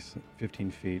choice,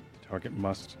 15 feet. The target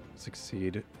must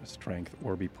succeed a strength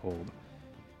or be pulled.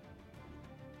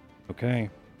 Okay.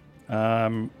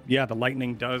 Yeah, the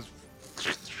lightning does.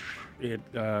 This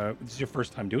is your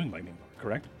first time doing lightning,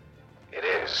 correct? It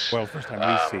is. Well, first time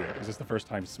we see it. Is this the first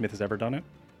time Smith has ever done it?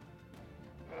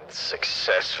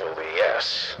 Successfully,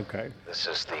 yes. Okay. This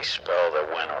is the spell that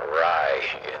went awry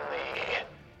in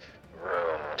the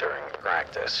room during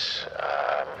practice.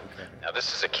 Now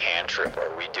this is a cantrip.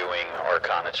 Are we doing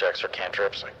Arcana checks or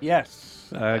cantrips? Yes.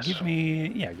 Give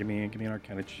me an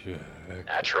Arcana check.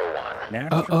 Natural 1.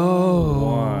 Natural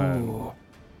 1.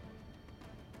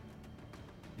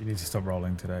 You need to stop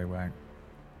rolling today, Wag.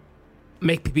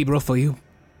 Make PB roll for you.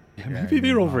 Yeah, make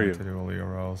PB roll for you. To do all your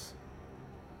rolls.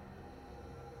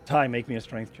 Ty, make me a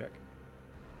strength check.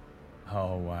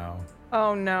 Oh, wow.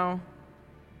 Oh no.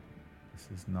 This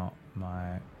is not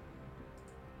my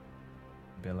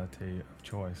ability of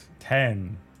choice.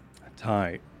 10.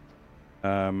 Ty,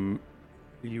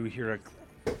 you hear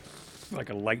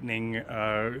a lightning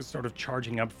sort of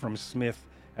charging up from Smith,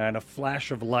 and a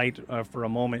flash of light for a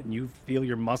moment, and you feel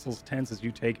your muscles tense as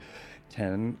you take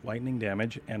 10 lightning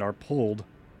damage and are pulled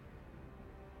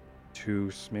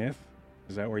to Smith.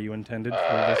 Is that where you intended for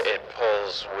this? It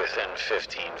pulls within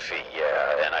 15 feet,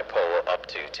 yeah, and I pull up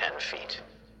to 10 feet.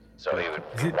 So he would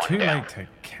Is it one too down. late to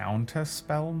counter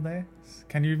spell this?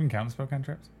 Can you even counter spell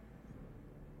cantrips?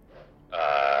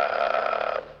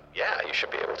 Yeah, you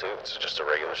should be able to. It's just a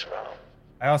regular spell.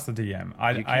 I asked the DM.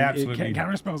 I absolutely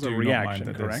counterspell's a do not mind reaction,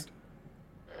 that correct?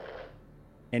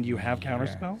 And you have Yes.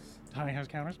 counterspell? Ty has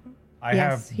counterspell? I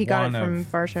Yes, have he got one it from of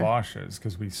Varsha. Varsha's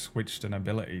because we switched an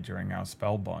ability during our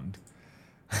spell bond.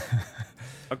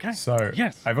 Okay. So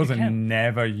yes, I've you also can.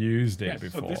 never used it Yes,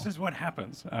 before. so this is what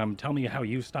happens. Tell me how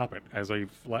you stop it as a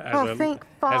thank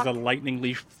as a fuck. lightning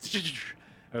leaf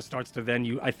starts to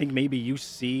then I think maybe you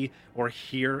see or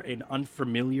hear an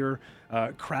unfamiliar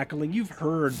crackling. You've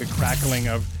heard the crackling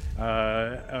of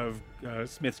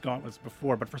Smith's gauntlets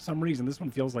before, but for some reason this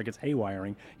one feels like it's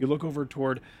haywiring. You look over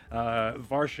toward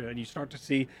Varsha and you start to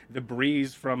see the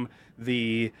breeze from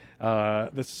the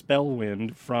spell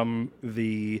wind from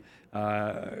the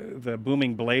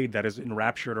booming blade that is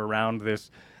enraptured around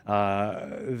this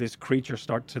creature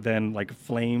start to then, like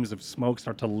flames of smoke,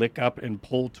 start to lick up and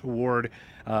pull toward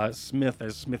Smith,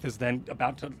 as Smith is then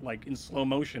about to, like in slow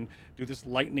motion, do this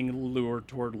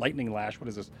lightning lash. What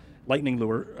is this? Lightning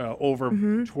lure over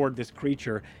toward this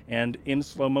creature, and in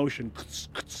slow motion,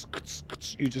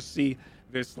 you just see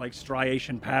this like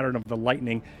striation pattern of the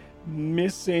lightning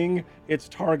missing its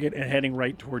target and heading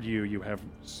right toward you. You have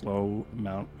slow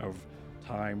amount of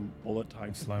time, bullet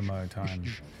time. Slow-mo time.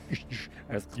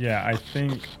 Yeah, I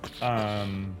think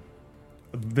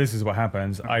this is what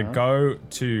happens. I go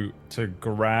to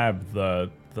grab the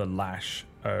lash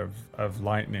of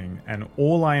lightning, and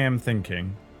all I am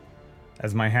thinking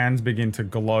as my hands begin to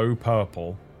glow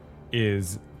purple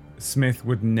is Smith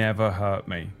would never hurt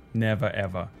me. Never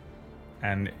ever.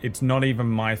 And it's not even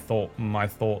my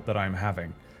thought that I'm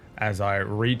having as I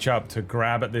reach up to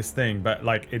grab at this thing, but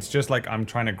like it's just like I'm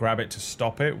trying to grab it to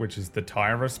stop it, which is the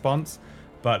tire response.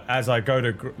 But as I go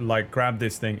to grab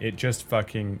this thing, it just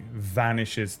fucking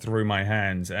vanishes through my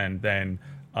hands, and then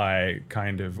I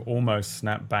kind of almost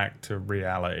snap back to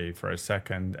reality for a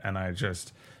second, and I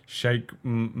just shake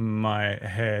my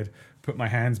head, put my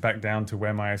hands back down to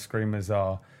where my screamers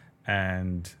are,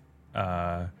 and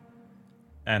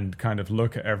kind of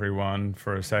look at everyone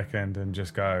for a second and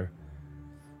just go,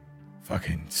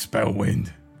 fucking spell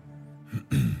wind.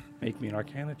 Make me an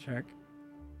Arcana check.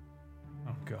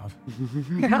 Oh god.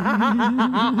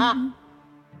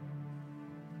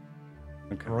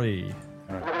 Okay. 3.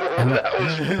 That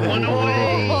was one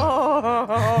away.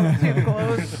 Oh, too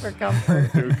close for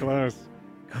comfort. Too close.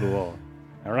 Cool.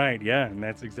 All right, yeah, and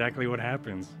that's exactly what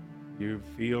happens. You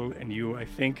feel, and you, I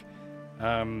think,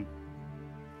 as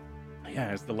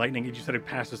the lightning, you said it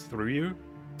passes through you?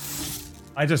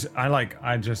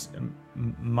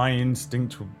 My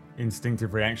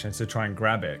instinctive reaction is to try and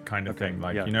grab it, kind of thing.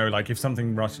 Like, you know, like if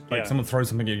something someone throws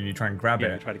something at you, you try and grab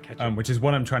it. Try to catch it. Which is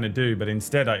what I'm trying to do, but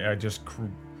instead I just,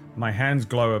 my hands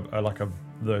glow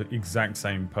the exact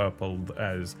same purple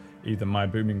as either my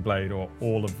booming blade or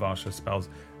all of Varsha's spells.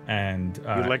 And you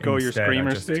let go of your instead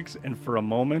screamer sticks, and for a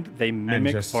moment, they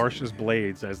mimic just- Varsha's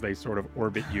blades as they sort of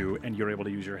orbit you, and you're able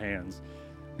to use your hands.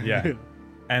 Yeah.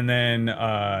 And then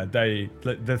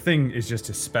the thing is just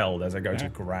dispelled as I go to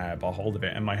grab a hold of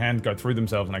it, and my hands go through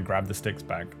themselves, and I grab the sticks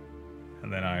back,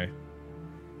 and then I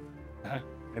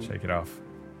shake it off.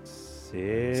 It's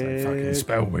like fucking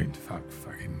spellwind,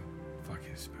 fucking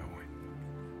spellwind.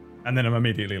 And then I'm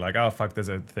immediately like, oh fuck, there's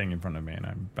a thing in front of me, and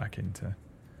I'm back into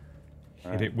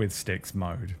hit it with sticks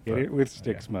mode. Hit it with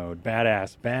sticks mode.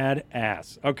 Badass.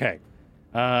 Okay,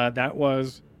 that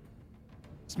was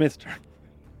Smith's turn.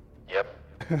 Yep.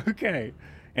 Okay.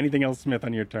 Anything else, Smith,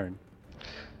 on your turn?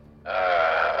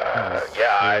 I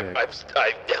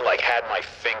like had my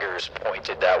fingers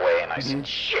pointed that way, and I said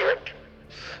shit,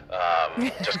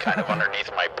 just kind of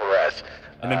underneath my breath.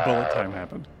 And then bullet time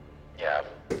happened. Yeah.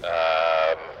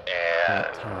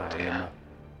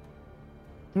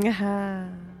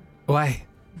 Why?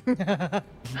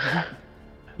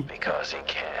 Because he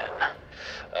can.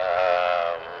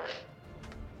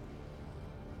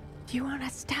 Do you want to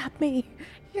stop me?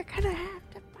 You're gonna have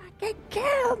to fucking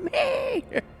kill me!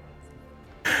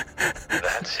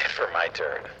 That's it for my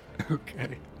turn.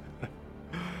 Okay.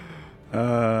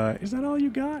 Is that all you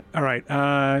got? All right.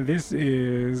 This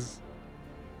is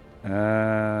the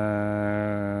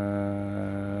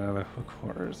hook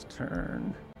horror's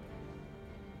turn.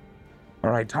 All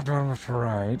right, top to left to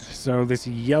right. So this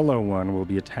yellow one will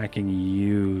be attacking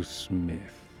you, Smith.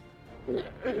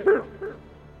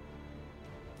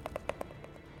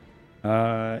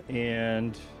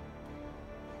 And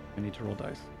I need to roll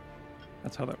dice.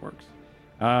 That's how that works.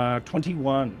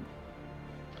 21.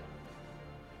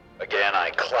 Again,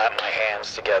 I clap my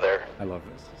hands together, I love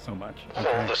this so much.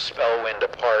 pull the spell wind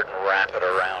apart, and wrap it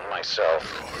around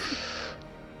myself.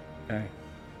 Okay.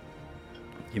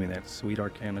 Give me that sweet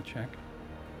Arcana check.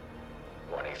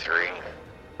 23.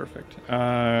 Perfect.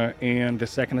 And the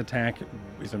second attack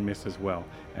is a miss as well.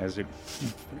 As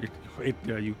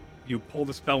you pull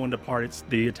the spell wind apart,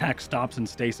 the attack stops in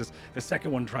stasis. The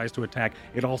second one tries to attack.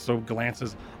 It also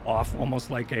glances off,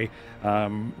 almost like a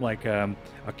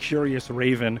curious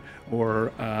raven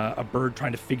or a bird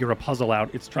trying to figure a puzzle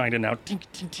out. It's trying to now tink,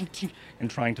 tink, tink, tink,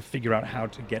 and trying to figure out how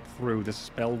to get through the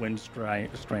spell wind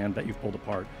strand that you've pulled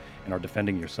apart and are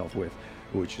defending yourself with,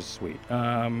 which is sweet.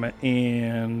 All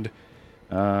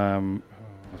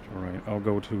right, I'll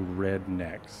go to red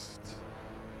next.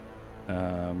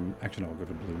 Actually, no, I'll go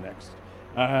to blue next.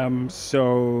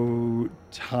 So,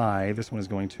 Ty, this one is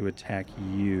going to attack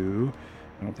you.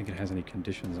 I don't think it has any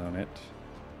conditions on it.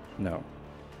 No.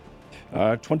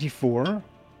 24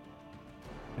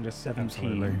 and a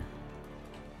 17.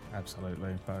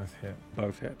 Absolutely. Both hit.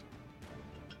 Both hit.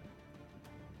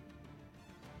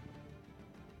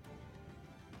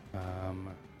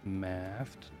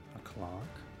 Mathed o'clock.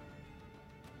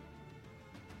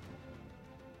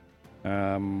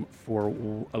 For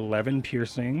 11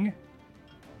 piercing,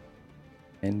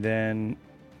 and then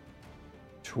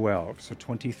 12, so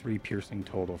 23 piercing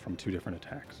total from 2 different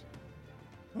attacks.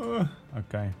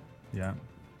 Okay, yeah.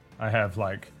 I have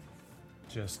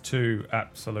just 2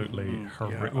 absolutely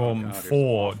horrific. Well, God,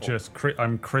 4 just.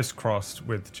 I'm crisscrossed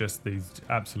with just these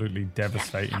absolutely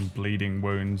devastating bleeding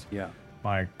wounds. Yeah.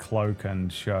 My cloak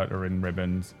and shirt are in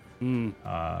ribbons.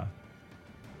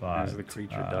 As the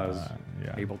creature does,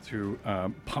 able to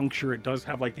puncture. It does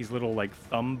have these little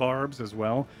thumb barbs as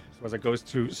well. So as it goes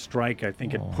to strike, I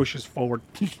think it pushes forward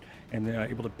and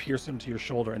able to pierce into your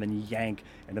shoulder and then yank.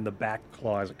 And then the back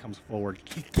claw as it comes forward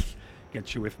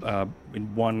gets you with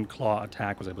in one claw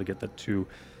attack was able to get the 2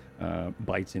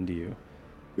 bites into you.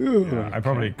 Yeah, I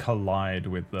probably collide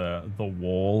with the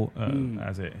wall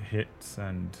as it hits,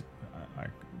 and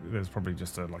there's probably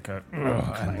just a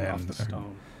clang off the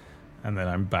stone. And then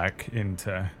I'm back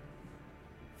into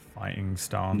fighting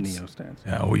stance. Neo stance.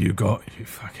 Yeah, all you got, you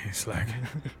fucking slag.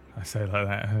 I say like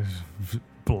that.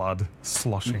 Blood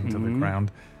sloshing to the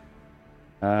ground.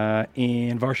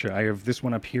 And Varsha, I have this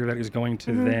one up here that is going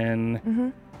to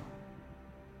then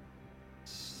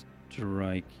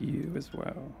strike you as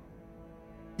well.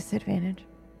 Disadvantage.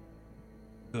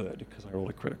 Good, because I rolled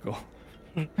a critical.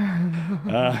 All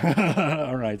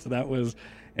right, so that was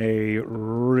a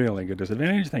really good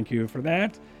disadvantage. Thank you for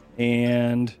that.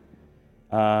 And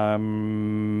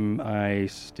I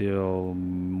still...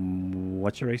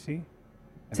 What's your AC?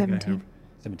 17.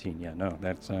 17, yeah, no,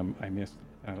 that's... I missed.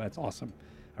 That's awesome.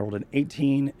 I rolled an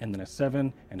 18, and then a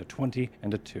 7, and a 20,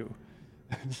 and a 2.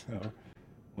 So,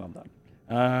 well done.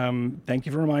 Thank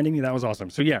you for reminding me. That was awesome.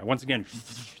 So yeah, once again,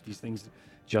 these things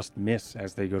just miss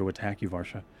as they go to attack you,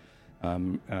 Varsha.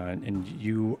 And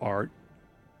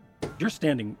you're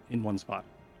standing in one spot.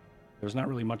 There's not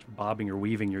really much bobbing or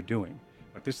weaving you're doing,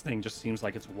 but this thing just seems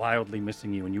like it's wildly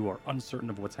missing you, and you are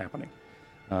uncertain of what's happening.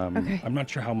 Okay. I'm not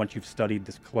sure how much you've studied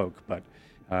this cloak, but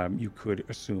you could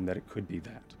assume that it could be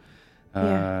that.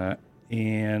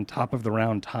 And top of the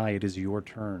round, Ty, it is your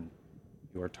turn.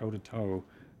 You are toe-to-toe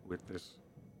with this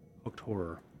hooked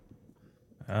horror.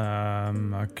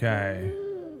 Okay.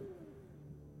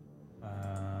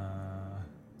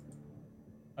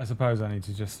 I suppose I need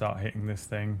to just start hitting this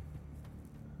thing.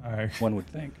 One would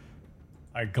think.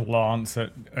 I glance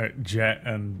at Jet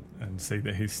and see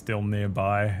that he's still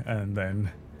nearby, and then...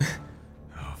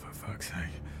 oh, for fuck's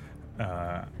sake.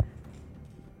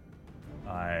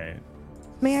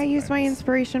 May I use my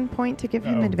inspiration point to give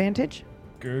him advantage?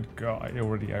 Good God, I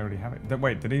already have it.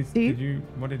 Wait,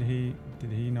 what did he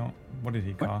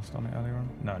cast on it earlier on?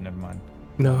 No, never mind.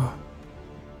 No.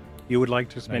 You would like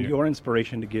to spend your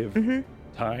inspiration to give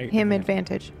Ty Him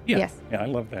advantage. Yeah. Yes. Yeah, I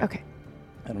love that. Okay.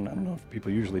 I don't know if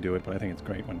people usually do it, but I think it's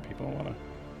great when people want to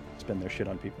spend their shit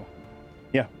on people.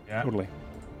 Yeah, totally.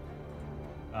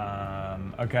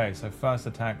 Okay, so first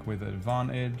attack with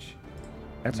advantage.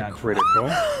 That's a critical.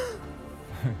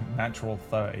 Natural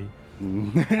 30.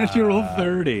 Natural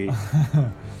 30.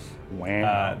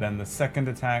 Wow. Then the second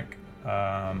attack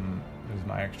is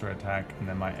my extra attack, and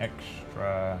then my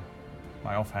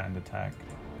offhand attack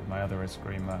with my other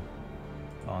Eskrima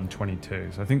on 22.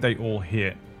 So I think they all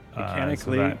hit.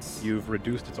 Mechanically, you've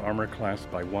reduced its armor class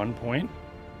by 1 point.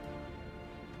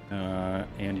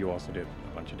 And you also did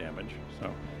a bunch of damage.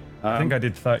 So I think I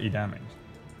did 30 damage.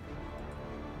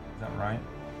 Is that right?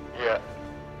 Yeah.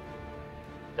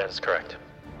 That is correct.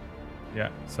 Yeah,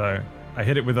 so I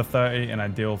hit it with a 30 and I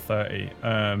deal 30.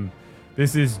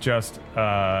 This is just,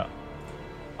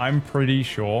 I'm pretty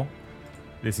sure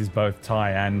this is both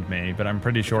Ty and me, but I'm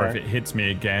pretty sure if it hits me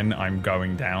again, I'm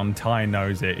going down. Ty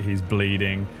knows it, he's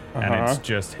bleeding, and it's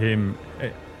just him.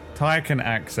 Ty can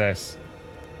access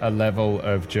a level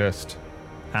of just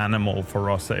animal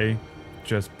ferocity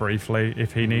just briefly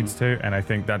if he needs to, and I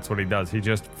think that's what he does. He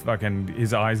just fucking,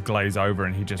 his eyes glaze over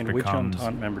and he just becomes... Which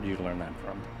Entente member do you learn that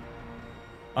from?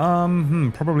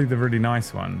 Probably the really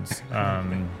nice ones.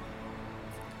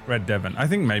 Red Devon. I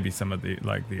think maybe some of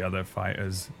the other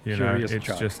fighters, you Curious know, it's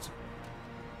Chuck. just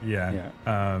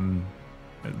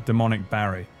Demonic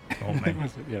Barry told me.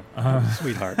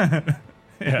 Sweetheart.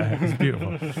 Yeah, it's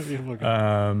beautiful. Beautiful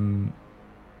guy.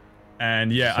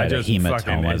 And yeah, I just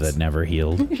hematoma that never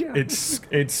healed.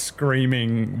 It's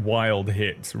screaming wild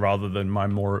hits rather than my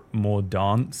more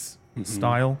dance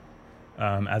style.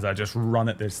 As I just run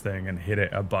at this thing and hit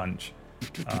it a bunch.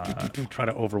 Try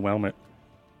to overwhelm it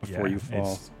before you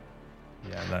fall.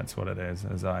 Yeah, that's what it is.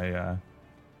 As I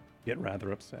get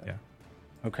rather upset. Yeah.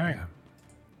 Okay.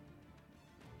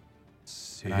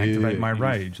 And I activate my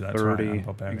rage. That's 30, right. I'm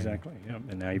barbarian. Exactly. Yep.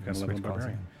 And now you've got a level Switch of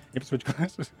barbarian. classes. Yep. Switch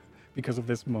classes because of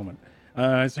this moment.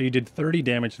 So you did 30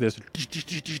 damage to this.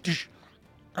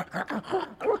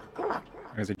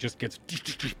 As it just gets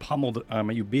pummeled.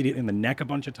 You beat it in the neck a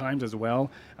bunch of times as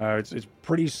well. It's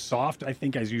pretty soft, I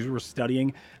think, as you were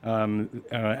studying,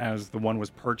 as the one was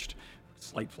perched.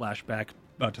 Slight flashback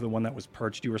to the one that was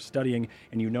perched. You were studying,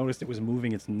 and you noticed it was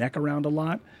moving its neck around a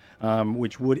lot,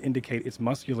 which would indicate its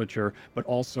musculature, but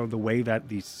also the way that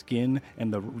the skin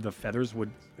and the feathers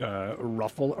would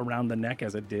ruffle around the neck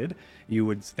as it did. You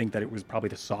would think that it was probably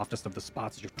the softest of the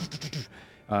spots.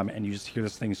 And you just hear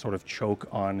this thing sort of choke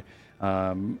on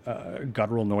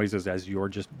guttural noises as you're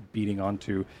just beating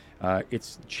onto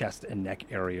its chest and neck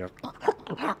area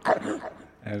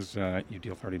as you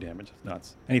deal 30 damage. It's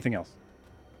nuts. Anything else?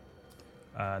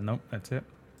 Nope, that's it.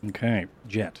 Okay,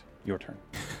 Jet, your turn.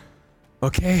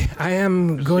 Okay, I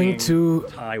am going to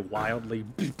Ty wildly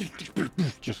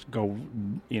just go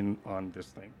in on this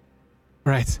thing.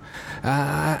 Right.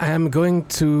 I am going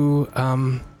to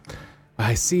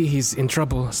I see he's in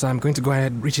trouble, so I'm going to go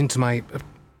ahead and reach into my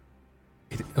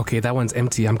okay, that one's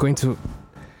empty.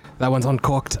 That one's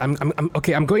uncorked. I'm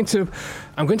going to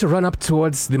run up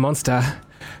towards the monster,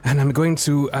 and I'm going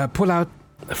to pull out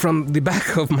from the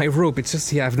back of my rope. It's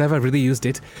just here. I've never really used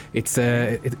it. It's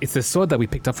a sword that we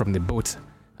picked up from the boat,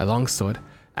 a long sword,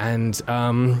 and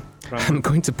I'm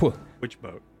going to pull. Which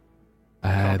boat?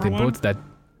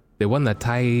 The one that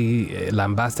Ty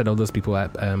lambasted all those people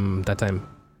at that time.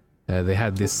 They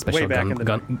had this special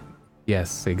gun.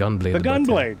 Yes, a gunblade. The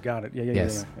gunblade. Got it. Yeah.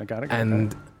 I got it.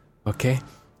 Okay.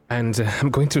 And I'm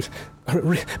going to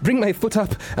bring my foot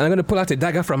up, and I'm going to pull out a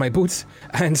dagger from my boot,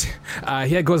 and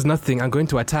here goes nothing. I'm going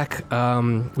to attack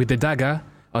with the dagger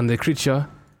on the creature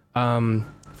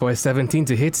for a 17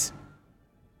 to hit.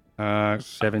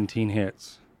 17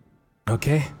 hits.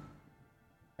 Okay.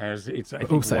 As it's, I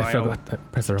oops, I forgot to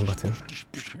press the wrong button.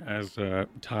 As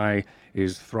Ty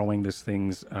is throwing this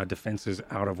thing's defenses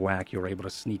out of whack, you're able to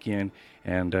sneak in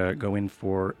and go in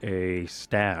for a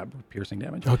stab, piercing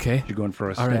damage. Okay. You're going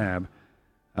for a stab.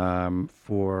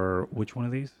 For which one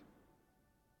of these?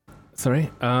 Sorry,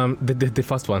 the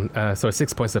first one. So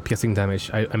 6 points of piercing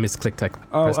damage. I misclicked.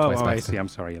 I see. I'm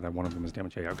sorry. Yeah, that one of them is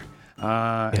damage. Yeah, okay.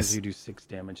 Yes. As you do 6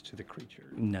 damage to the creature.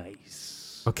 Nice.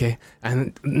 Okay,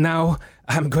 and now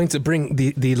I'm going to bring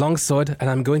the long sword, and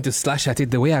I'm going to slash at it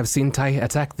the way I've seen Ty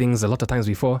attack things a lot of times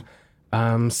before.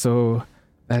 So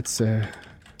that's 20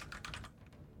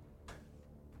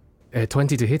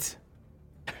 to hit,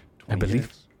 20 I believe.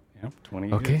 Hits. Yep,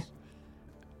 20 okay. hits.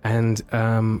 And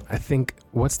I think,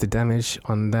 what's the damage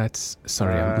on that?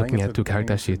 Sorry, I'm looking at 2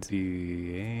 character sheets.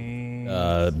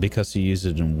 Because you use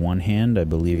it in one hand, I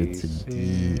believe it's a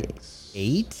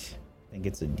D8. think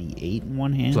it's a D8 in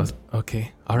one hand. Plus,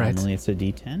 okay, all right. Normally it's a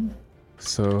D10.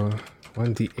 So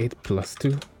 1d8 plus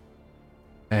 2.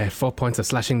 4 points of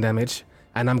slashing damage.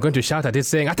 And I'm going to shout at it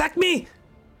saying, attack me!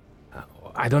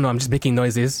 I don't know, I'm just making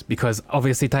noises because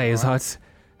obviously Tai is hot.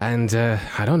 And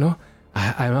I don't know.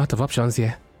 I'm out of options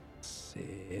here.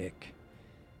 Sick.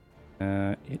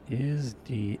 It is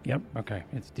Yep, okay.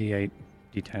 It's D8,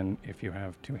 D10 if you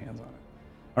have 2 hands on it.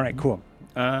 All right, cool.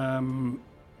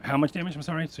 How much damage? I'm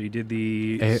sorry. So you did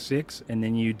the 6, and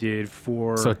then you did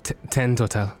 4. So 10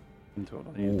 total. In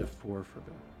total. You did the 4 for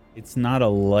the... It's not a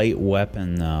light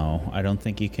weapon, though. I don't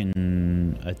think you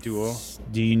can... Duo?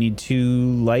 Do you need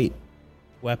 2 light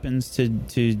weapons to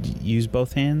use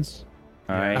both hands?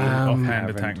 Offhand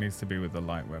attack needs to be with a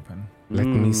light weapon. Let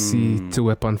me see. 2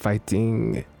 weapon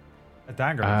fighting. A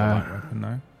dagger is a light weapon,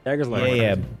 no? Dagger's light weapon.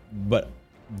 Yeah, but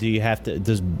do you have to...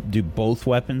 Do both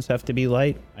weapons have to be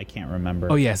light? I can't remember.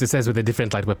 Oh, yes. It says with a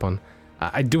different light weapon.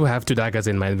 I do have 2 daggers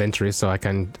in my inventory, so I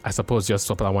can, I suppose, just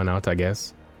swap that one out, I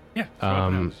guess. Yeah. But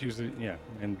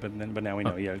now we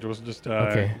know. Yeah, it was just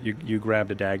okay. You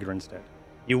grabbed a dagger instead.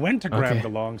 You went to grab the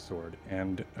longsword,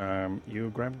 and you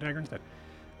grabbed a dagger instead.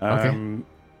 Okay.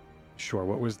 Sure.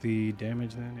 What was the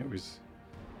damage then? It was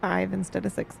 5 instead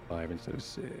of 6. 5 instead of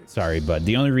 6. Sorry, bud.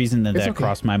 The only reason that okay.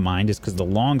 crossed my mind is because the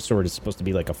longsword is supposed to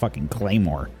be like a fucking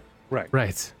claymore. Right.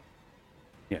 Right.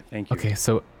 Yeah. Thank you. Okay.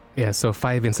 So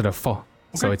 5 instead of 4. Okay.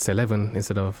 So it's 11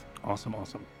 instead of. Awesome.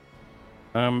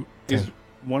 Is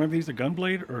one of these a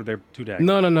gunblade or they're 2 daggers?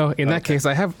 No. In that case,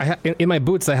 I have in my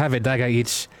boots. I have a dagger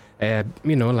each.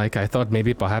 Like I thought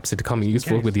maybe perhaps it'd come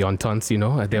useful with the ententes.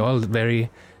 They're all very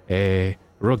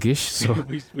roguish. So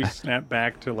we snap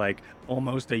back to like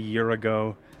almost a year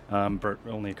ago, but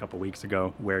only a couple weeks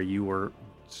ago, where you were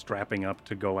strapping up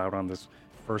to go out on this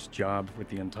first job with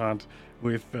the Entente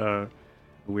with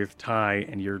Tai,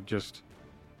 and you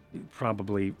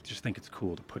probably just think it's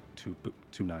cool to put two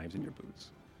knives in your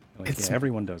boots. Like,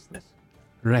 everyone does this.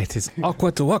 Right, it's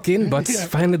awkward to walk in, but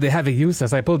finally they have a use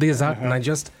as I pull these out and I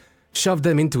just shove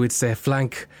them into its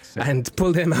flank and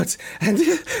pull them out. And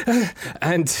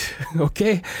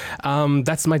okay,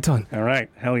 that's my turn. All right,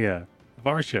 hell yeah.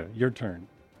 Varsha, your turn.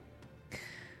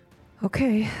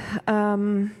 Okay,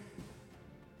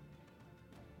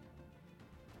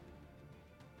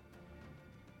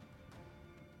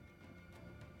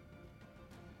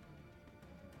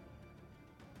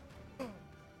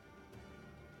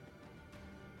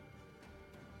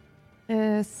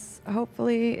 This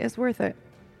hopefully is worth it.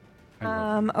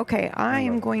 Okay, I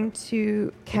am going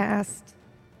to cast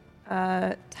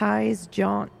Tai's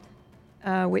Jaunt,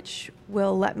 which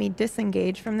will let me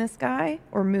disengage from this guy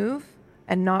or move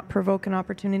and not provoke an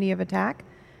opportunity of attack.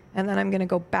 And then I'm going to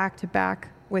go back to back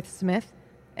with Smith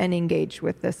and engage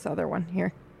with this other one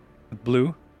here.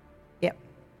 Blue? Yep.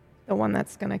 The one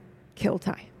that's going to kill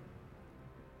Tai.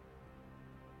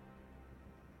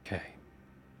 Okay.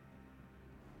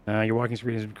 Your walking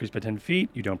speed is increased by 10 feet.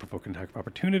 You don't provoke an attack of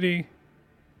opportunity.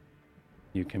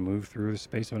 You can move through the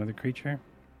space of another creature.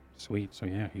 Sweet. So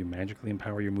yeah, you magically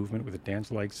empower your movement with a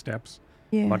dance-like steps,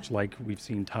 much like we've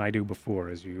seen Tai do before,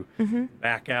 as you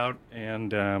back out.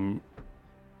 And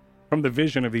from the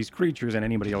vision of these creatures and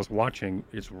anybody else watching,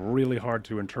 it's really hard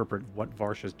to interpret what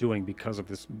Varsha's doing because of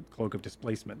this cloak of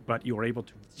displacement. But you are able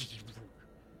to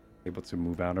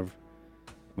move out of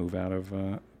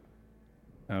that.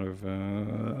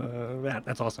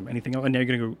 That's awesome. Anything else? And now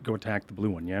you're going to go attack the blue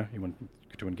one, yeah? You want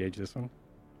to engage this one?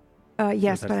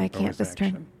 Yes, but I can't this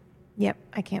turn. Yep,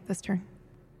 I can't this turn.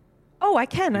 Oh, I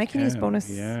can. I can use bonus.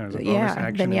 Yeah, bonus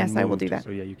action. Then yes, I will do that. So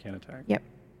yeah, you can attack. Yep.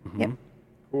 Mm-hmm. Yep.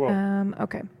 Cool.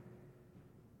 Okay.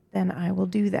 Then I will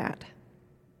do that.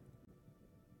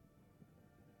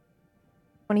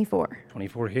 24.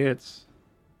 24 hits.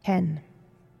 10.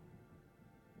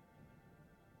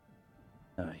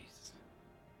 Nice.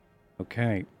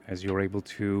 Okay, as you're able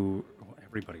to...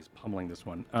 everybody's pummeling this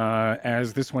one.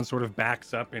 As this one sort of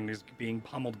backs up and is being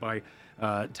pummeled by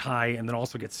Tai, and then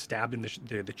also gets stabbed in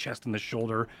the chest and the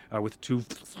shoulder with 2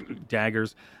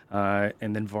 daggers.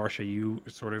 And then Varsha, you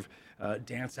sort of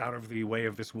dance out of the way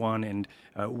of this one and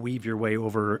weave your way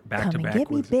over back to back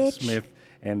with Smith.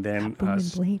 And then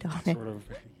blade on it. sort of...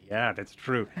 Yeah, that's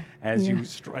true. As you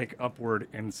strike upward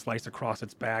and slice across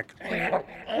its back.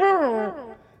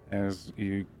 As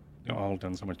you all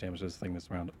done so much damage to this thing this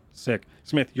round. Sick.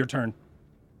 Smith, your turn.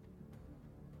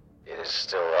 It is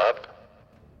still up?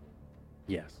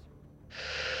 Yes.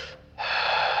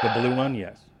 The blue one,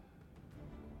 yes.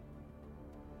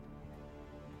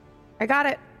 I got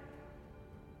it.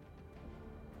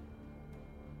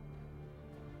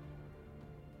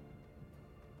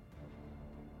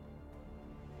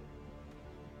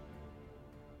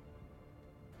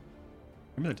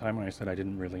 Remember the time when I said I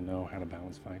didn't really know how to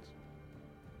balance fights?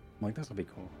 I'm like, this will be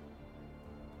cool.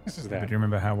 This is that. But do you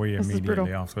remember how we This is immediately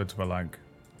brutal. afterwards were like,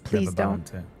 Please "Never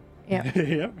don't." balance it. Yeah.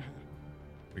 Yep.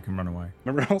 We can run away.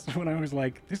 Remember also when I was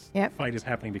like, this Yep. fight is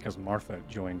happening because Martha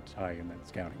joined Ty in that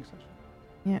scouting session.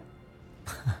 Yeah.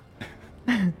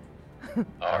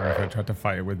 All Or if I right. tried to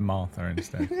fight it with Martha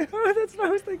instead. Oh, that's what I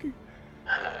was thinking.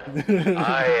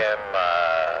 I am,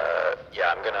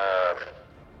 I'm gonna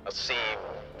I'll see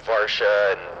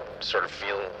Varsha and sort of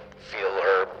feel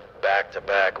her back to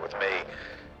back with me.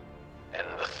 And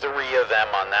the three of them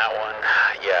on that one,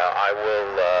 I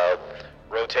will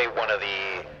rotate one of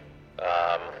the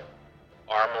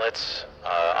armlets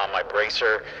on my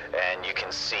bracer, and you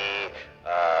can see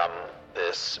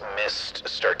this mist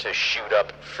start to shoot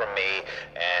up from me,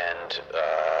 and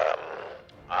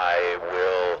I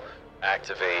will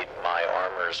activate my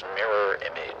armor's mirror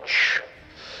image.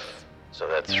 So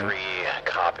that 3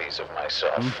 copies of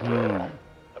myself will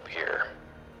appear.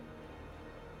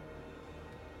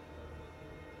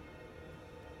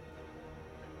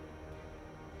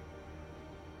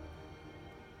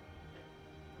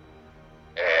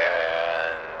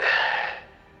 And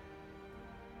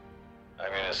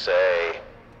I'm gonna say,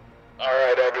 all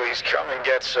right, uglies, come and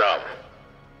get some.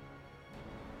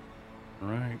 All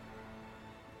right.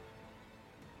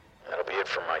 That'll be it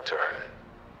for my turn.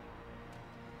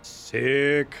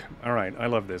 Sick. All right, I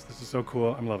love this. This is so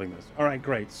cool. I'm loving this. All right,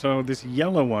 great. So this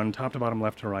yellow one, top to bottom,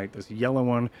 left to right, this yellow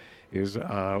one is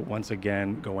once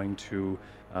again going to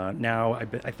now. I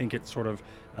think it's sort of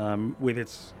with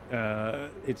its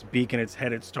beak and its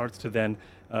head, it starts to then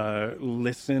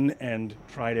listen and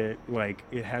try to, like,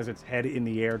 it has its head in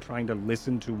the air trying to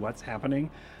listen to what's happening.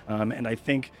 And I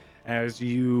think as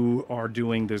you are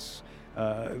doing this,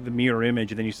 the mirror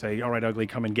image, and then you say, all right, ugly,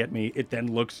 come and get me, it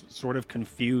then looks sort of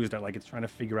confused, like it's trying to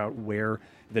figure out where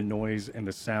the noise and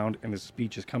the sound and the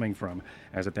speech is coming from,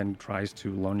 as it then tries to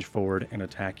lunge forward and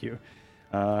attack you.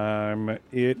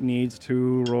 It needs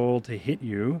to roll to hit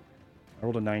you. I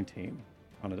rolled a 19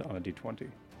 on a d20.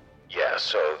 Yeah,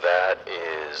 so that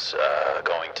is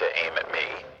going to aim at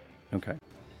me. Okay.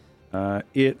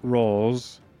 It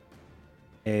rolls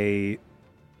a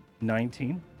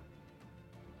 19.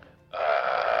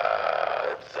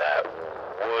 That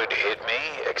would hit me,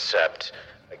 except,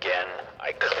 again,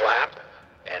 I clap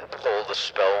and pull the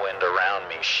spell wind around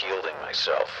me, shielding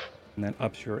myself. And that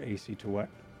ups your AC to what?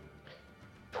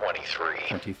 23.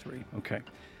 23. Okay.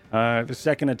 The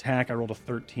second attack, I rolled a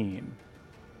 13.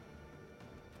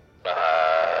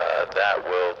 That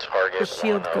will target The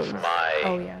shield one goes. of my...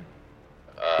 Oh, yeah.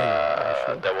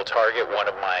 That will target one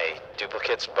of my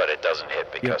duplicates, but it doesn't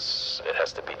hit because it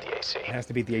has to beat the AC. It has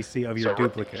to beat the AC of your So,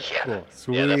 duplicate. yeah. Cool.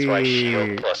 Sweet. Yeah, that's why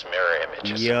shield plus mirror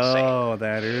image is insane. Yo,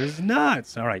 that is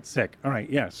nuts. All right, sick. All right,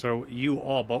 yeah. So you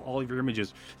all of your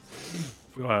images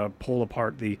pull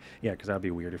apart the, because that'd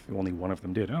be weird if only one of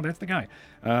them did. Oh, that's the guy.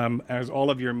 As all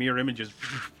of your mirror images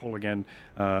pull again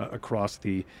across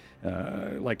the,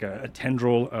 like a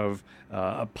tendril of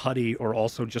a putty, or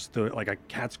also just like a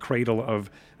cat's cradle of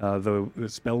the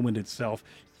spellwind itself.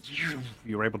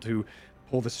 You're able to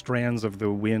pull the strands of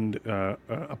the wind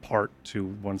apart to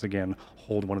once again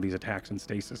hold one of these attacks in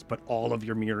stasis. But all of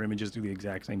your mirror images do the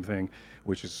exact same thing,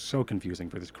 which is so confusing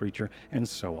for this creature and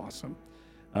so awesome.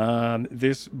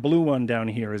 This blue one down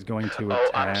here is going to attack.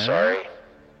 Oh, I'm sorry.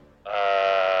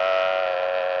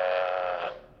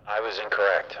 I was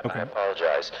incorrect. Okay. I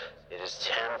apologize. It is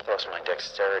 10 plus my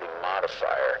dexterity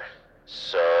modifier,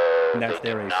 so And that's they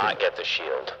do their AC. not get the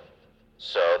shield.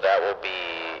 So that will be,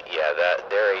 that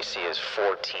their AC is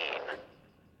 14.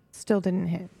 Still didn't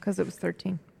hit because it was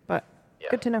 13. But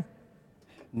good to know.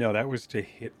 No, that was to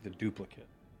hit the duplicate.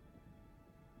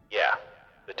 Yeah,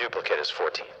 the duplicate is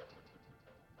 14.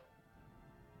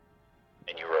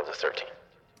 And you rolled a 13.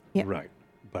 Yeah. Right,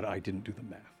 but I didn't do the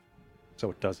math. So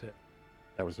it does hit.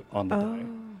 That was on the die.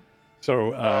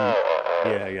 So,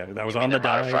 that was on the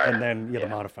die, modifier. and then, the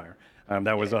modifier.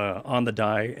 That was on the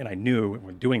die, and I knew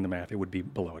when doing the math, it would be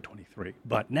below a 23.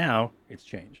 But now, it's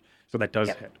changed. So that does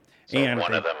hit. So and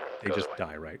one of them they goes just away.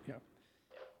 die, right? Yeah.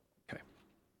 Okay.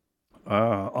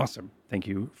 Awesome. Thank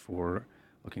you for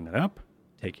looking that up.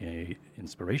 Take a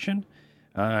inspiration.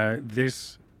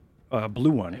 This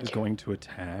blue one is going to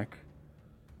attack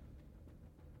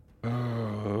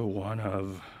one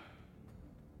of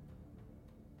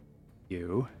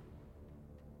you.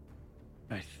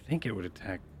 I think it would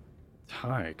attack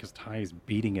Ty, because Ty is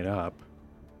beating it up,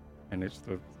 and it's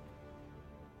the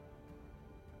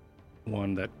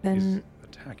one that is Then-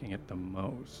 attacking it the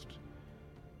most.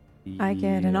 I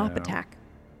get an op Yeah. attack.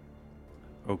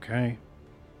 Okay.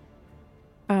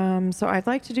 So I'd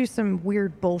like to do some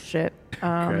weird bullshit.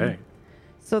 Okay.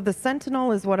 So the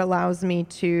Sentinel is what allows me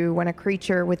to, when a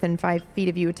creature within 5 feet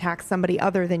of you attacks somebody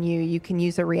other than you, you can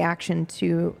use a reaction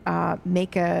to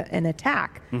make an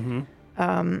attack.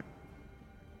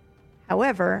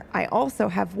 However, I also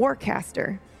have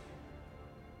Warcaster.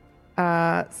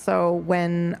 So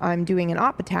when I'm doing an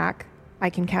op attack, I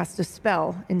can cast a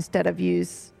spell instead of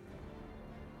use...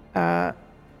 Okay.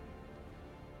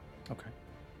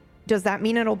 Does that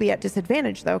mean it'll be at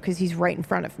disadvantage, though? Because he's right in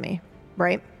front of me,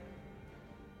 right?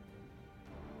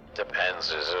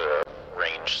 Depends. Is it a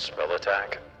ranged spell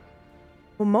attack?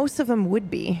 Well, most of them would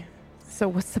be. So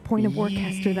what's the point of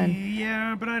Warcaster then?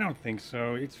 Yeah, but I don't think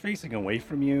so. It's facing away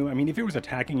from you. I mean, if it was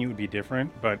attacking you, it would be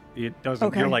different, but it doesn't.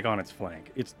 Okay. You're like on its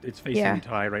flank. It's facing Yeah.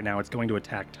 Ty right now. It's going to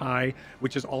attack Ty,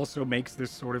 which is also makes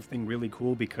this sort of thing really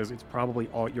cool because it's probably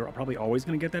you're probably always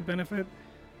going to get that benefit.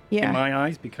 Yeah. In my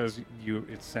eyes, because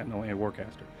it's Sentinel and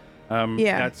Warcaster.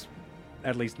 Yeah. That's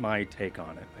at least my take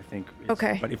on it. I think.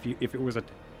 Okay. But if it was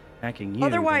attacking you,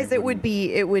 Otherwise, then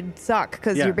it would suck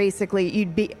because Yeah.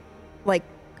 you'd be like,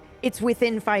 it's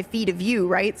within 5 feet of you,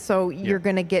 right? So you're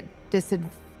gonna get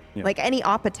Yeah. like any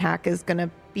op attack is gonna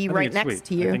be I think right it's next sweet.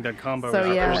 to you. I think that combo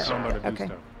So is yeah. a combo to do Okay.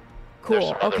 stuff. Cool. There's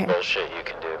some other Okay. bullshit you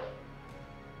can do.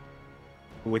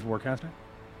 With Warcaster?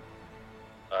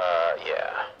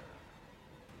 Yeah.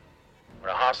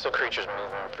 When a hostile creature's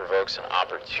movement provokes an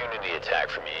opportunity attack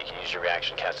from you, you can use your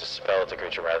reaction to cast a spell at the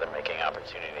creature rather than making an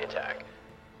opportunity attack.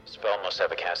 The spell must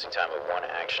have a casting time of 1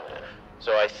 action.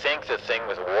 So I think the thing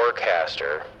with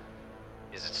Warcaster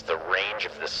is it's the range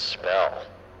of the spell.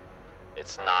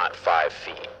 It's not 5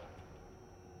 feet.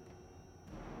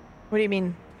 What do you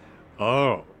mean?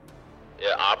 Oh.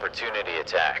 Yeah, opportunity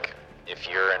attack. If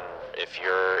you're in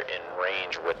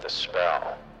range with the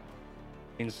spell.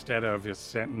 Instead of a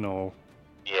Sentinel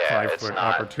Yeah, it's 5-foot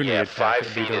not. opportunity Yeah, attack, 5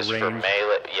 it'd be feet the is for range.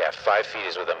 melee. Yeah, 5 feet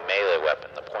is with a melee weapon.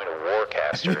 The point of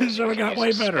Warcaster is So you it can got use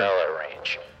way a better. spell at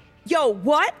range. Yo,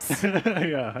 what?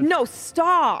 Yeah. No,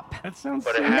 stop. That sounds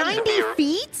But it has to 90 be,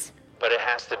 feet? But it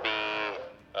has to be.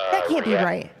 That can't be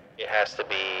right. It has to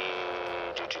be.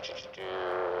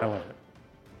 I love it.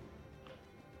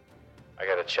 I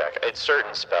gotta check. It's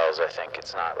certain spells. I think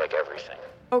it's not like everything.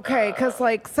 Okay, because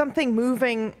like something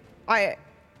moving, like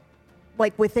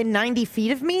within 90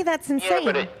 feet of me, that's insane.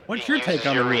 Yeah, but What's it your uses take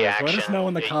on the your rules? Let us reaction, know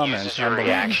in the it comments uses down your below.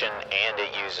 reaction and it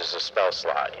uses a spell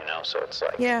slot. You know, so it's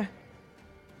like. Yeah.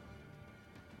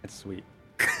 That's sweet.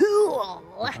 Cool.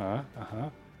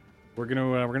 We're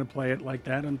gonna play it like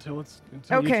that until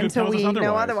YouTube Okay, until tells we us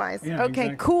know otherwise. Yeah, Okay,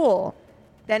 exactly. cool.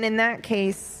 Then in that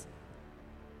case,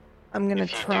 I'm gonna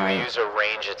If you try. do use a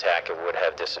range attack, it would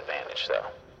have disadvantage though.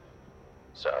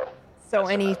 So. So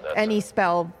that's any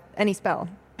spell when is gonna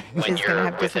you're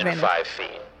have within disadvantage. 5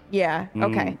 feet. Yeah.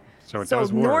 Okay. So it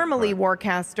does work, normally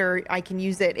Warcaster, I can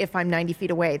use it if I'm 90 feet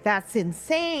away. That's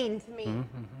insane to me.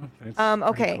 It's pretty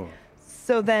Okay. cool.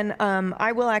 So then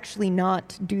I will actually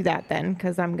not do that then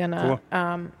because I'm gonna.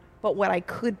 But what I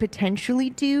could potentially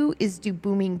do is do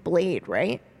Booming Blade,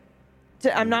 right? So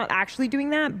I'm not actually doing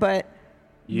that, but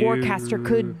Warcaster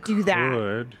could do that.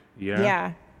 Could, yeah.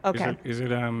 Yeah. Okay. Is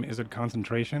it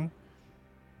concentration?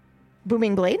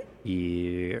 Booming Blade?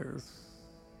 Yes.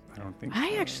 I don't think.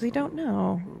 I so. actually don't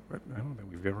know. But I don't think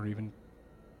we've ever even.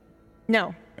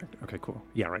 No, Okay, cool.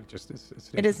 Yeah, right. Just it's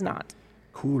it is not.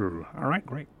 Cool. All right,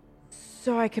 great.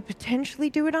 So I could potentially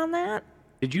do it on that.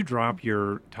 Did you drop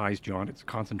your ties, John? It's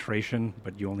concentration,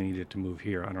 but you only need it to move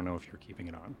here. I don't know if you're keeping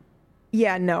it on.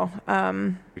 Yeah. No.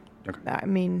 Okay. I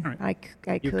mean, All I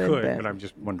You could, could, but but I'm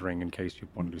just wondering in case you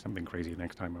want to do something crazy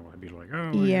next time. I would be like,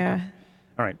 oh. yeah.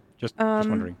 All right. Just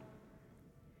wondering.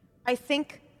 I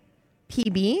think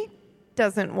PB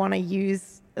doesn't want to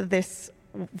use this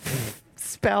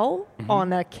spell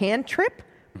on a cantrip,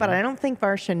 but I don't think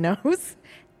Varsha knows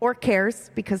or cares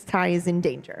because Ty is in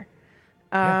danger.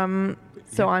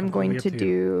 So I'm going to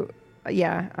do,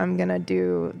 I'm going to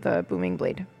do the Booming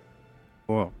Blade.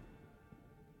 Whoa.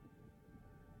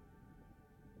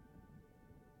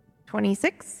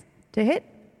 26 to hit.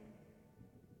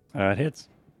 It hits.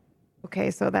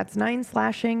 Okay, so that's 9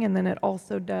 slashing, and then it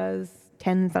also does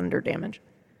 10 thunder damage.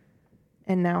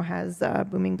 And now has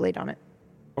Booming Blade on it.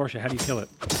 Portia, how do you kill it?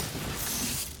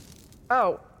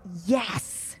 Oh,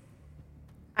 yes.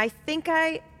 I think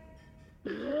I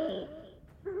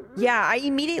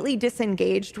immediately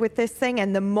disengaged with this thing,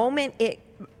 and the moment it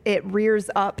rears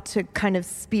up to kind of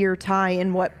spear Ty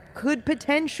in what could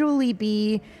potentially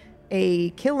be a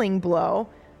killing blow,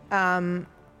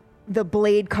 the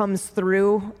blade comes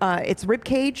through its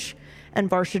ribcage, and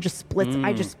Varsha just splits.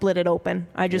 I just split it open.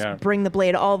 I just bring the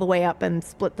blade all the way up and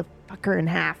split the fuck her in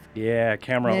half. Yeah,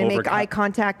 camera And I over. make eye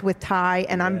contact with Ty,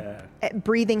 and I'm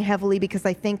breathing heavily because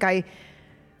I think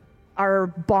our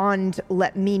bond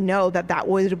let me know that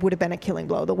would have been a killing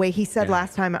blow. The way he said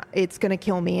last time, it's going to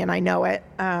kill me, and I know it.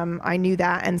 I knew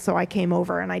that, and so I came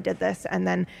over and I did this. And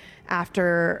then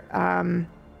after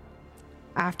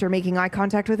making eye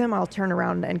contact with him, I'll turn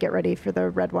around and get ready for the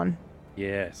red one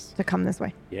Yes. to come this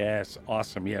way. Yes.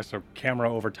 Awesome. Yeah. So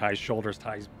camera over Ty's shoulders.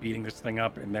 Ty's beating this thing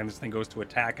up, and then this thing goes to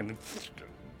attack, and then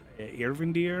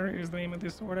Irvindir is the name of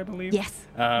this sword, I believe. Yes.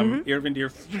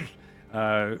 Irvindir.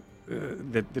 The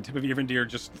tip of Irvindir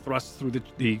just thrusts through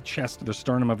the chest, the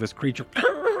sternum of this creature,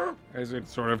 as it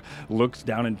sort of looks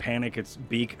down in panic, its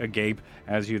beak agape,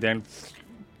 as you then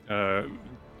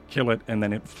kill it, and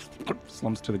then it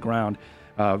slumps to the ground.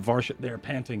 Varshit there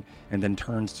panting, and then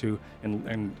turns to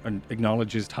and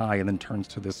acknowledges Ty, and then turns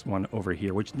to this one over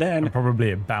here, which then I'm probably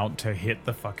about to hit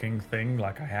the fucking thing,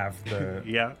 like I have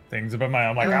the things above my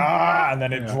arm, like and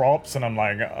then it drops, and I'm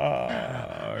like,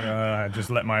 I just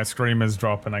let my screamers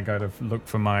drop, and I go to look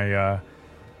for my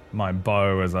my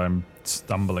bow as I'm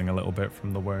stumbling a little bit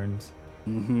from the wounds.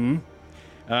 The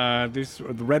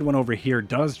red one over here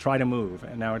does try to move,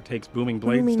 and now it takes booming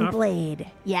blade Booming stuff.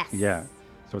 blade. Yes. Yeah.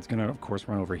 So it's going to, of course,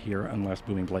 run over here unless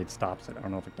Booming Blade stops it. I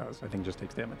don't know if it does. I think it just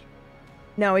takes damage.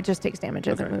 No, it just takes damage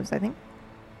as it moves, I think.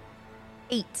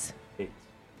 8.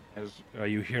 As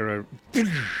you hear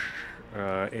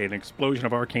an explosion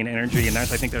of arcane energy, and I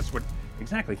think that's what...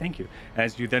 Exactly, thank you.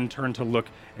 As you then turn to look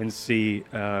and see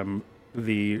a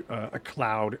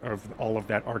cloud of all of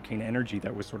that arcane energy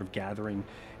that was sort of gathering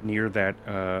near that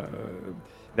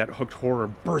hooked horror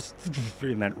bursts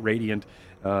in that radiant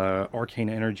arcane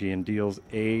energy and deals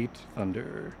 8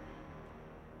 thunder.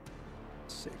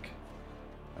 Sick.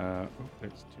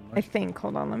 That's too much. I think.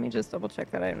 Hold on. Let me just double check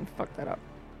that I didn't fuck that up.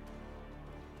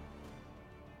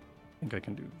 I think I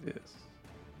can do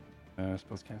this.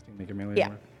 Spells casting, make a melee.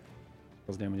 Yeah.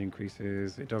 Spells damage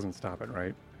increases. It doesn't stop it,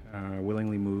 right?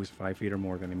 Willingly moves 5 feet or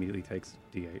more, then immediately takes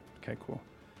D8. Okay, cool.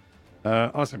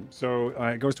 Awesome. So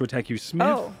it goes to attack you, Smith.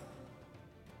 Oh.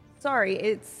 Sorry,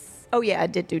 it's... Oh, yeah, I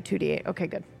did do 2d8. Okay,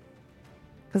 good.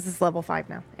 Because it's level 5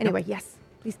 now. Anyway, yes,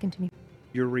 please continue.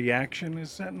 Your reaction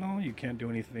is Sentinel? You can't do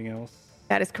anything else?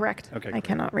 That is correct. Okay, I great.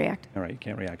 cannot react. All right, you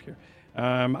can't react here.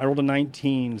 I rolled a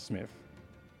 19, Smith,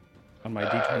 on my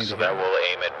D20. So that will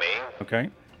aim at me. Okay.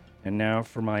 And now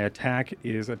for my attack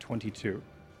is a 22.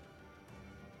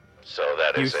 So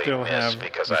that is a miss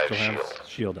because I have shield.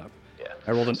 Shield up. Yeah.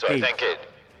 I rolled an 8.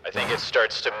 I think it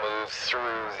starts to move through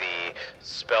the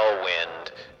spell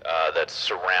wind that's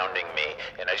surrounding me,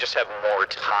 and I just have more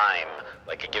time.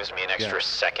 Like, it gives me an extra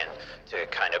second to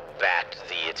kind of bat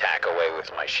the attack away with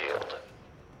my shield.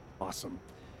 Awesome.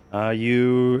 I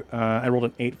rolled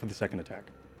an 8 for the second attack.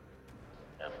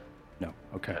 No.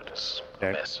 Okay. That is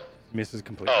a miss. Misses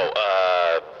completely.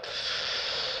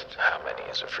 How many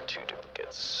is it for 2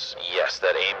 duplicates? Yes,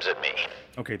 that aims at me.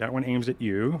 Okay, that one aims at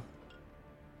you.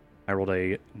 I rolled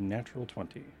a natural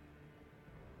 20.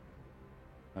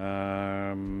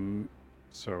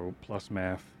 So plus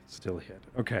math, still hit.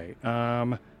 Okay.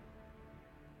 I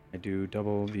do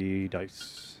double the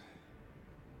dice.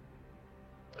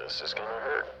 This is gonna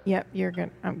hurt. Yep, you're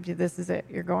good. This is it.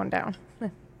 You're going down.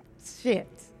 Shit.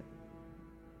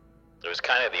 It was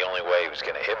kind of the only way he was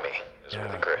gonna hit me, is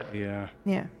with the crit. Yeah.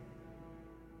 Yeah.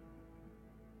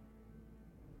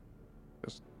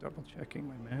 Just double checking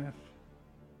my math.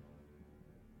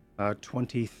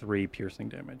 23 piercing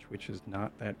damage, which is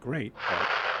not that great, but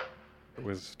it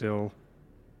was still...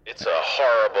 It's a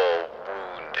horrible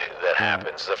wound that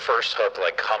happens. The first hook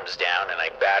comes down and I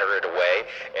batter it away,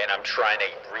 and I'm trying to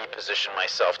reposition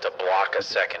myself to block a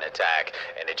second attack,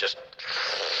 and it just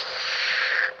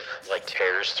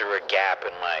tears through a gap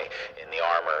in the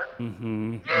armor.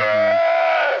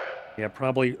 Yeah,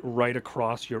 probably right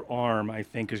across your arm, I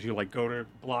think, as you go to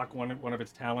block one of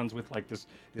its talons with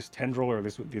this tendril or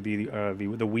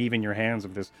the weave in your hands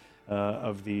of this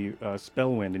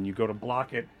spell wind, and you go to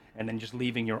block it, and then just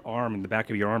leaving your arm in the back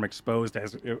of your arm exposed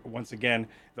as once again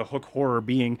the hook horror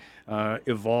being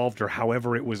evolved, or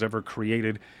however it was ever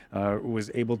created, was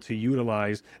able to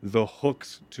utilize the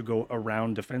hooks to go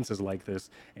around defenses like this,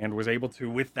 and was able to,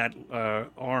 with that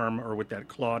arm or with that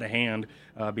clawed hand,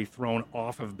 be thrown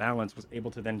off of balance, was able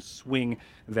to then swing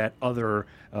that other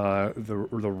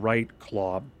the right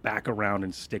claw back around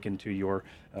and stick into your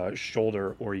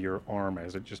shoulder or your arm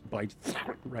as it just bites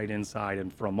right inside,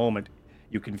 and for a moment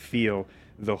you can feel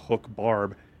the hook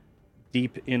barb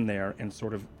deep in there and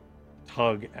sort of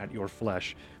tug at your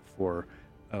flesh for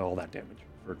all that damage,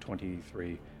 for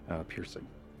 23 piercing.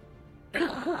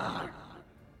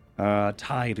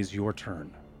 Ty, it is your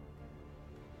turn.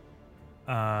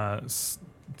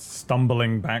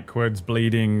 Stumbling backwards,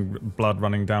 bleeding, blood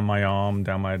running down my arm,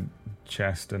 down my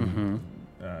chest, and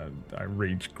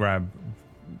I grab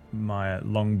my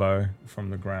longbow from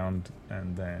the ground,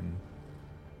 and then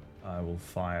I will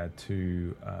fire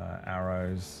 2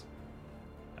 arrows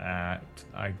at,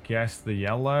 I guess, the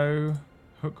yellow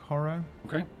hook horror.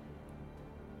 Okay.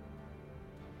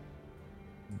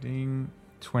 Ding.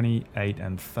 28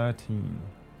 and 13.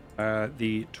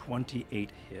 The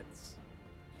 28 hits.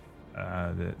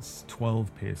 That's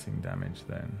 12 piercing damage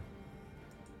then.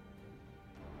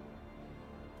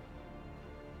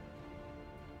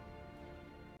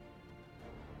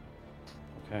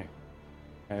 Okay.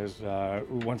 As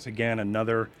once again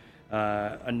another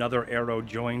arrow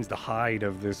joins the hide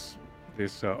of this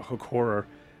hook horror,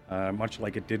 much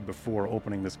like it did before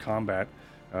opening this combat.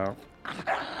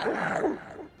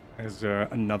 As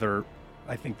another,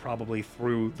 I think probably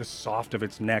through the soft of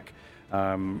its neck,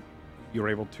 you're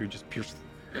able to just pierce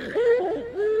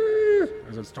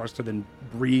as it starts to then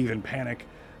breathe and panic,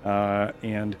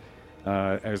 and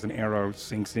as an arrow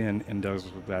sinks in and does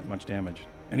that much damage.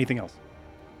 Anything else?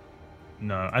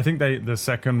 No, I think the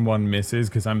second one misses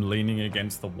because I'm leaning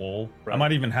against the wall. Right. I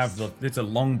might even have it's a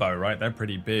longbow, right? They're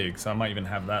pretty big, so I might even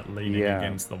have that leaning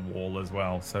against the wall as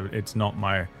well. So it's not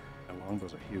my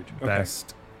longbows are huge.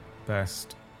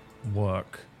 Best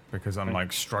work because I'm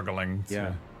like struggling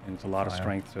to and it's a lot of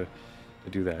strength to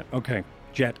do that. Okay,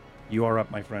 Jet, you are up,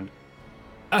 my friend.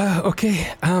 Okay.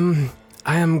 I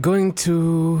am going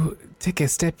to take a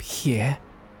step here.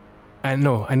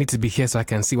 No, I need to be here so I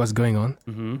can see what's going on.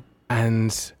 Mm-hmm.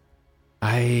 And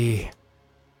I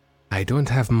don't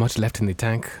have much left in the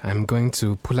tank. I'm going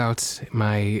to pull out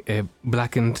my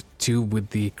blackened tube with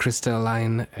the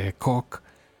crystalline cork.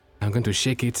 I'm going to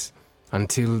shake it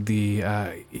until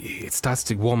it starts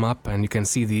to warm up, and you can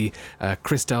see the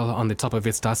crystal on the top of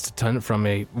it starts to turn from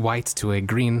a white to a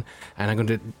green. And I'm going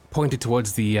to point it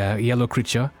towards the yellow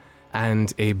creature,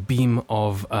 and a beam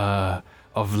of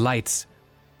light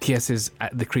pierces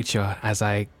at the creature as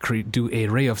I do a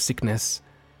ray of sickness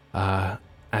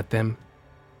at them.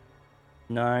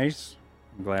 Nice.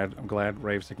 I'm glad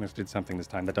ray of sickness did something this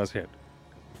time. That does hit.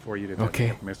 Before you did that,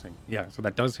 okay. Missing. Yeah, so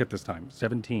that does hit this time.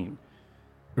 17.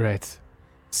 Right.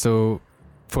 So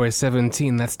for a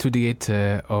 17, that's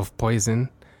 2d8 of poison.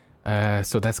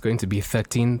 So that's going to be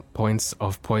 13 points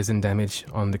of poison damage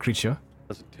on the creature.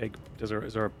 Is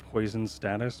there a poison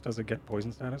status? Does it get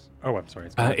poison status? Oh, I'm sorry.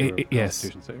 It's yes.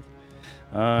 Constitution save.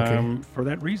 Okay. For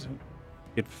that reason,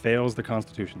 it fails the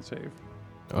Constitution save.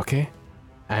 Okay.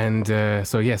 And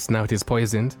so yes, now it is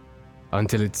poisoned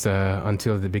until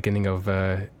the beginning of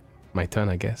my turn,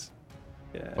 I guess.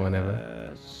 Yes. Or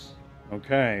whenever.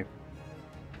 Okay.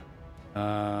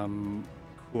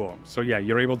 Cool. So yeah,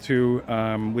 you're able to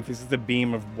this is the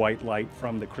beam of white light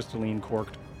from the crystalline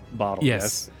corked bottle.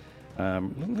 Yes.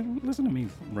 Listen to me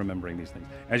remembering these things.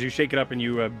 As you shake it up and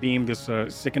you beam this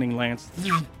sickening lance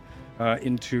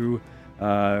into,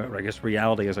 I guess,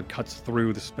 reality as it cuts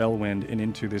through the spell wind and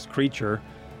into this creature.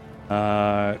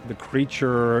 The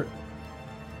creature...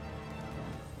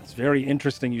 It's very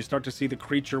interesting. You start to see the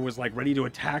creature was like ready to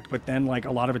attack, but then like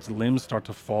a lot of its limbs start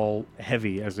to fall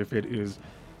heavy as if it is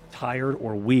tired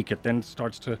or weak. It then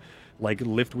starts to like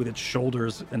lift with its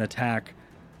shoulders and attack.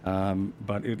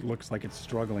 But it looks like it's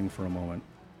struggling for a moment.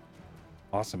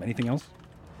 Awesome. Anything else?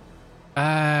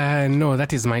 No,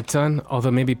 that is my turn.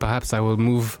 Although maybe perhaps I will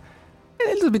move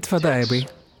a little bit further away.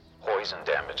 Poison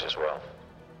damage as well.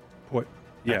 What?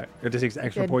 Yeah, it takes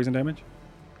extra poison damage?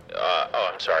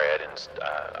 I'm sorry,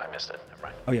 I missed it. Never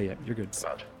mind. Oh, yeah, you're good.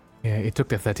 Yeah, it took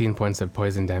the 13 points of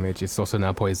poison damage. It's also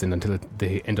now poisoned until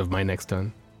the end of my next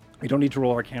turn. You don't need to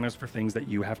roll Arcanas for things that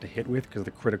you have to hit with, because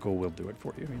the critical will do it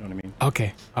for you. You know what I mean?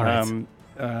 Okay. All right.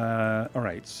 All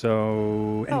right.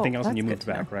 So anything else? And you moved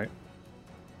back, right?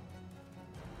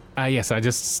 Yes. I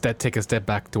just take a step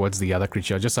back towards the other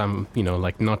creature. Just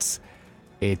like not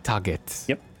a target.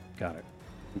 Yep. Got it.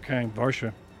 Okay,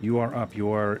 Varsha, you are up.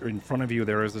 You are in front of you.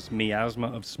 There is this miasma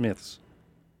of Smiths.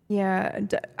 Yeah.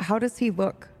 How does he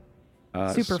look?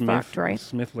 Super fucked, right?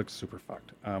 Smith looks super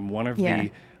fucked. One of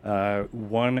the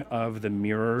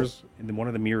mirrors, one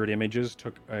of the mirrored images,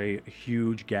 took a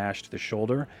huge gash to the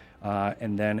shoulder,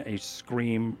 and then a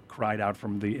scream cried out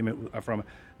from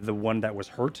the one that was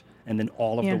hurt, and then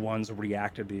all of the ones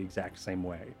reacted the exact same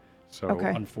way. So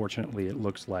unfortunately, it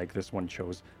looks like this one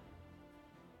chose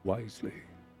wisely.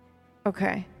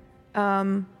 Okay.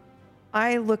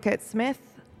 I look at Smith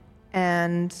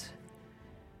and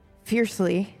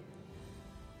fiercely,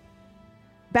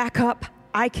 back up,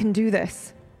 I can do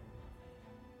this.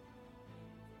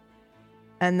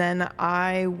 And then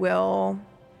I will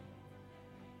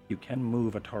You can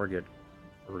move a target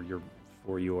for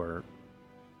your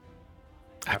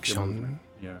Action. movement.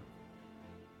 Yeah.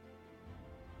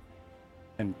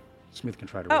 And Smith can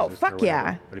try to Oh, resist or fuck whatever,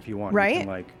 yeah. But if you want, you Right? can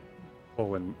like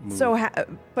pull and move. So,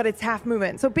 but it's half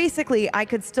movement. So basically, I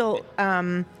could still,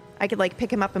 I could like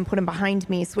pick him up and put him behind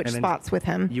me, switch And then spots with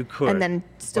him. you could, and then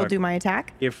still but do my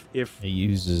attack. If It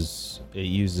uses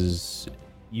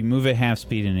you move at half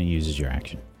speed and it uses your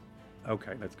action.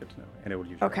 okay, that's good to know. And it would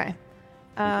use your Okay.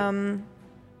 action.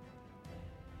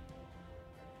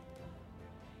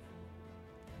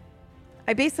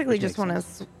 I basically Which just makes want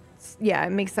to. Yeah, it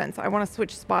makes sense. I want to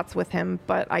switch spots with him,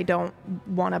 but I don't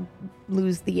want to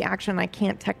lose the action. I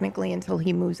can't technically until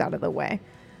he moves out of the way.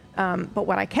 But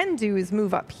what I can do is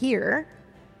move up here.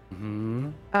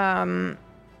 Mm-hmm.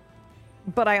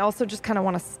 But I also just kind of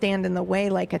want to stand in the way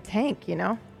like a tank, you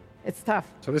know? It's tough.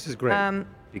 So this is great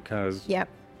because Yep.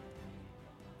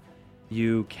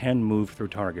 you can move through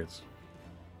targets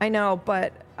I know,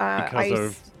 but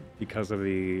because of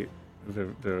the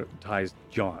Ty's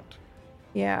jaunt.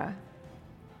 yeah.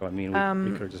 So I mean,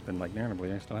 we could have just been like, nah,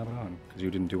 I still have it on because you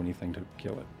didn't do anything to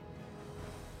kill it.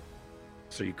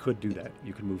 So you could do that.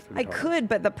 You could move through. I targets. could,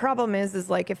 but the problem is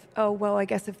like I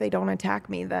guess if they don't attack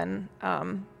me, then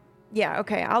yeah,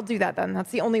 okay, I'll do that then.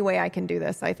 That's the only way I can do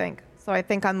this, I think. So I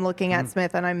think I'm looking at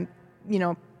Smith and I'm,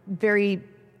 very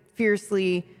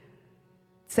fiercely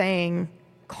saying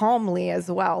calmly as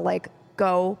well, like,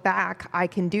 go back, I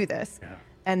can do this. Yeah.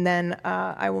 And then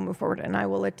I will move forward and I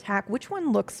will attack. Which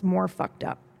one looks more fucked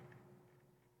up?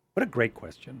 What a great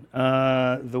question.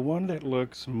 The one that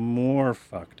looks more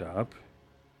fucked up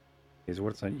is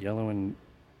what's that? Yellow and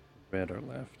red are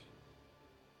left.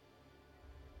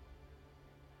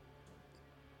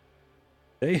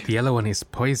 The yellow one is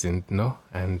poisoned, no?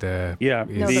 And Yeah,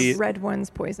 No, the red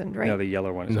one's poisoned, right? No, the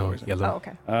yellow one is no, poisoned. yellow. Oh,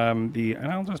 okay. And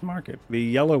I'll just mark it. The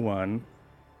yellow one,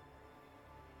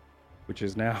 which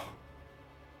is now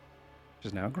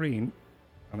green.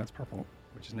 Oh, that's purple.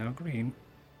 Which is now green.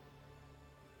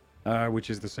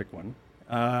 Which is the sick one.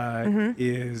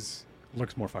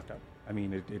 Looks more fucked up. I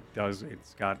mean, it does.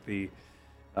 It's got the.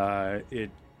 It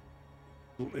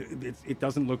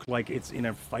doesn't look like it's in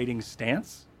a fighting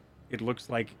stance. It looks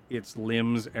like its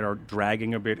limbs are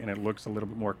dragging a bit, and it looks a little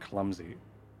bit more clumsy.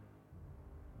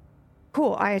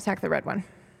 Cool, I attack the red one.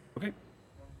 Okay.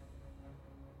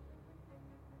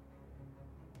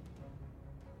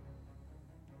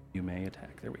 You may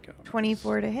attack. There we go.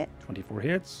 24 to hit. 24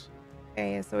 hits.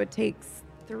 Okay, so it takes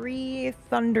 3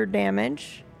 thunder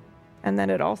damage, and then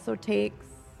it also takes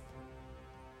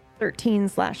 13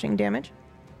 slashing damage.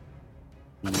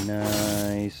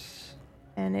 Nice.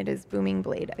 And it is Booming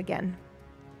Blade again.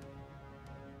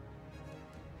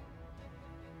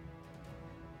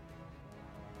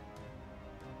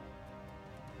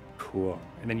 Cool.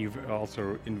 And then you've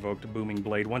also invoked a Booming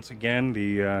Blade. Once again,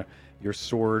 your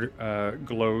sword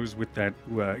glows with that,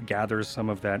 gathers some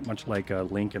of that, much like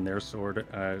Link and their sword.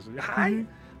 As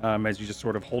you just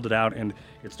sort of hold it out, and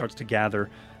it starts to gather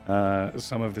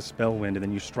some of the spell wind, and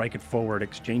then you strike it forward,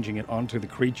 exchanging it onto the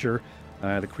creature.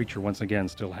 The creature once again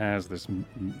still has this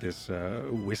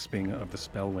wisping of the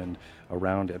spell wind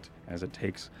around it as it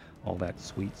takes all that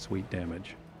sweet, sweet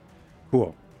damage.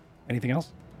 Cool. Anything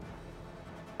else?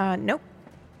 Nope.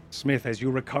 Smith, as you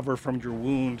recover from your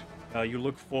wound, you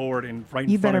look forward, and right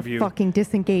You in front better of you, fucking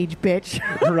disengage, bitch.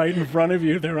 right in front of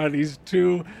you, there are these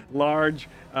two large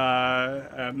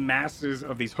masses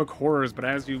of these hook horrors. But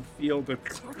as you feel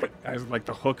as like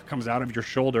the hook comes out of your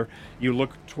shoulder, you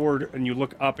look toward and you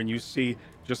look up, and you see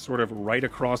just sort of right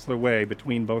across the way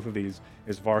between both of these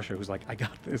is Varsha, who's like, "I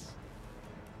got this."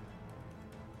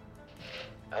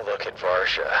 I look at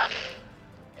Varsha,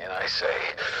 and I say,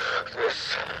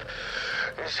 "This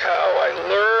is how I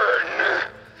learn."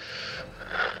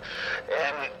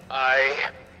 And I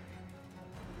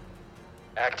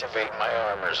activate my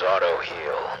armor's auto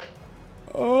heal.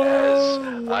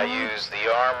 As I use the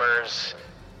armor's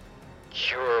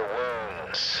cure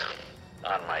wounds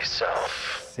on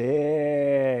myself.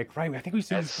 Sick. Right. I think we've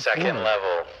seen At this second before.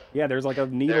 level. Yeah, there's like a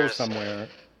needle There's- somewhere.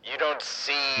 You don't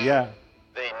see Yeah.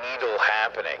 the needle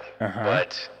happening,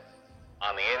 but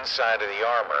on the inside of the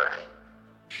armor,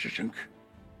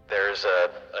 there's a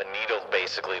needle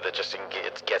basically that just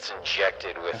gets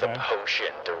injected with a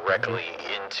potion directly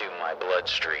into my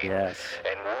bloodstream. Yes.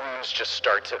 And wounds just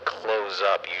start to close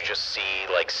up. You just see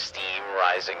like steam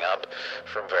rising up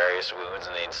from various wounds,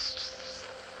 and they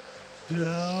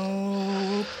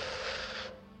Dope.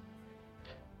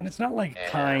 And it's not like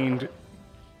kind,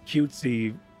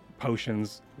 cutesy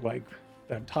potions like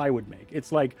that Ty would make.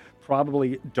 It's like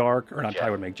probably dark, or not Ty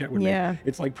would make, Jet would Yeah. make.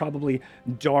 It's like probably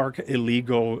dark,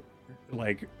 illegal,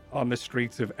 like on the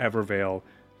streets of Evervale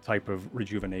type of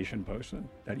rejuvenation potion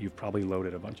that you've probably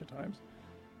loaded a bunch of times.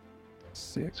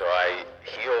 Sick. So I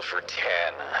heal for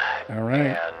 10. All right.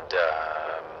 And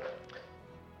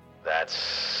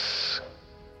that's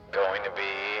going to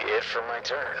be it for my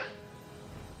turn.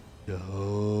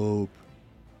 Dope.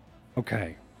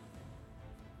 Okay.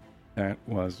 That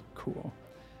was cool.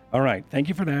 All right, thank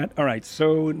you for that. All right,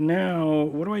 so now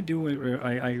what do I do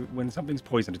when something's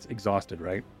poisoned? It's exhausted,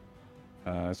 right?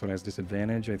 So it has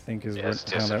disadvantage, I think, is Yes, how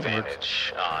that works.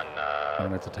 disadvantage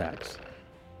On its attacks.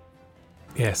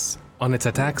 Yes, on its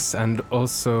attacks and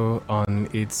also on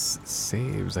its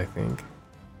saves, I think.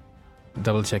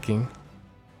 Double checking.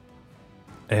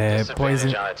 Disadvantage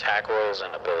Poison. on attack rolls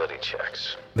and ability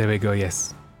checks. There we go,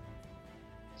 yes.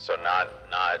 So not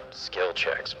skill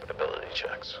checks, but ability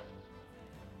checks.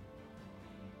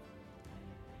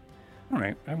 All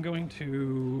right, I'm going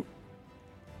to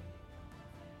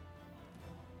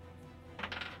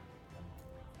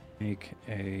make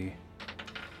a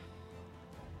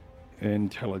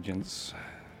intelligence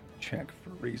check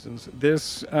for reasons.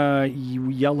 This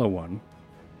yellow one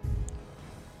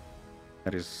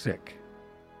that is sick.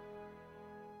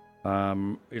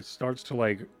 It starts to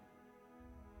like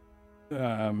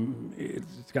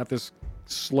it's got this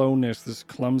slowness, this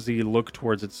clumsy look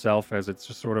towards itself as it's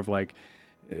just sort of like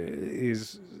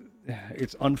it's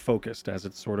unfocused as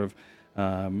it's sort of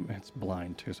it's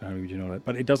blind too, so how would you know that?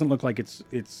 But it doesn't look like it's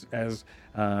as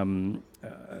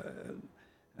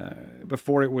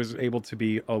before it was able to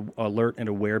be alert and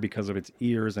aware because of its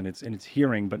ears and its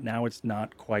hearing, but now it's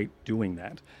not quite doing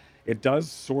that. It does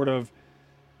sort of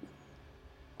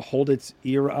hold its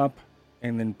ear up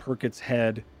and then perk its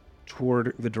head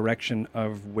toward the direction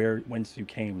of whence you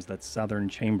came, that southern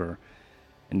chamber.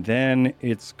 And then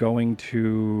it's going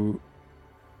to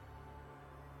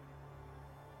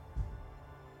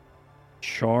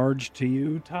charge to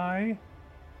you, Ty,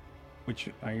 which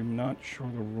I'm not sure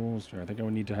the rules here. I think I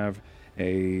would need to have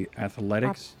a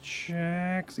athletics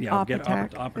checks. Yeah, I'll get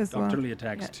opportunity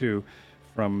attacks too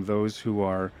from those who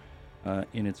are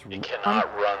in its. It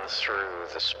cannot run through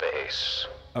the space.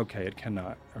 Okay, it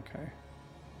cannot. Okay.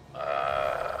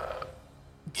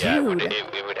 Yeah, it would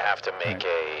have to make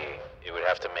it would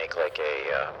have to make like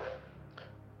a.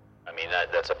 I mean,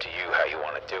 that's up to you how you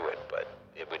want to do it, but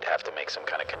it would have to make some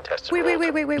kind of contested. Wait.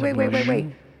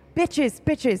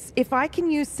 Bitches. If I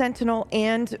can use Sentinel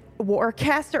and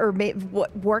Warcaster or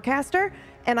Warcaster,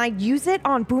 and I use it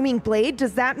on Booming Blade,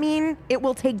 does that mean it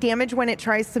will take damage when it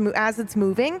tries to move as it's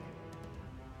moving?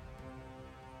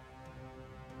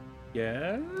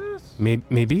 Yes.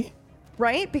 Maybe.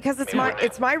 Right? Because it's my.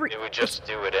 It would just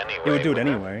do it anyway. It would do it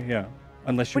anyway, yeah.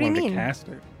 Unless you What do you wanted to mean? cast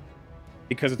it.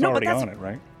 Because it's No, but already that's- on it,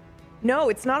 right? No,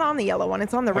 it's not on the yellow one.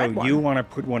 It's on the red one. You want to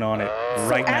put one on it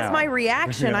right now. As my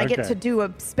reaction, I get Okay. to do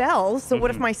a spell. So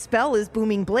what if my spell is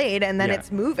Booming Blade and then Yeah.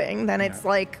 it's moving? Then it's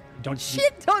like Don't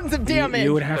shit tons of damage.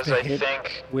 You would have to Because I hit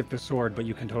think- with the sword, but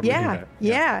you can totally do Yeah, that.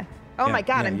 yeah. Oh Yeah, my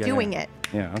god, yeah, I'm yeah, doing yeah. it.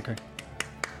 Yeah, okay.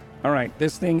 All right,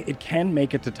 this thing, it can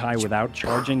make it to Ty without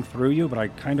charging through you, but I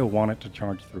kind of want it to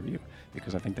charge through you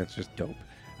because I think that's just dope.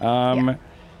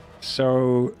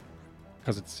 So,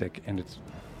 because it's sick and it's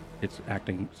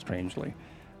acting strangely.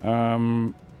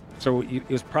 So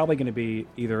it's probably going to be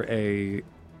either a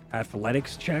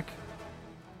athletics check,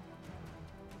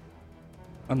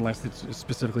 unless it's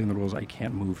specifically in the rules I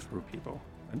can't move through people,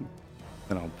 and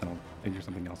then I'll figure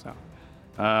something else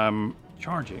out.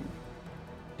 Charging,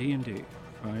 D&D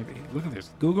 5e. Look at this.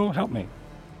 Google, help me.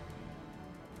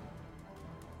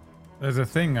 There's a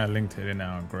thing I linked it in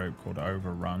our group called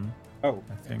Overrun. Oh,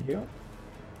 I think. you.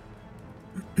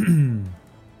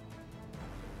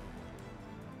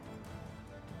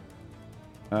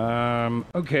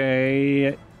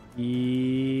 Okay.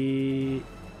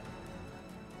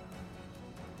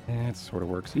 That sort of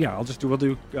works. Yeah, we'll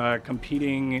do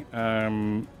competing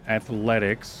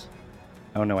athletics.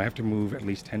 Oh no, I have to move at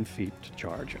least 10 feet to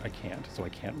charge. I can't, so I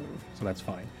can't move. So that's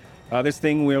fine. This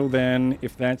thing will then,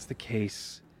 if that's the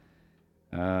case,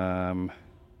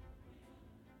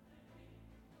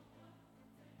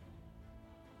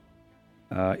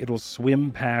 it'll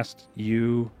swim past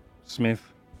you,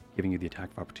 Smith, giving you the attack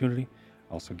of opportunity.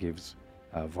 Also gives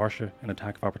Varsha an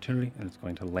attack of opportunity, and it's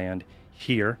going to land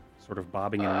here, sort of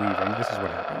bobbing and weaving. This is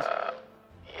what happens.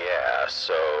 Yeah,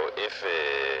 so if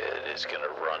it is going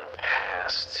to run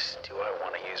past, do I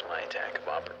want to use my attack of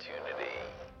opportunity?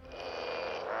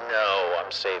 No,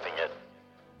 I'm saving it.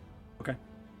 Okay.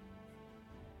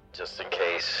 Just in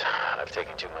case I've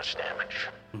taken too much damage.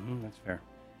 That's fair.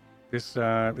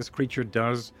 This creature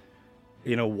does,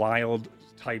 in a wild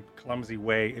type clumsy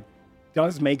way, it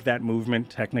does make that movement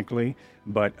technically,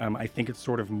 but I think it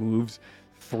sort of moves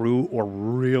through or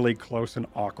really close and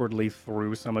awkwardly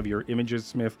through some of your images,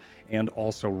 Smith, and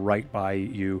also right by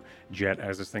you, Jet,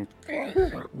 as this thing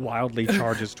wildly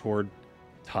charges toward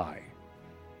Ty.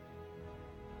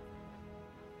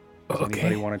 Does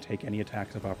anybody want to take any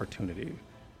attacks of opportunity?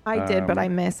 I did, but I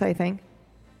miss, I think.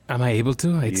 Am I able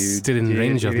to? It's still in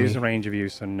range of me. It is in range of you,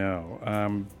 so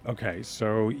no. Okay,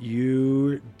 so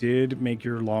you did make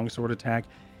your longsword attack.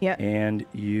 Yeah. And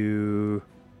you...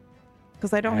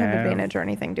 Because I don't have advantage or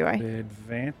anything, do I?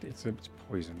 It's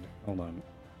poisoned. Hold on.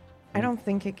 I don't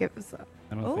think it gives...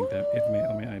 I don't think that it may...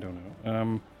 I don't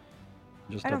know.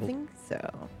 I don't think so.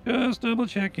 Just double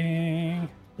checking.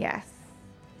 Yes.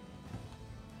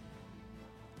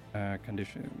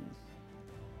 Conditions.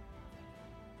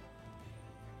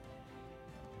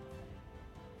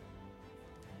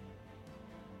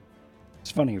 It's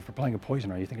funny, for playing a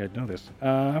poisoner, you think I'd know this.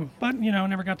 But,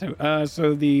 never got to.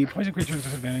 So the poison creature has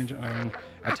disadvantage on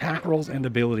attack rolls and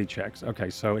ability checks. Okay,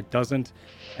 so it doesn't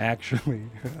actually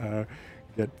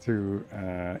get to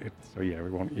it. So yeah,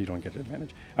 you don't get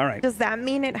advantage. All right. Does that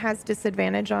mean it has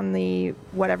disadvantage on the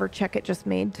whatever check it just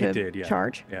made to it did, yeah.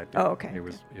 charge? Yeah, it did. Oh, okay. It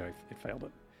was, it failed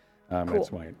it. Cool.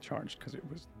 That's why it charged, because it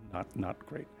was not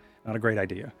great. Not a great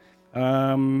idea.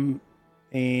 And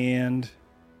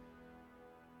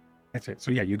that's it.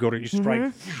 So yeah, you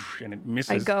strike, and it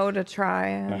misses. I go to try.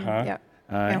 And,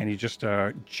 And you just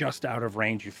out of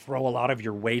range. You throw a lot of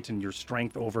your weight and your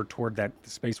strength over toward the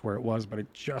space where it was, but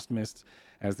it just missed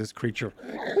as this creature,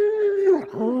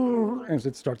 as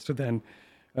it starts to then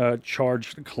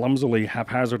charge clumsily,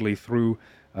 haphazardly through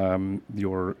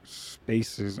your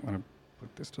spaces. I'm gonna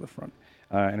put this to the front,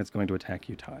 and it's going to attack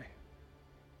you, Ty.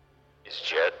 Is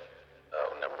Jet?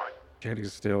 Oh, never mind. Jet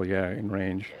is still in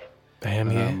range. I am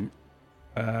here.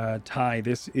 Ty,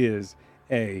 this is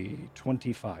a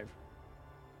 25.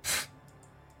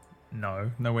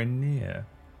 No, nowhere near.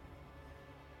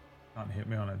 Can't hit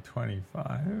me on a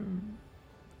 25.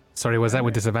 Sorry, was that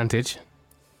with disadvantage?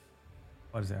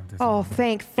 What does it have Oh,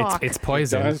 thank fuck. It's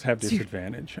poison. It does have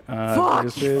disadvantage. Fuck!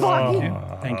 This is,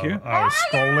 thank you. I was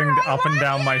scrolling up and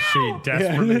down my sheet,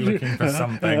 desperately looking for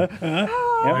something.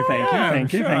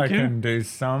 Thank you. I can do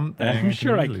something. I'm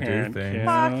sure I usually can. do things.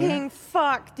 Fucking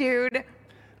fuck, dude.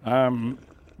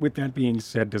 With that being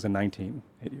said, does a 19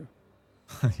 hit you?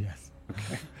 Yes.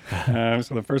 Okay.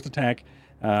 So the first attack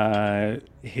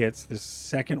hits. The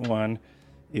second one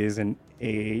is an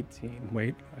 18.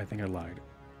 Wait, I think I lied.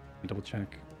 Let me double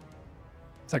check.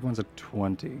 Second one's a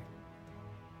 20.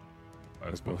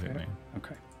 Those both hit me.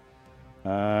 Okay.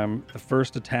 The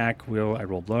first attack I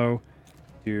rolled low,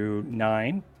 do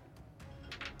 9.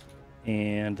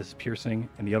 And this is piercing.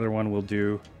 And the other one will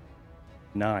do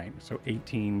 9. So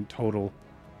 18 total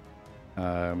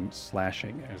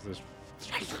slashing as this.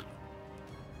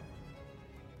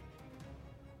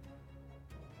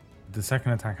 The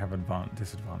second attack have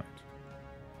disadvantage?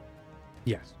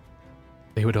 Yes.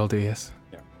 They would all do, yes.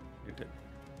 Yeah, it did.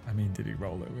 I mean, did he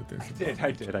roll it with this?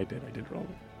 I did roll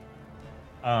it.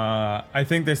 I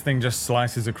think this thing just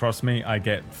slices across me. I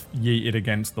get yeeted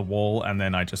against the wall, and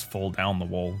then I just fall down the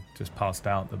wall, just passed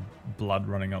out, the blood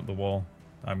running up the wall.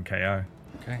 I'm KO.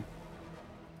 Okay.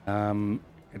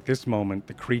 At this moment,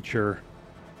 the creature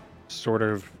sort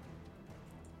of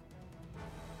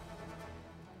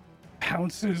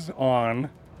pounces on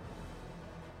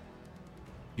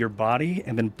your body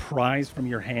and then pries from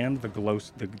your hand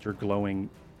your glowing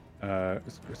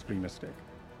Eskrima stick.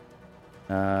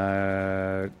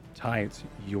 Ty, it's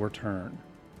your turn.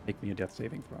 Make me a death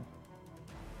saving throw.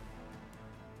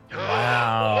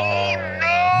 Wow.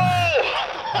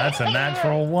 That's a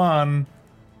natural 1.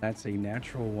 That's a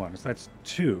natural 1. So that's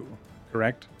 2,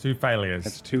 correct? 2 failures.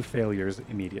 That's 2 failures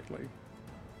immediately.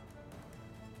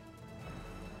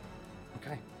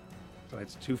 Okay. So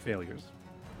that's 2 failures.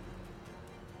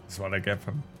 That's what I get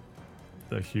from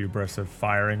the hubris of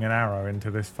firing an arrow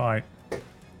into this fight.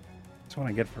 That's what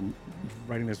I get from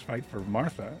writing this fight for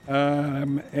Martha.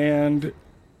 And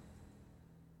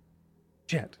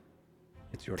Jet,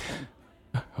 it's your turn.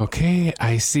 Okay,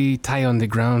 I see Ty on the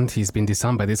ground. He's been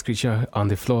disarmed by this creature on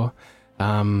the floor.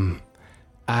 I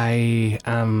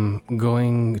am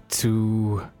going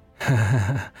to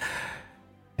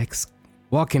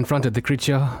walk in front of the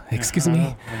creature. Excuse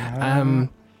me.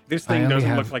 This thing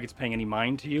doesn't look like it's paying any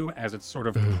mind to you, as it's sort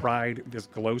of pried this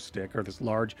glow stick or this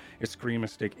large Eskrima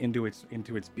stick into its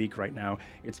beak right now.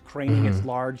 It's craning its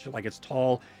large, like it's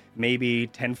tall, maybe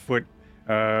 10 foot,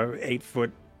 8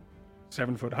 foot,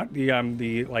 7 foot,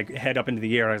 the like head up into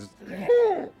the air as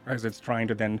as it's trying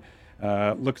to then,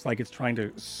 looks like it's trying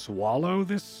to swallow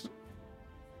this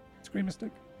Scream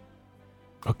Stick.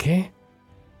 Okay.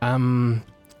 All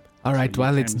right. So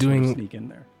While you it's can sort of doing sneak in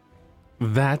there.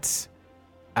 that,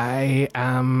 I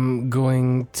am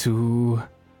going to.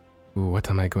 Ooh, what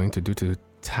am I going to do to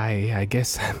Ty? I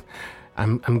guess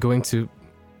I'm going to.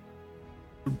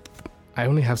 I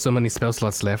only have so many spell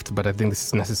slots left, but I think this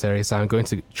is necessary, so I'm going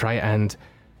to try and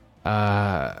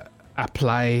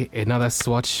apply another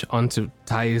swatch onto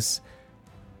Ty's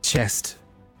chest,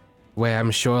 where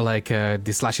I'm sure like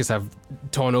the slashes have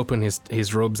torn open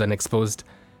his robes and exposed,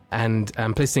 and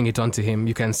I'm placing it onto him.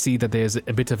 You can see that there's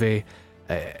a bit of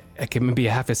maybe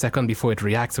a half a second before it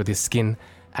reacts with his skin,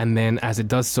 and then as it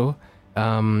does so,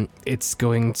 it's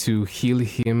going to heal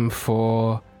him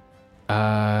for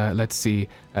let's see,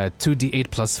 2d8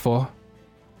 plus 4.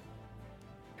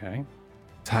 Okay.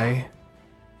 Ty.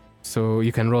 So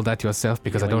you can roll that yourself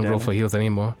because Healing I don't roll damage? for heals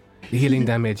anymore. Healing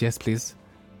damage, yes, please.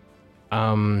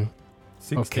 16.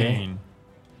 Okay.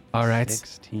 All right.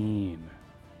 16.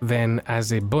 Then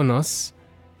as a bonus,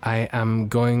 I am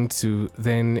going to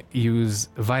then use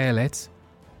Violet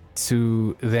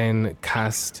to then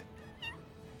cast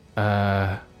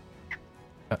oh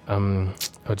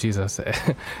Jesus.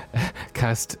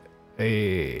 Cast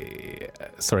a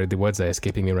sorry, the words are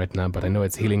escaping me right now, but I know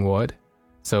it's healing word.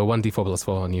 So 1d4 plus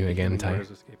 4 on you again, Ty. Where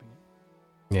is escaping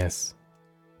you? Yes.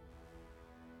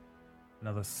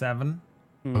 Another 7.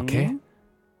 Okay.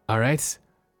 All right.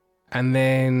 And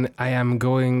then I am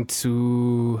going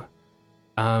to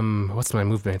what's my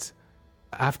movement?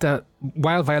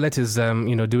 While Violet is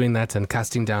doing that and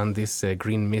casting down this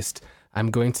green mist,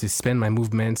 I'm going to spend my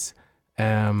movements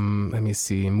let me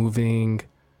see, moving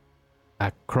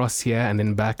across here and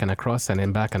then back and across and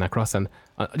then back and across and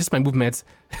just my movements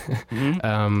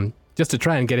just to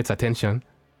try and get its attention.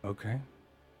 Okay.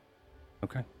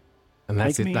 And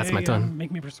that's it. That's my turn.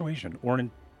 Make me persuasion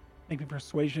make me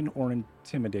persuasion or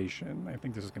intimidation. I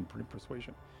think this is going to be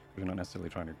persuasion. We're not necessarily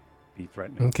trying to be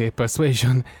threatening. Okay,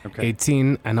 persuasion. Okay.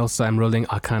 18, and also I'm rolling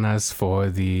arcanas for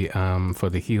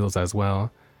the heals as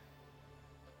well.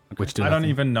 Which do I don't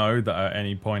nothing. even know that at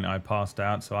any point I passed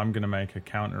out, so I'm going to make a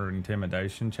counter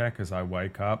intimidation check as I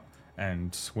wake up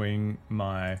and swing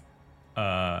my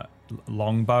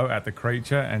longbow at the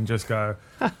creature and just go,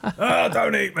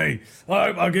 don't eat me.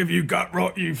 I'll give you gut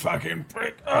rot, you fucking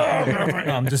prick.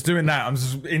 I'm just doing that. I'm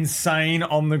just insane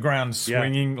on the ground,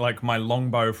 swinging like my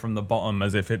longbow from the bottom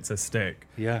as if it's a stick.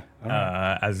 Yeah.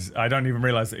 As I don't even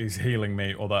realize that he's healing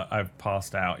me or that I've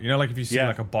passed out. You know, like if you see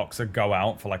like a boxer go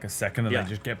out for like a second and they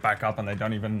just get back up and they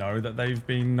don't even know that they've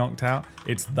been knocked out.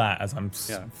 It's that as I'm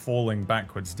falling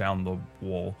backwards down the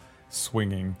wall,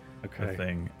 swinging the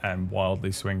thing and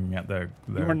wildly swinging at the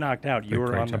you were knocked out. You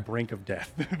were on the creature. brink of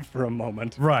death for a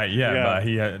moment. Right, but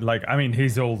he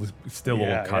he's still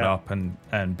all cut up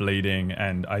and bleeding,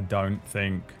 and I don't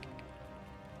think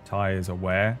Ty is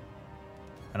aware,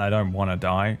 and I don't want to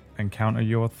die and counter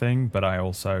your thing, but I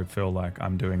also feel like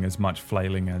I'm doing as much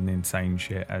flailing and insane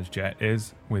shit as Jet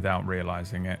is without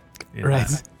realizing it in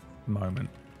that moment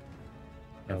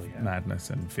of madness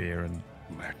and fear and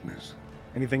madness.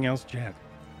 Anything else, Jet?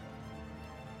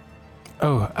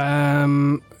 Oh,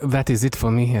 that is it for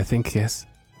me, I think, yes.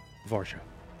 Varsha,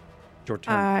 your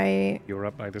turn. You're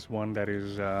up by this one that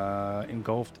is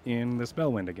engulfed in the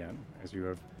spellwind again, as you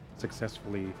have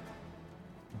successfully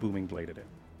booming bladed it.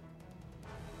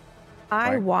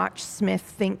 I watch Smith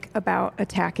think about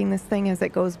attacking this thing as it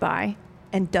goes by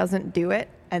and doesn't do it,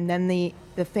 and then the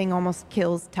thing almost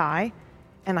kills Ty,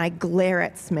 and I glare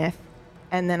at Smith,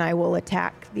 and then I will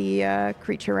attack the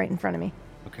creature right in front of me.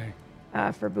 Okay.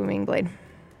 For Booming Blade.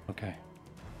 Okay.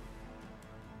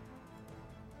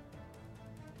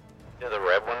 Did the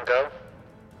red one go?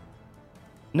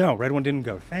 No, red one didn't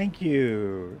go. Thank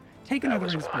you. Take another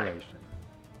inspiration.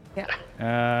 Yeah.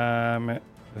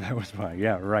 That was fine.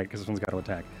 Yeah, right, because this one's got to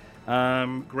attack.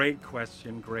 Great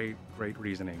question. Great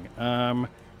reasoning.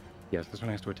 Yes, this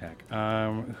one has to attack.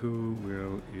 Who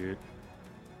will it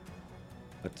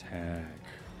attack?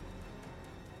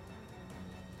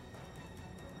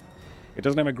 It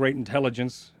doesn't have a great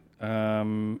intelligence, so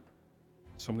I'm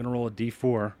going to roll a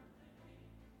d4.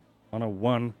 On a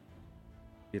 1,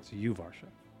 it's you, Varsha.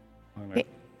 On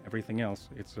everything else,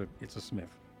 it's a Smith.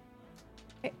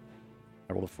 I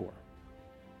rolled a 4.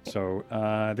 So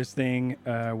this thing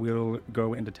will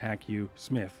go and attack you,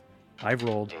 Smith. I've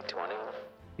rolled... D20?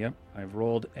 Yep, I've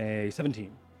rolled a 17.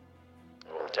 It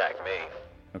will attack me.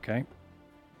 Okay.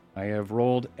 I have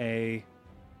rolled a...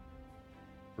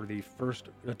 For the first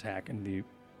attack, and the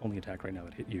only attack right now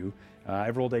that hit you,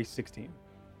 I've rolled a 16.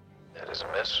 That is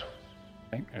a miss.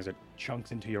 Okay, as it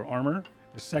chunks into your armor.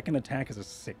 The second attack is a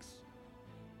 6.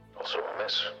 Also a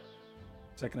miss.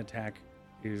 Second attack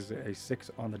is a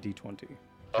 6 on the d20.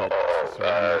 I'm not sure which one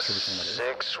that is.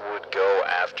 6 would go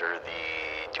after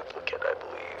the duplicate, I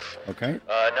believe. Okay.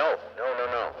 No.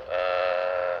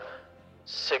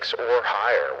 6 or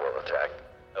higher will attack.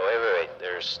 Oh, wait.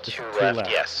 There's two left.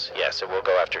 Yes, it will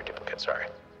go after a duplicate, sorry.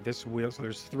 This will, so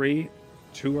there's 3.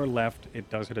 2 are left. It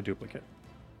does hit a duplicate.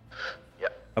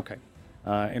 Yep. Okay.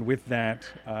 And with that,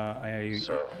 it's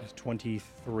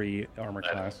 23 armor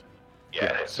class.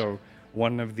 Yeah. So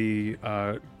one of the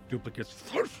duplicates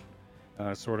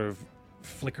sort of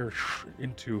flicker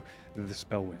into the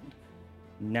spell wind.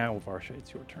 Now, Varsha,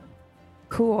 it's your turn.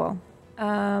 Cool.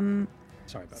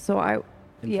 Sorry about so that.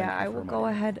 I will go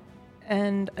ahead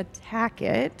and attack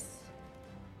it.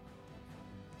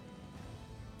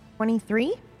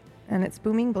 23, and it's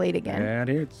Booming Blade again. That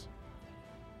is.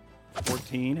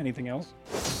 14, anything else?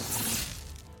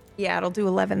 Yeah, it'll do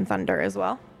 11 thunder as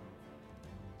well.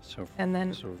 So, and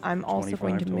then I'm also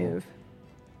going to total. move.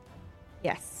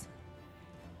 Yes.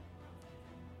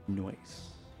 Nice.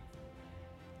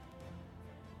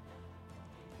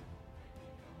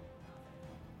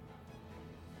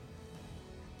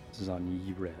 This is on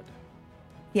Ye Red.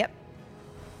 Yep.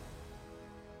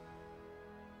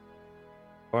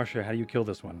 Varsha, how do you kill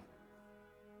this one?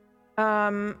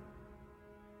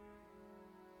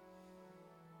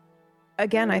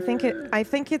 Again, I think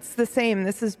it's the same.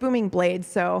 This is Booming Blade,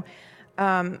 so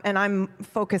and I'm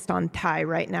focused on Ty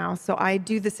right now. So I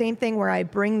do the same thing where I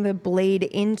bring the blade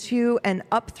into and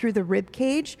up through the rib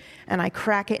cage and I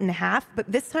crack it in half.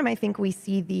 But this time I think we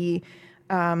see the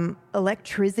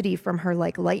electricity from her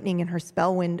like lightning and her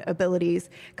spellwind abilities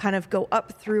kind of go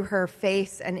up through her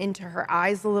face and into her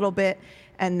eyes a little bit,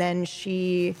 and then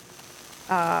she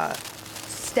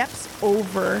steps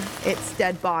over its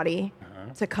dead body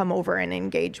to come over and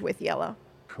engage with Yellow.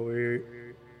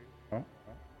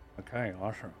 Okay,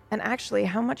 awesome. And actually,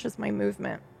 how much is my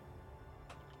movement?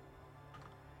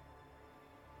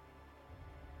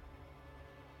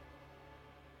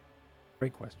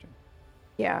 Great question.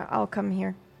 Yeah, I'll come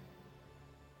here.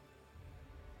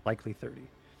 Likely 30.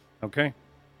 Okay.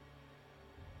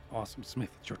 Awesome. Smith,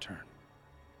 it's your turn.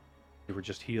 You were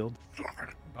just healed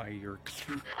by your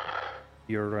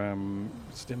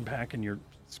stim pack and your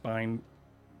spine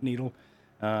needle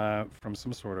from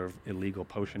some sort of illegal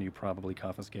potion you probably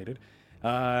confiscated.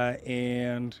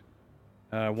 And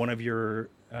one of your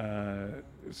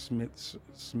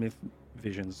Smith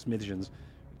visions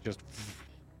just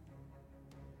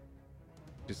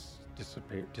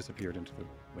disappeared into the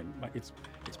wind. It's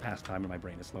past time and my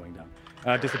brain is slowing down.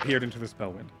 Disappeared into the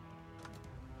spell wind.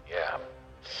 Yeah.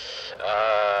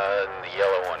 The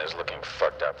yellow one is looking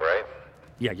fucked up, right?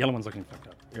 Yeah, yellow one's looking fucked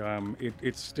up.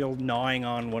 It's still gnawing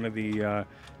on one of the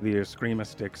Screama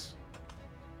sticks.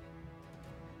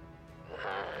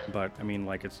 But I mean,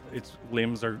 like its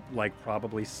limbs are like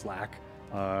probably slack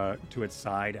to its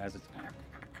side as it's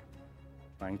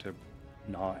trying to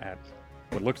gnaw at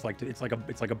what looks like it's like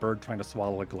a bird trying to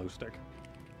swallow a glow stick.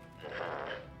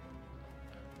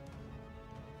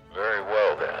 Very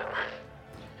well then.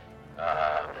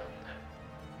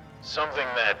 Something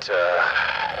that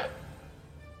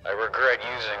I regret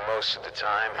using most of the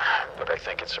time, but I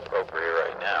think it's appropriate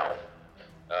right now.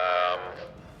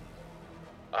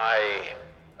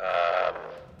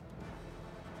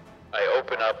 I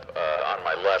open up on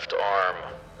my left arm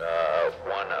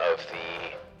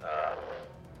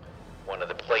one of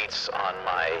the plates on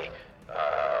my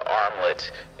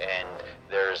armlet, and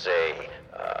there's a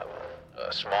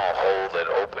small hole that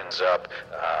opens up,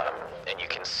 and you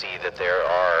can see that there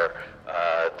are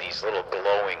these little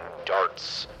glowing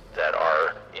darts that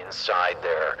are inside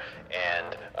there,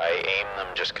 and I aim them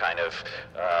just kind of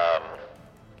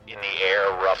in the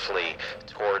air roughly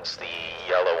towards the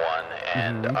yellow one,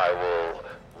 and I will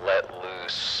let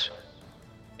loose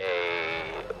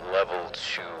a level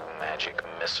 2 magic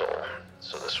missile.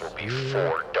 So this will be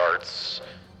 4 darts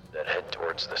that head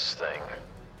towards this thing.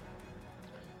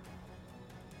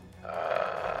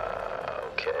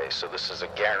 Okay, so this is a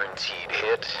guaranteed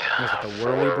hit. Is it the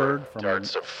Whirlybird from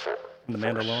darts of 4. The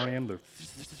Mandalorian?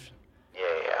 Yeah.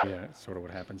 Yeah, that's sort of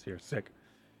what happens here. Sick.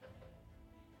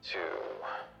 2,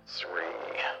 3,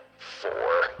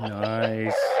 4.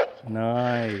 Nice.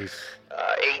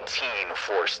 18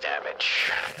 force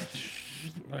damage.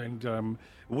 And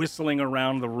whistling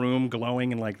around the room,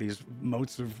 glowing in like these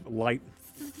motes of light,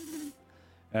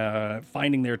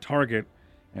 finding their target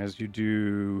as you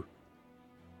do.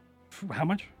 How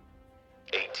much?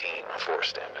 18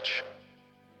 force damage.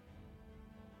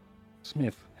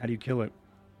 Smith, how do you kill it?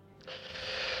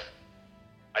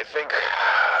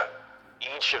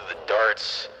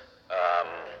 darts.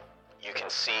 You can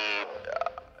see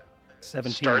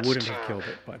 17 starts wouldn't to- have killed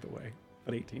it, by the way,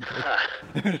 but 18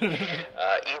 did.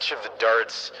 each of the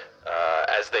darts,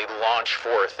 as they launch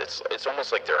forth, it's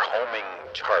almost like they're homing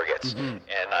targets.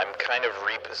 And I'm kind of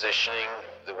repositioning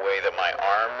the way that my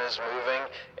arm is moving,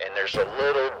 and there's a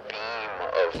little beam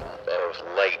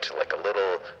of light, like a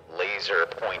little laser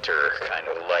pointer kind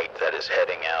of light that is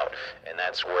heading out, and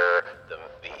that's where the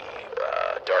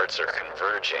darts are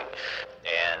converging.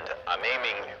 And I'm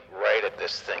aiming right at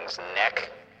this thing's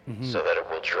neck, so that it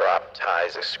will drop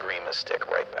Ty's Eskrima stick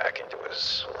right back into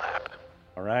his lap.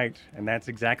 All right, and that's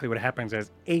exactly what happens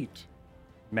as 8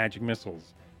 magic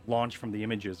missiles launch from the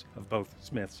images of both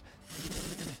Smiths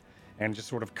and just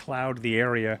sort of cloud the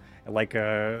area like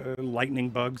lightning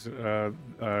bugs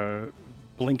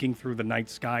blinking through the night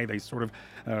sky. They sort of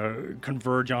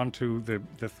converge onto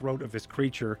the throat of this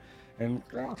creature, and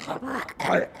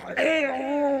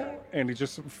it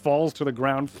just falls to the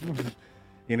ground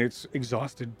in its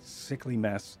exhausted, sickly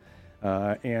mess.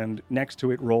 And next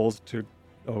to it rolls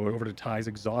over to Ty's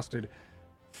exhausted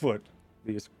foot,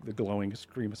 the glowing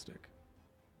Eskrima stick.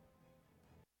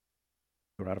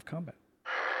 We're out of combat.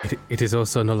 It is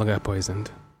also no longer poisoned.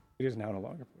 It is now no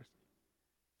longer poisoned.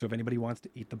 So if anybody wants to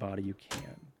eat the body, you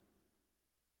can.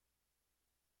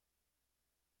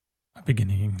 I begin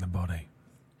eating the body.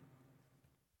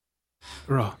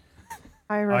 Raw.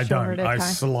 I rush over to I Ty.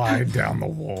 slide down the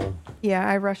wall. Yeah,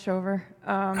 I rush over.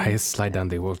 I slide down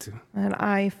the wall too. And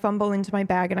I fumble into my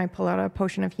bag and I pull out a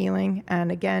potion of healing.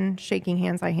 And again, shaking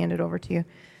hands, I hand it over to you.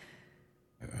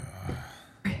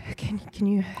 Can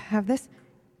you have this?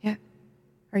 Yeah.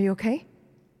 Are you okay?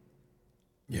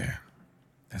 Yeah.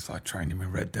 It's like training with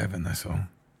Red Devon, that's all.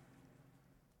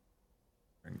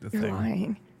 Drink the You're thing.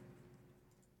 lying.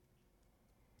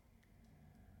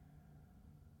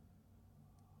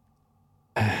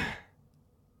 I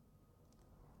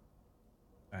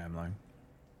am lying.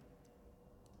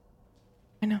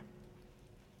 I know.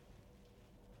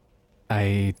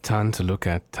 I turn to look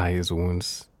at Ty's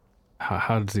wounds.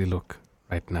 How does he look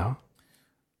right now?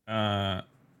 I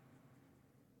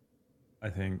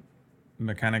think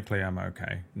mechanically I'm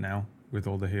okay now with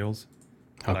all the heals.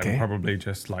 But Okay. I'm probably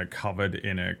just like covered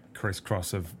in a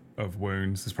crisscross of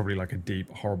wounds. There's probably like a deep,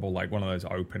 horrible, like one of those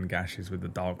open gashes with the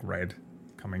dark red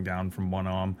coming down from one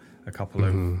arm. A couple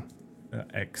of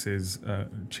X's,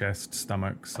 chest,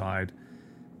 stomach, side.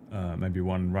 Maybe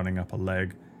one running up a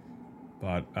leg.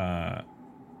 But I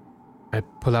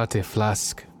pull out a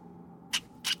flask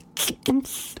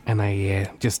and I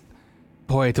just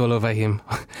pour it all over him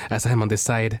as I'm on the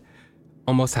side,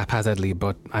 almost haphazardly,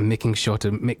 but I'm making sure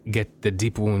to get the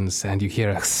deep wounds, and you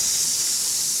hear a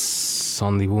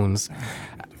on the wounds.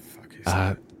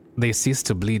 They cease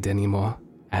to bleed anymore,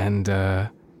 and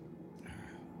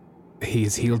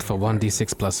he's healed for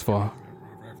 1d6 plus 4. I'd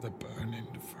rather have the burning,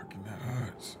 the fucking that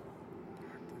hurts.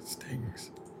 That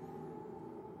stings.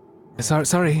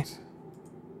 Sorry.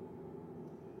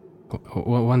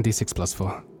 1d6 plus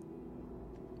 4.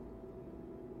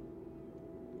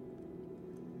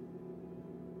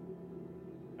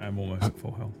 I'm almost at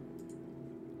full health.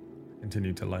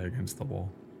 Continue to lay against the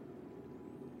wall.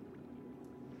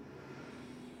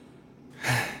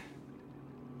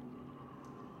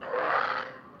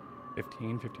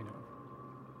 Fifteen.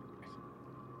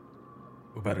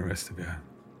 What about the rest of you?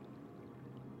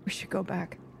 We should go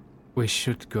back. We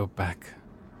should go back.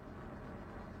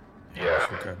 Yeah.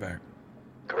 We'll go back.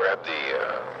 Grab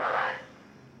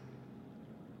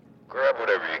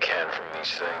whatever you can from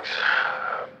these things.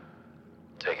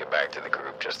 Take it back to the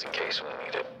group just in case we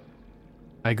need it.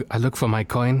 I look for my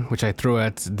coin, which I throw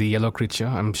at the yellow creature.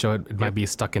 I'm sure it might be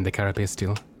stuck in the carapace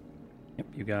still. Yep,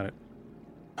 you got it.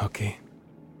 Okay.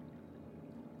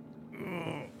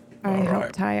 I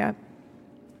help Ty up.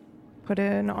 Put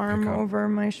an arm over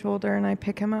my shoulder and I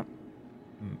pick him up.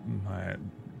 My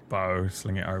bow,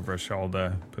 sling it over a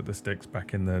shoulder, put the sticks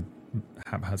back in the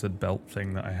haphazard belt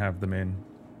thing that I have them in,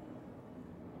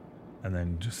 and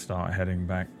then just start heading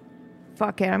back.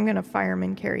 Fuck it, I'm gonna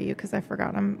fireman carry you because I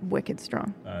forgot I'm wicked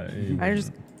strong.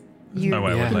 You no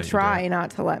way I would can let you try not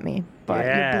to let me, but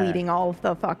Yeah. you're bleeding all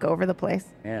the fuck over the place.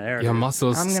 Yeah, there it Your is.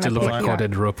 muscles I'm gonna still look pick like you up.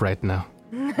 corded rope right now.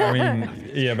 I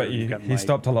mean, yeah, but You've got he might.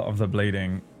 stopped a lot of the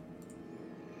bleeding,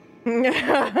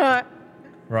 Yeah,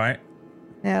 right?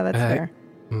 that's fair.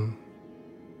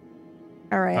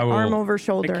 All right, I will- arm over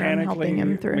shoulder. I'm helping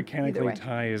him through. Either Mechanically, way.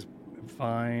 Ty is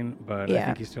fine, but I Yeah.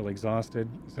 think he's still exhausted.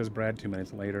 Says Brad 2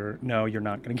 minutes later. No, you're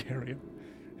not going to carry him.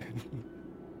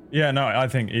 Yeah, no, I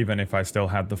think even if I still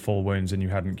had the full wounds and you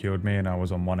hadn't cured me and I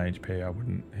was on 1 HP,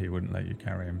 he wouldn't let you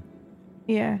carry him.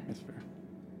 Yeah. That's fair.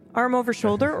 Arm over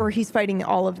shoulder, or he's fighting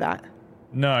all of that?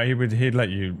 No, he'd let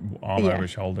you arm over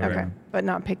shoulder Okay, him. but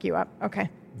not pick you up. Okay.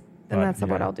 Then But, that's what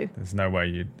yeah, I'll do. There's no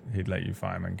way he'd let you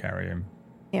fight him and carry him.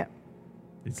 Yeah.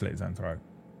 He'd slit his own throat.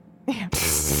 Yeah.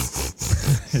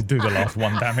 He'd do the last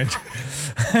 1 damage.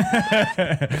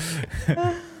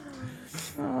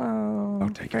 Oh,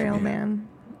 frail man.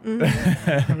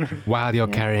 While you're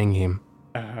carrying him.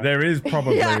 There is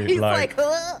probably Yeah, he's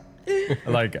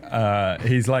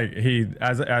like,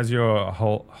 as you're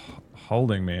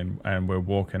holding me and we're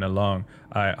walking along,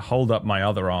 I hold up my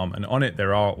other arm, and on it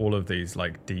there are all of these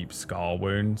like deep scar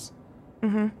wounds.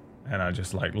 Mm-hmm. And I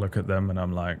just like look at them and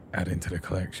I'm like, add into the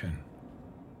collection.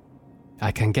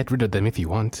 I can get rid of them if you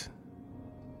want.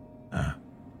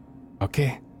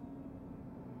 Okay.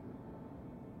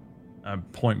 I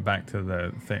point back to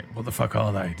the thing. What the fuck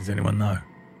are they? Does anyone know?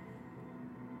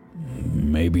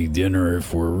 Maybe dinner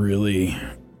if we're really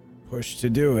pushed to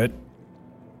do it.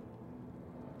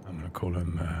 I'm gonna call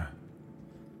them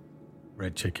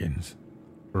red chickens.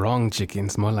 Wrong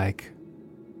chickens, more like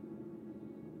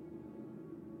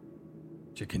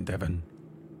Chicken Devon.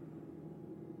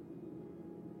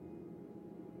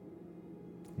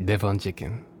 Devon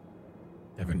chicken.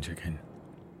 Devon chicken.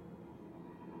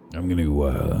 I'm going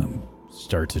to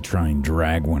start to try and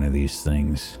drag one of these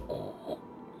things.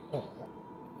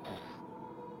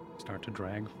 Start to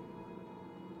drag,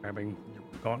 grabbing your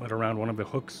gauntlet around one of the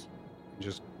hooks.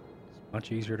 Just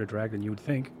much easier to drag than you would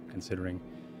think, considering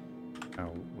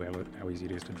how easy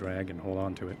it is to drag and hold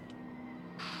on to it.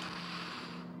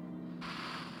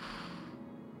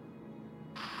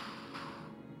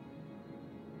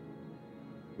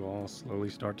 You all slowly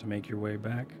start to make your way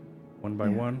back, one by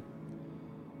one.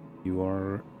 You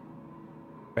are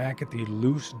back at the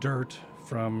loose dirt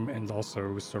from, and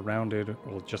also surrounded,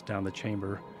 well, just down the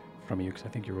chamber from you, because I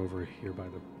think you're over here by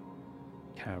the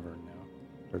cavern now,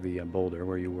 or the boulder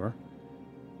where you were.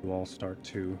 You all start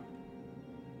to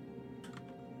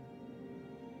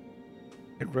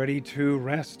get ready to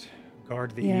rest,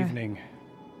 guard the evening.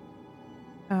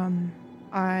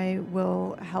 I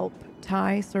will help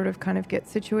Ty sort of kind of get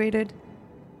situated,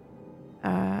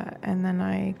 and then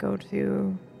I go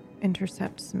to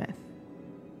intercept Smith.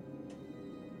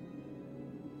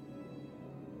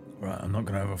 Right, I'm not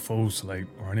going to have a full sleep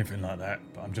or anything like that,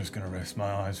 but I'm just going to rest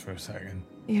my eyes for a second.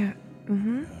 Yeah.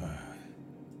 Mm-hmm.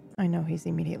 I know he's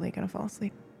immediately going to fall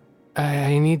asleep.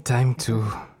 I need time to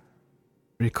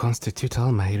reconstitute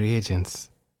all my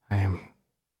reagents. I am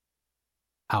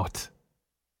out.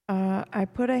 I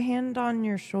put a hand on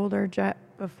your shoulder, Jet,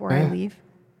 before I leave.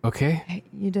 Okay. Hey,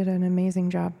 you did an amazing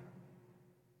job.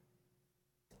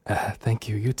 Thank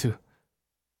you. You too.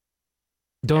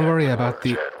 Don't worry about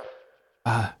the...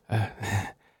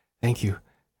 thank you.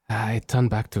 I turn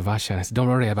back to Vasha and said, don't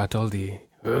worry about all the...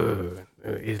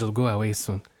 it'll go away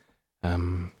soon.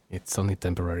 It's only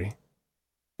temporary.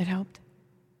 It helped.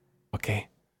 Okay.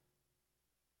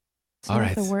 So all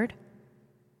right. The word?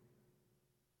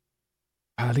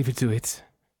 I'll leave you to it.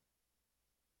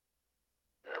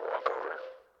 Walk over.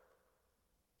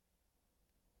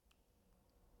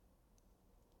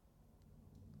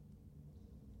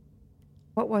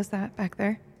 What was that back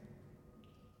there?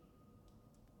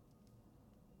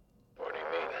 What do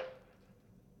you mean?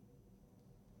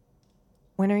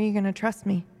 When are you going to trust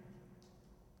me?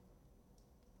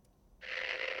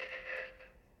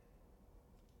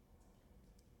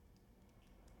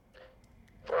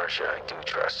 Varsha, I do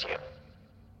trust you.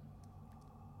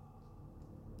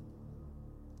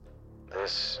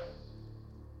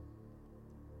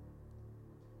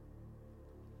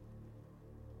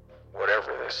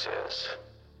 Whatever this is,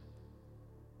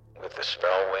 with the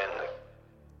spell wind,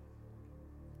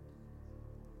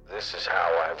 this is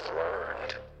how I've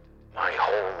learned my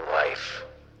whole life.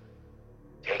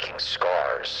 Taking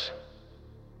scars,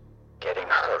 getting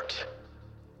hurt,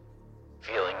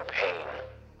 feeling pain.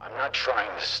 I'm not trying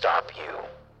to stop you.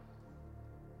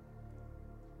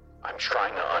 I'm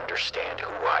trying to understand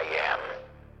who I am.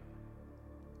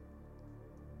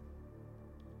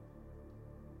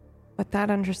 But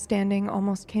that understanding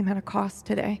almost came at a cost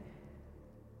today.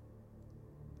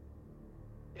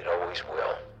 It always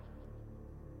will.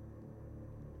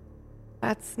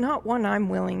 That's not one I'm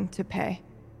willing to pay.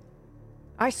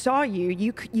 I saw you.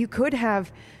 You could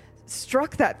have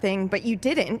struck that thing, but you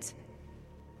didn't.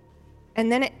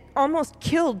 And then it almost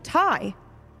killed Ty.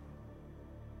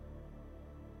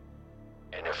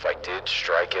 And if I did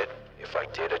strike it, if I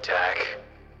did attack,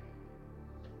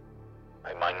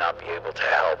 I might not be able to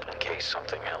help in case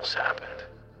something else happened.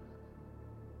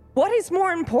 What is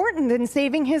more important than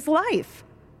saving his life?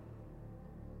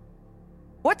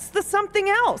 What's the something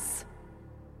else?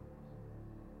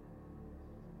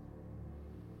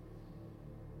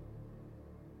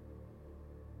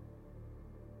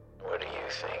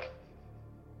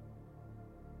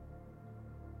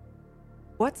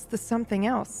 What's the something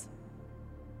else?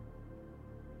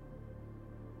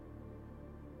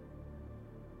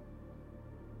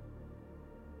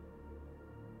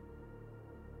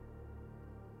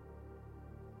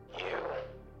 You.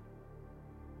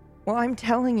 Well, I'm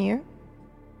telling you,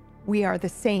 we are the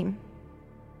same.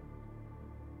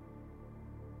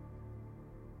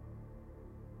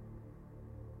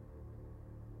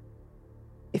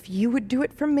 If you would do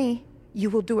it for me, you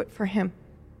will do it for him.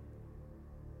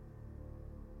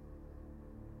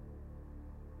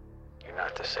 You're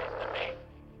not the same to me.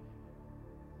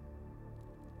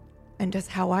 And does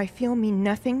how I feel mean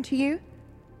nothing to you?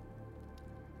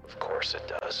 Of course it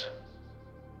does.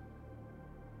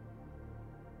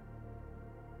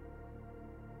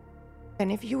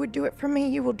 And if you would do it for me,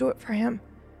 you will do it for him.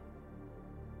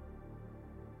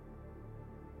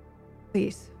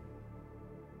 Please.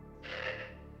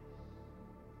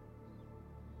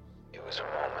 It was a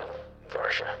moment,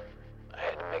 Varsha. I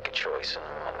had to make a choice in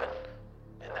the moment,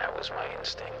 and that was my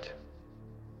instinct.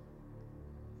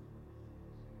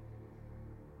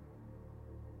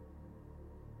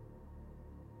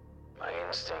 My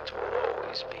instinct will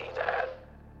always be that.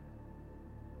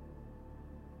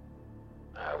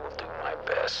 I will do my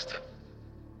best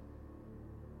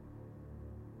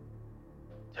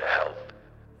to help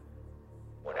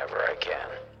whenever I can.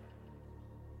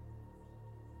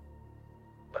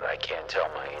 But I can't tell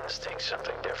my instinct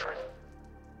something different.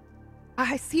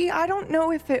 I don't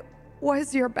know if it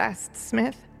was your best,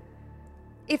 Smith.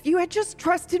 If you had just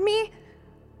trusted me,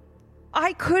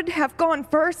 I could have gone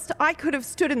first, I could have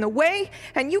stood in the way,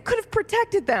 and you could have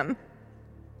protected them.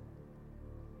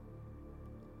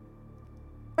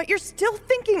 But you're still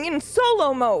thinking in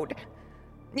solo mode.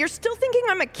 You're still thinking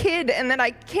I'm a kid and that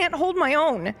I can't hold my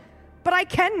own. But I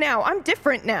can now. I'm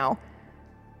different now.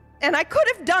 And I could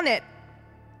have done it.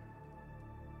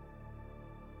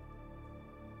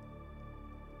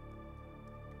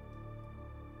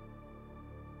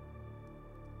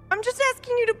 I'm just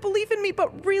asking you to believe in me,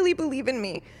 but really believe in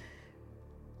me.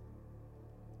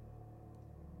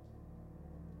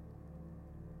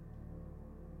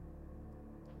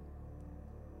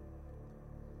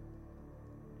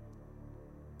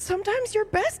 Sometimes your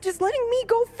best is letting me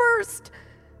go first.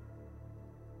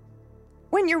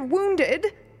 When you're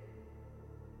wounded,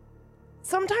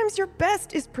 sometimes your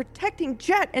best is protecting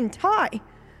Jet and Ty.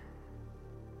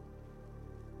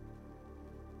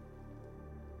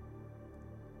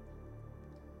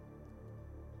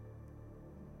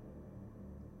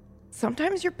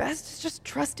 Sometimes your best is just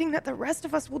trusting that the rest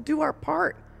of us will do our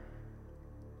part.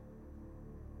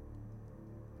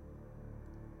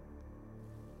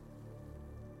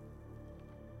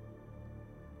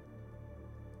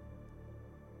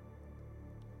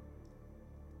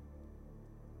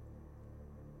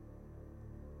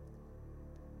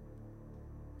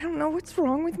 I don't know what's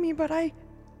wrong with me, but I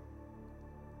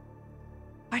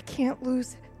can't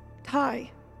lose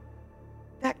Ty.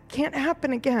 That can't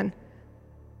happen again.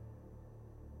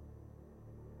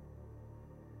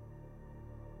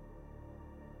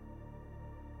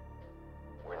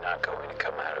 We're not going to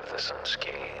come out of this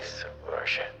unscathed,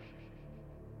 Varsha.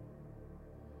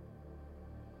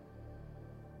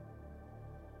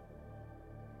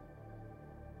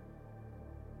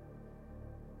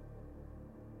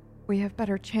 We have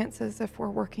better chances if we're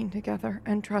working together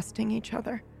and trusting each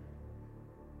other.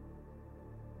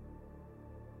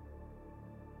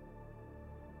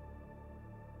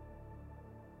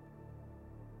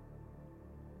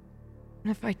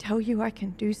 And if I tell you I can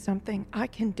do something, I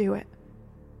can do it.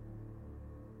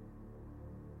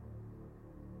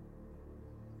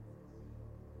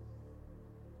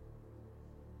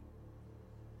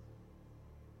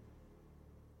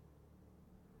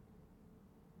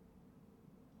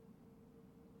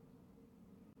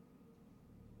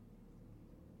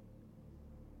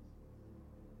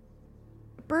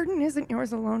 The burden isn't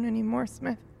yours alone anymore,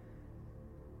 Smith.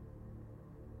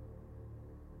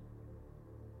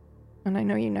 And I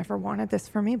know you never wanted this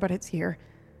for me, but it's here.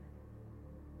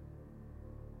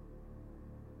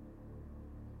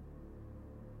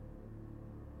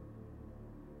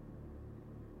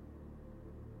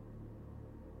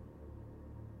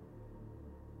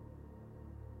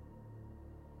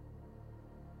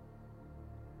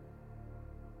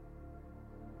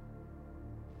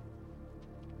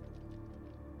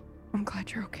 I'm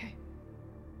glad you're okay.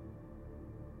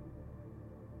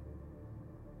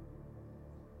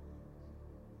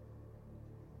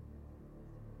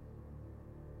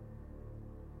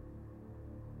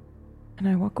 And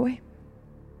I walk away.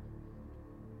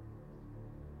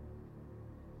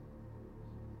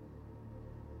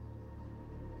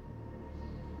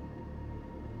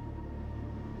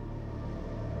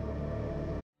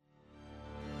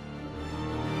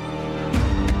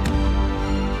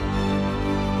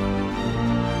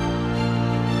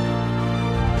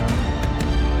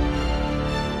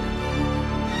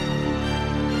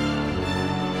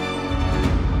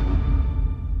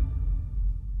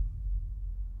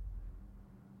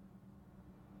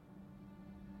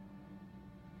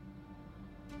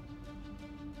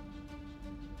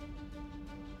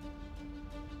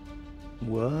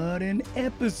 What an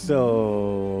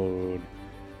episode!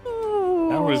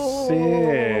 That was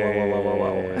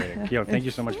sick. Yo, thank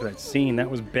you so much for that scene.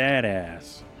 That was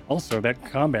badass. Also, that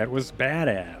combat was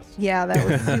badass. Yeah, that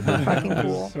was super fucking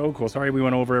cool. So cool. Sorry we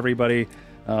went over, everybody.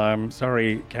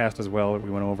 Sorry, cast as well. We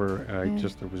went over.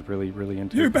 Just it was really, really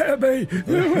into. You better be.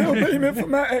 You will be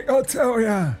Mythomatic, I'll tell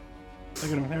ya.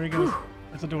 Look at him. There he goes.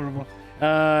 That's adorable.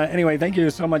 Anyway, thank you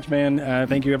so much, man.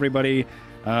 Thank you, everybody,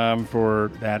 for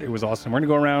that. It was awesome. We're going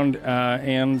to go around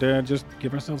and just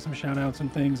give ourselves some shout outs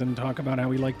and things and talk about how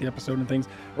we liked the episode and things.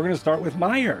 We're going to start with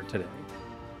Meyer today.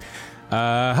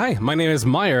 Hi, my name is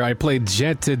Meyer. I played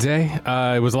Jet today.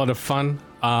 It was a lot of fun.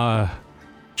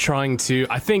 Trying to,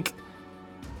 I think,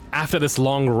 after this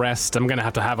long rest, I'm gonna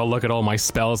have to have a look at all my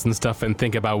spells and stuff and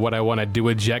think about what I want to do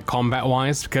with Jet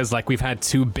combat-wise, because like we've had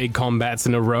 2 big combats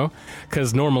in a row.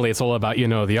 Because normally it's all about, the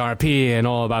RP and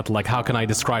all about like how can I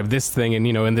describe this thing and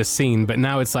in this scene, but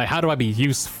now it's like how do I be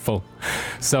useful?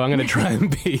 So I'm gonna try and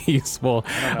be useful.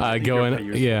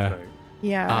 Yeah,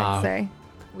 I'd say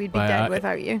we'd be dead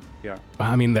without you. Yeah.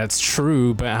 I mean that's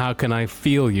true, but how can I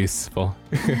feel useful?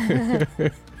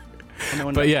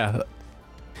 But yeah.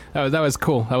 That was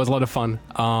cool. That was a lot of fun.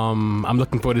 I'm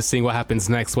looking forward to seeing what happens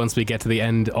next once we get to the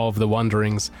end of the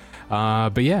Wanderings.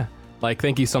 But yeah,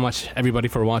 thank you so much, everybody,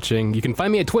 for watching. You can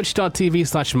find me at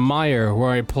twitch.tv/Meyer, where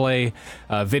I play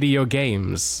video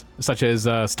games, such as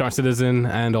Star Citizen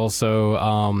and also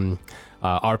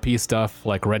RP stuff,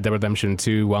 like Red Dead Redemption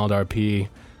 2, Wild RP.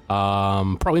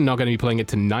 Probably not going to be playing it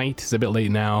tonight. It's a bit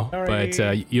late now. Sorry.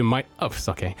 But you might... Oh, it's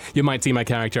okay. You might see my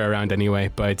character around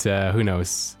anyway, but who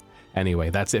knows? Anyway,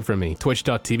 that's it from me.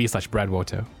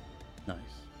 Twitch.tv/BradWoto. Nice.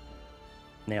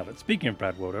 Nailed it. Speaking of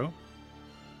Brad Woto.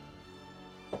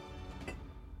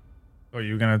 Oh,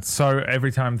 you're going to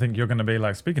every time think you're going to be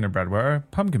like, speaking of Brad Woto,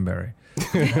 Pumpkinberry.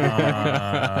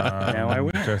 Now I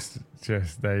will. Just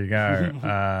there you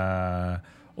go.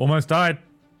 Almost died.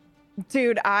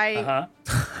 Dude,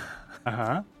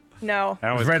 No.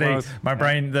 I was ready. Close. My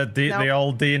brain, the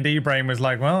old D&D brain was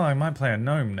like, well, I might play a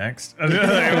gnome next. It was going.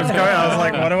 I was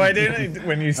like, what do I do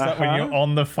when you're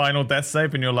on the final death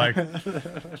save and you're like,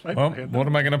 well, what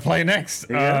am I going to play next?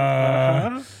 Those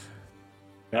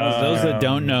that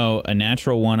don't know, a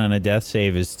natural 1 on a death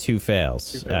save is 2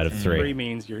 fails out of 3. 3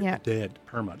 means you're dead,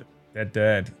 permad.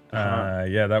 Dead.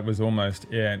 Yeah, that was almost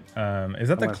it. Is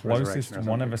that the closest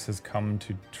one of us has come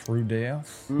to true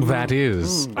death? That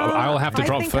is. I'll have to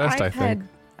drop first, I think.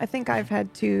 I think I've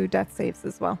had 2 death saves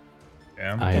as well.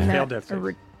 Yeah. Failed death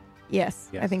saves. Yes,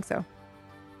 I think so.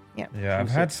 Yeah. Yeah, I've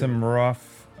had some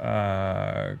rough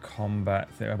combat.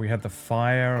 We had the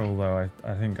fire, although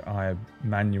I think I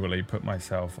manually put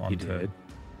myself into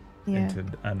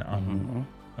an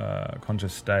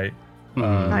unconscious state.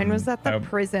 Mine was at the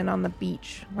prison on the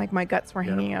beach. Like my guts were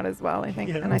hanging out as well, I think.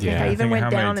 Yeah. And I think I even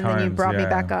went down and then you brought me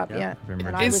back up. Yeah. And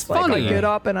I was funny. like, I get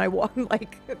up and I walk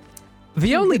like...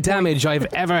 The only damage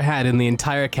I've ever had in the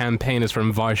entire campaign is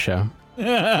from Varsha. No,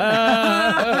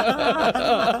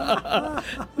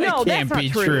 can't be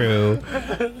true.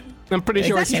 I'm pretty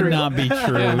sure it's true. Cannot be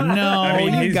true. No, I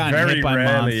mean, you've gotten hit by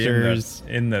monsters.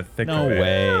 In the thick no of it.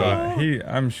 way. But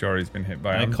I'm sure he's been hit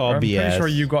by. I call I'm BS. Pretty sure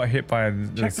you got hit by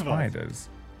the spiders.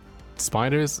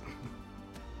 Spiders?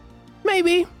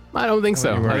 Maybe. I don't think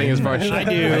so. I think it's Varsha. I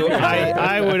do.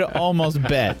 I would almost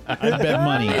bet. I'd bet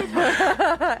money.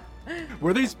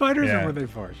 Were they spiders or were they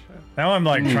Varsha? Now I'm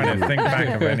like trying to think back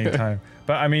of any time.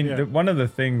 But I mean, one of the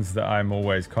things that I'm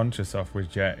always conscious of with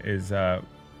Jet is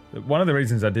one of the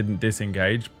reasons I didn't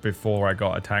disengage before I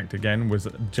got attacked again was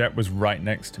Jet was right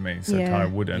next to me, so Ty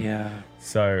wouldn't. Yeah.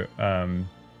 So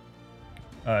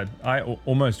I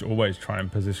almost always try and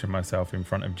position myself in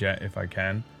front of Jet if I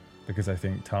can, because I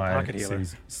think Ty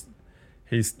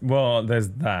there's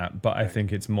that, but I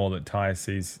think it's more that Ty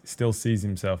still sees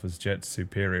himself as Jet's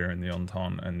superior in the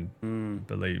Entente and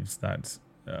believes that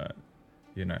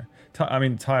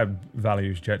Ty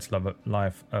values Jet's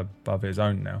life above his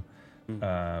own now.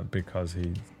 Because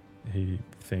he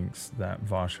thinks that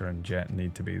Varsha and Jet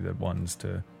need to be the ones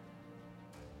to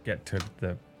get to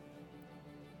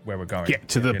where we're going. Get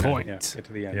to the point. Get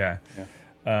to the end.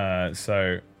 Yeah.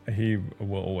 So he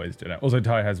will always do that. Also,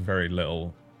 Ty has very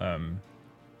little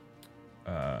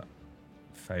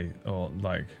faith, or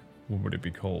like, what would it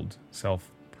be called?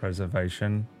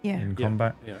 Self-preservation in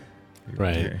combat. Yeah.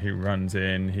 Right. He runs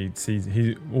in, he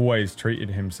always treated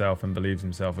himself and believes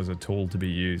himself as a tool to be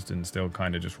used, and still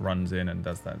kind of just runs in and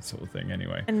does that sort of thing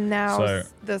anyway. And now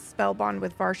the spell bond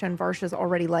with Varsha, and Varsha's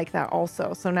already like that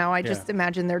also. So now I just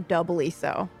imagine they're doubly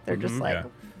so. They're just like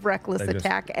reckless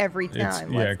attack every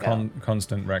time.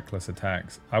 Constant reckless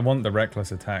attacks. I want the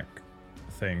reckless attack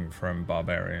thing from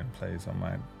Barbarian, please, on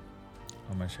my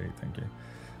sheet. Thank you.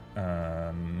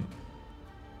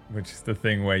 Which is the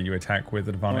thing where you attack with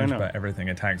advantage, but everything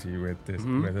attacks you with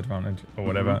with advantage or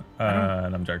whatever.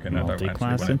 And I'm joking. I don't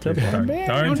actually want to.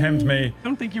 Don't tempt me.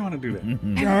 Don't think you want to do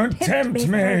that. Don't tempt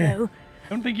me.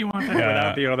 Don't think you want that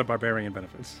without the other barbarian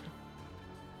benefits.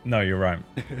 No, you're right.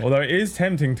 Although it is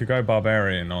tempting to go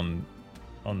barbarian on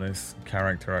this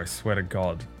character, I swear to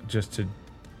God, just to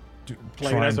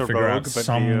try and figure out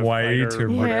some way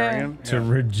to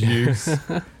reduce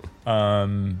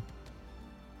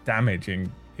damage,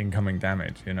 incoming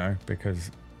damage, you know,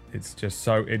 because it's just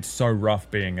so rough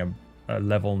being a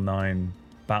level 9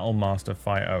 battle master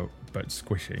fighter, but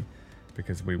squishy,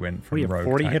 because we went from rogue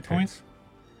 40 tactics. hit points?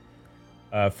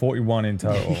 41 in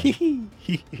total.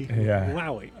 Yeah.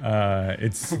 Wowie.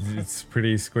 It's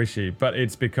pretty squishy, but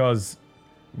it's because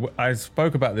I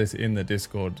spoke about this in the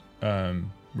Discord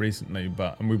recently,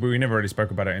 but we never really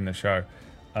spoke about it in the show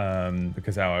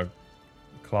because our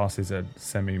classes are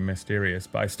semi-mysterious.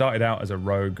 But I started out as a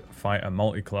rogue fighter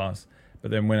multi-class,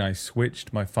 but then when I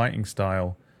switched my fighting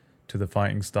style to the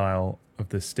fighting style of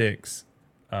the sticks,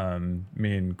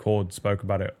 me and Cord spoke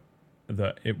about it,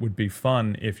 that it would be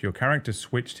fun if your character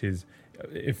switched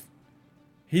if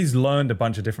he's learned a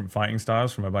bunch of different fighting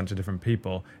styles from a bunch of different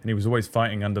people, and he was always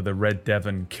fighting under the Red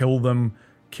Devon, kill them,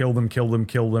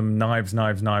 knives,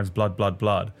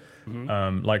 blood.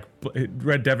 Mm-hmm. Like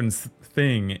Red Devon's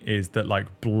thing is that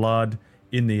like blood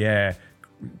in the air,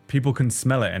 people can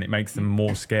smell it and it makes them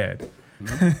more scared.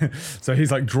 Mm-hmm. So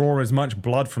he's like, draw as much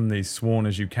blood from these sworn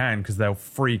as you can, because they'll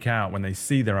freak out when they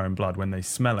see their own blood, when they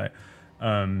smell it.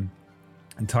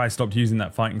 And Ty stopped using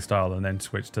that fighting style and then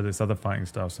switched to this other fighting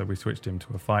style, so we switched him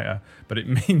to a fighter. But it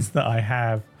means that I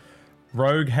have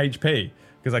rogue HP,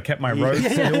 because I kept my rogue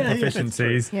skill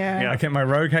proficiencies. I kept my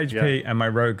rogue HP and my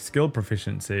rogue skill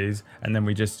proficiencies, and then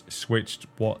we just switched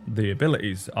what the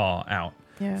abilities are out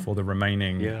for the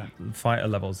remaining fighter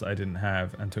levels that I didn't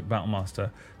have, and took Battlemaster.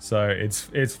 So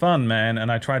it's fun, man.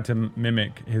 And I tried to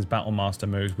mimic his Battlemaster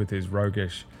moves with his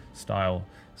roguish style.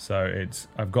 So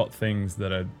I've got things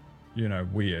that are, you know,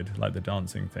 weird, like the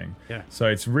dancing thing. So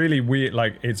it's really weird.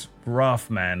 Like, it's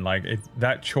rough, man. Like,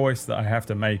 that choice that I have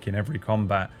to make in every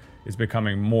combat is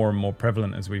becoming more and more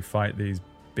prevalent as we fight these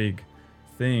big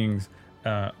things,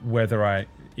 whether I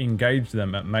engage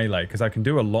them at melee, because I can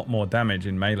do a lot more damage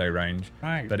in melee range.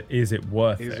 Right. But is it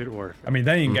worth it? Is it worth it? I mean,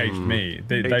 they engaged me.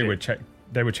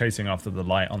 They were chasing after the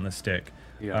light on the stick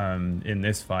in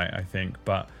this fight, I think.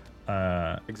 But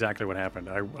exactly what happened.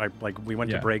 I like, we went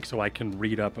to break so I can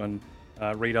read up on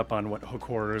what hook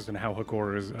horrors and how hook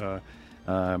horrors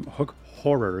hook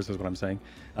horrors is what I'm saying,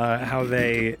 how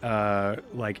they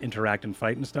like interact and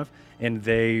fight and stuff, and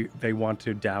they want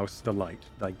to douse the light.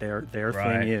 Like their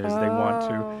thing is they want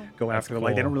to go after the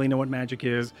light. They don't really know what magic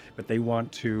is, but they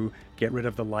want to get rid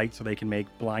of the light so they can make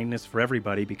blindness for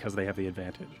everybody, because they have the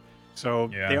advantage. So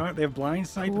they have blind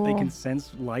sight, but they can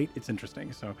sense light. It's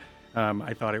interesting. So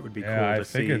I thought it would be cool to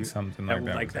see something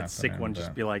like that sick one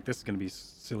just be like, this is going to be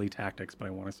silly tactics, but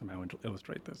I want to somehow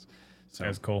illustrate this. So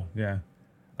it's cool. Yeah,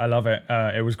 I love it.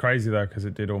 It was crazy though, because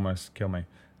it did almost kill me,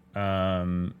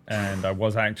 and I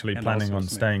was actually planning on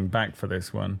staying back for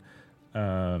this one,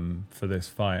 for this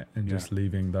fight, and just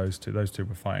leaving those two. Those two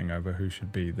were fighting over who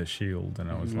should be the shield, and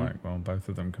I was like, well, both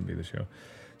of them can be the shield.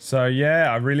 So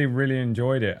yeah, I really, really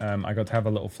enjoyed it. I got to have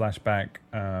a little flashback,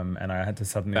 and I had to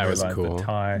suddenly realize that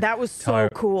Ty. That was so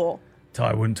cool.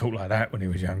 Ty wouldn't talk like that when he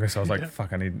was younger, so I was like,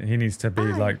 "Fuck, he needs to be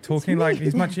like talking like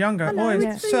he's much younger."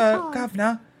 Hello, Sir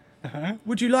Governor,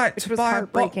 would you like to buy a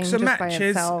box of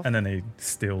matches? And then he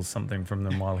steals something from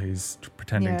them while he's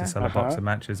pretending to sell a box of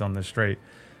matches on the street.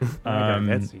 I got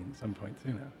that scene at some point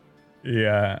too now.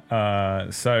 Yeah.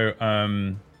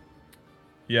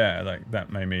 Yeah, like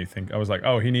that made me think. I was like,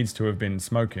 oh, he needs to have been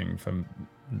smoking for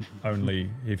only,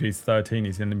 if he's 13,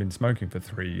 he's only been smoking for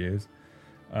 3 years.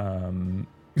 So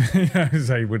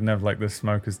he wouldn't have like the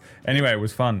smokers. Anyway, it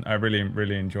was fun. I really,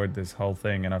 really enjoyed this whole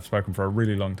thing, and I've spoken for a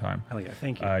really long time. Hell yeah,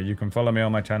 thank you. You can follow me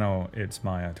on my channel. It's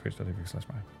Maya,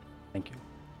 twitch.tv/Maya. Thank you.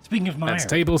 Speaking of Maya. That's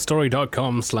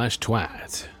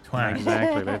tablestory.com/twat. Twat.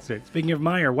 Exactly, that's it. Speaking of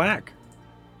Meyer, whack.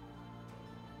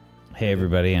 Hey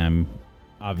everybody, I'm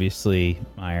obviously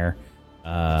Meyer,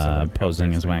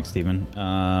 posing as Wax Steven.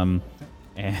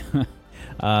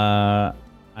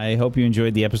 I hope you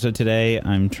enjoyed the episode today.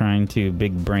 I'm trying to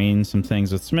big brain some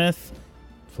things with Smith.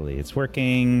 Hopefully it's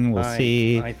working. We'll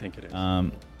see. I think it is. I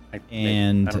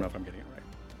don't know if I'm getting it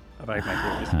right.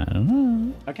 I don't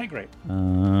know. Okay, great.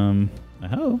 I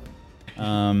hope.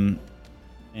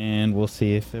 And we'll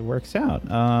see if it works out.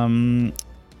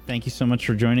 thank you so much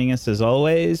for joining us as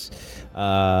always.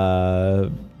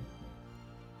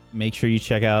 Make sure you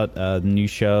check out the new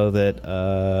show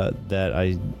that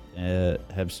I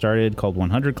have started called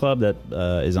 100 Club that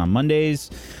is on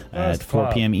Mondays at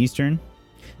 4 p.m. Eastern.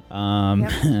 And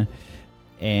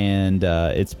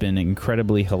it's been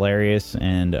incredibly hilarious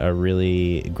and a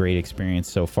really great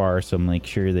experience so far. So make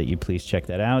sure that you please check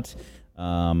that out.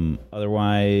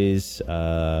 Otherwise,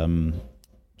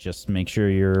 just make sure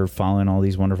you're following all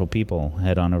these wonderful people.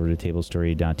 Head on over to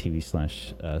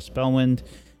tablestory.tv/Spellwind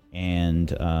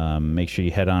and make sure you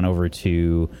head on over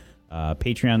to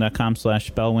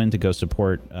patreon.com/Spellwind to go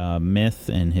support Myth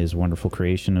and his wonderful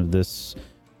creation of this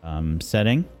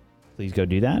setting. Please go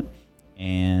do that.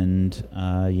 And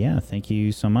thank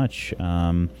you so much.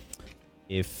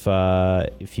 If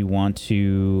you want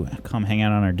to come hang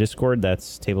out on our Discord,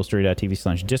 that's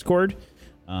tablestory.tv/Discord.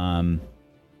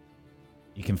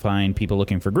 You can find people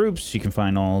looking for groups. You can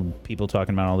find all people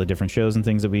talking about all the different shows and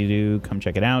things that we do. Come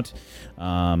check it out.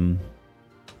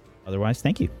 Otherwise,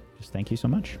 thank you. Just thank you so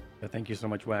much. Yeah, thank you so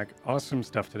much, Whack. Awesome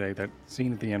stuff today. That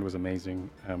scene at the end was amazing.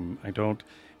 I don't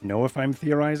know if I'm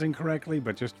theorizing correctly,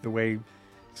 but just the way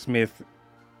Smith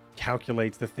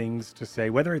calculates the things to say,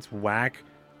 whether it's Whack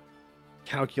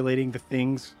calculating the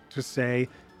things to say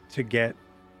to get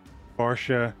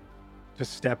Varsha to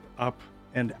step up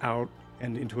and out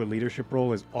and into a leadership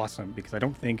role is awesome, because I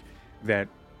don't think that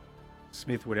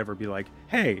Smith would ever be like,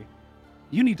 hey,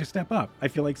 you need to step up. I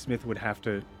feel like Smith would have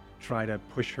to try to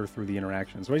push her through the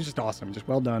interaction. So it's just awesome. Just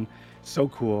well done. So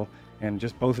cool. And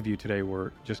just both of you today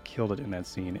were just killed it in that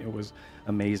scene. It was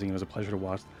amazing. It was a pleasure to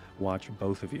watch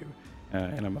both of you.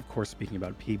 And I'm, of course, speaking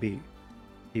about PB.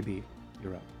 PB,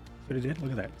 you're up. See what I did?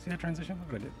 Look at that. See that transition?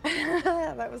 Look what I did.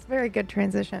 That was very good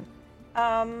transition.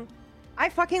 I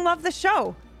fucking love the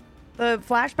show. The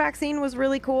flashback scene was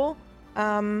really cool.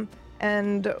 And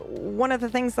one of the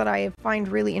things that I find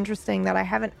really interesting that I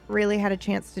haven't really had a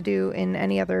chance to do in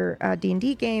any other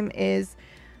D&D game is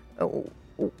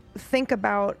think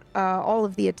about all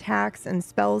of the attacks and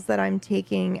spells that I'm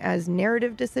taking as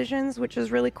narrative decisions, which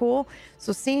is really cool.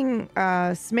 So seeing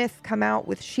Smith come out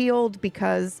with Shield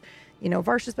because, you know,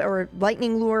 Varsha's or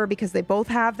Lightning Lure because they both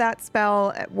have that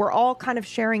spell. We're all kind of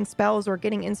sharing spells or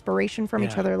getting inspiration from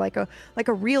each other like a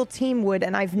real team would,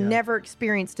 and I've never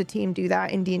experienced a team do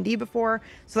that in D&D before.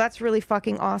 So that's really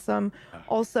fucking awesome.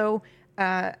 Also,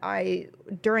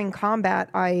 during combat,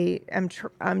 I'm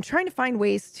trying to find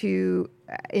ways to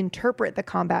interpret the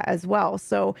combat as well.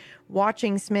 So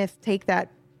watching Smith take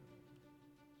that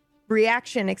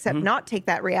reaction, except not take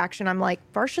that reaction, I'm like,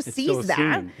 Varsha sees that.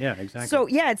 Scene. Yeah, exactly. So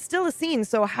yeah, it's still a scene.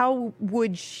 So how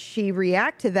would she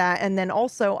react to that? And then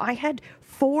also, I had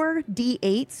 4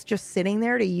 D8s just sitting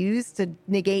there to use to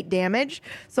negate damage.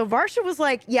 So Varsha was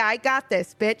like, yeah, I got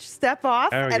this, bitch. Step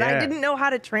off. And I didn't know how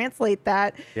to translate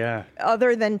that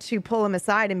other than to pull him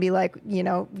aside and be like, you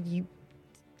know,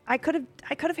 I could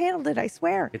have handled it, I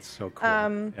swear. It's so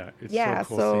cool. It's so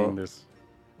cool seeing this.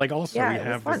 Like, also, we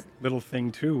have this little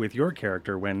thing, too, with your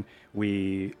character when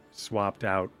we swapped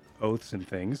out oaths and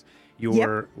things.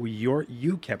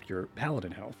 You kept your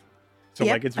paladin health. So,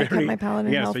 like, it's very... I kept my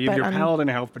paladin health, so you have your paladin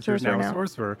health, but you're now a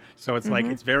sorcerer. So it's like,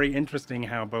 it's very interesting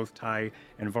how both Ty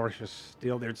and Varsha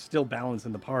there's still balance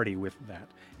in the party with that.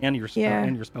 And your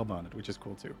spell bonded, which is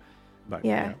cool, too. But,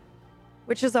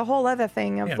 which is a whole other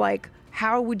thing of, like,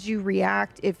 how would you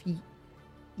react if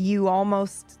you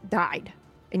almost died?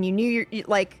 And you knew you're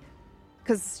like,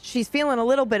 because she's feeling a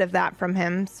little bit of that from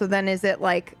him. So then is it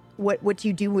like, what do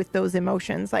you do with those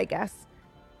emotions, I guess?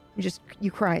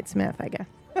 You cry at Smith, I guess.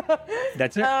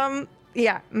 That's it?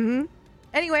 Yeah.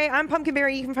 Anyway, I'm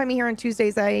Pumpkinberry. You can find me here on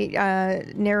Tuesdays. I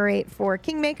narrate for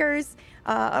Kingmakers.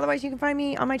 Otherwise, you can find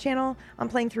me on my channel. I'm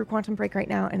playing through Quantum Break right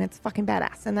now, and it's fucking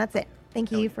badass. And that's it.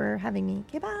 Thank you for having me.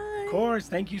 Okay, bye. Of course.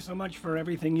 Thank you so much for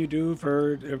everything you do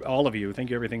for all of you. Thank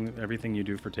you everything you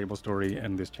do for Table Story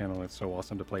and this channel. It's so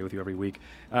awesome to play with you every week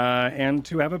and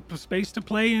to have a space to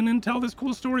play in and tell this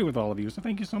cool story with all of you. So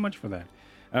thank you so much for that.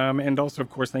 And also, of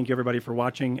course, thank you everybody for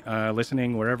watching,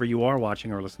 listening, wherever you are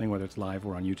watching or listening, whether it's live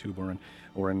or on YouTube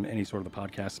or in any sort of the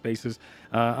podcast spaces.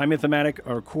 I'm Mythomatic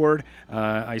or Cord.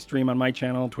 I stream on my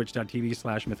channel,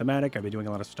 twitch.tv/Mythomatic. I've been doing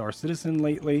a lot of Star Citizen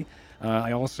lately.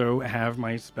 I also have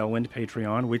my Spellwind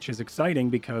Patreon, which is exciting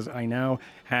because I now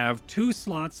have 2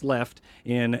 slots left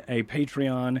in a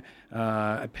Patreon,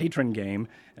 a patron game.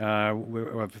 I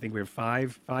think we have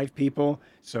five people.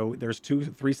 So there's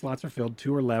 3 slots are filled,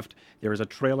 2 are left. There is a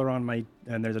trailer on my,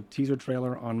 and there's a teaser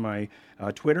trailer on my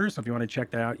Twitter. So if you want to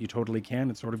check that out, you totally can.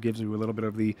 It sort of gives you a little bit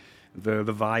of the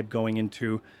vibe going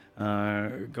into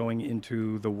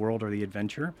the world or the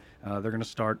adventure. They're going to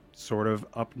start sort of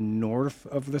up north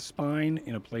of the Spine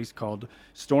in a place called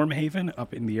Stormhaven,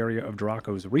 up in the area of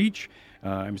Draco's Reach.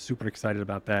 I'm super excited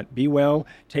about that. Be well.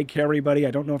 Take care, everybody.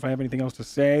 I don't know if I have anything else to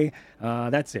say.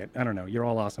 That's it. I don't know. You're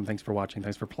all awesome. Thanks for watching.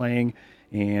 Thanks for playing.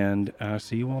 And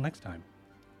see you all next time.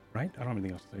 Right? I don't have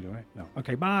anything else to say, do I? No.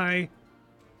 Okay, bye.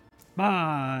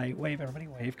 Bye. Wave, everybody.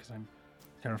 Wave, because I'm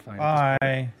terrified.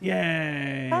 Bye.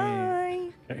 Yay.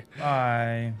 Bye. Okay.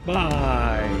 Bye.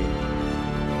 Bye.